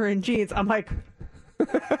blazer and jeans. I'm like,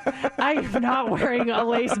 I am not wearing a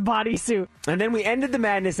lace bodysuit. And then we ended the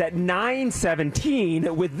madness at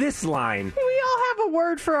 9:17 with this line. We all have a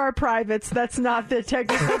word for our privates that's not the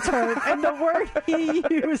technical term, and the word he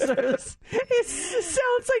uses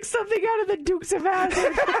sounds like something out of the Dukes of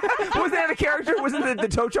Hazzard. Wasn't that a character? Wasn't the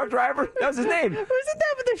tow truck driver? That was his name. Wasn't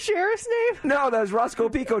that the sheriff's name? No, that was Roscoe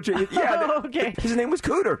Pico. Yeah, okay. His name was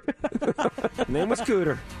Cooter. His name was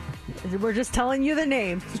Cooter. We're just telling you the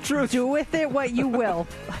name. It's true. Do with it what you will.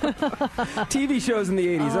 TV shows in the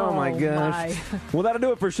 80s. Oh my gosh. Well, that'll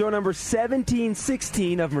do it for show number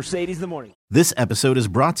 1716 of Mercedes in the Morning. This episode is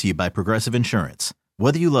brought to you by Progressive Insurance.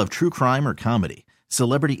 Whether you love true crime or comedy,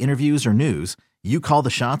 celebrity interviews or news, you call the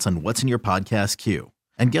shots on what's in your podcast queue.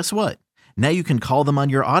 And guess what? Now you can call them on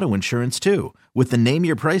your auto insurance too with the Name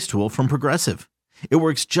Your Price tool from Progressive. It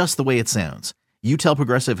works just the way it sounds. You tell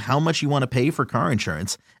Progressive how much you want to pay for car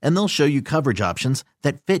insurance, and they'll show you coverage options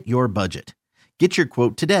that fit your budget. Get your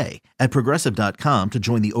quote today at Progressive.com to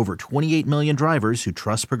join the over 28 million drivers who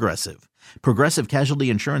trust Progressive. Progressive Casualty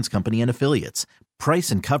Insurance Company and Affiliates. Price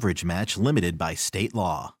and coverage match limited by state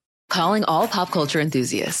law. Calling all pop culture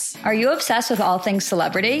enthusiasts. Are you obsessed with all things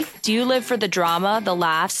celebrity? Do you live for the drama, the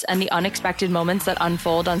laughs, and the unexpected moments that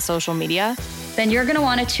unfold on social media? Then you're going to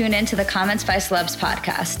want to tune in to the Comments by Celebs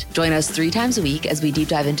podcast. Join us 3 times a week as we deep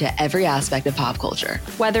dive into every aspect of pop culture.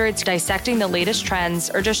 Whether it's dissecting the latest trends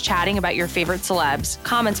or just chatting about your favorite celebs,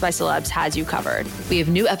 Comments by Celebs has you covered. We have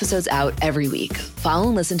new episodes out every week. Follow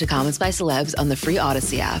and listen to Comments by Celebs on the free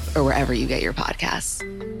Odyssey app or wherever you get your podcasts.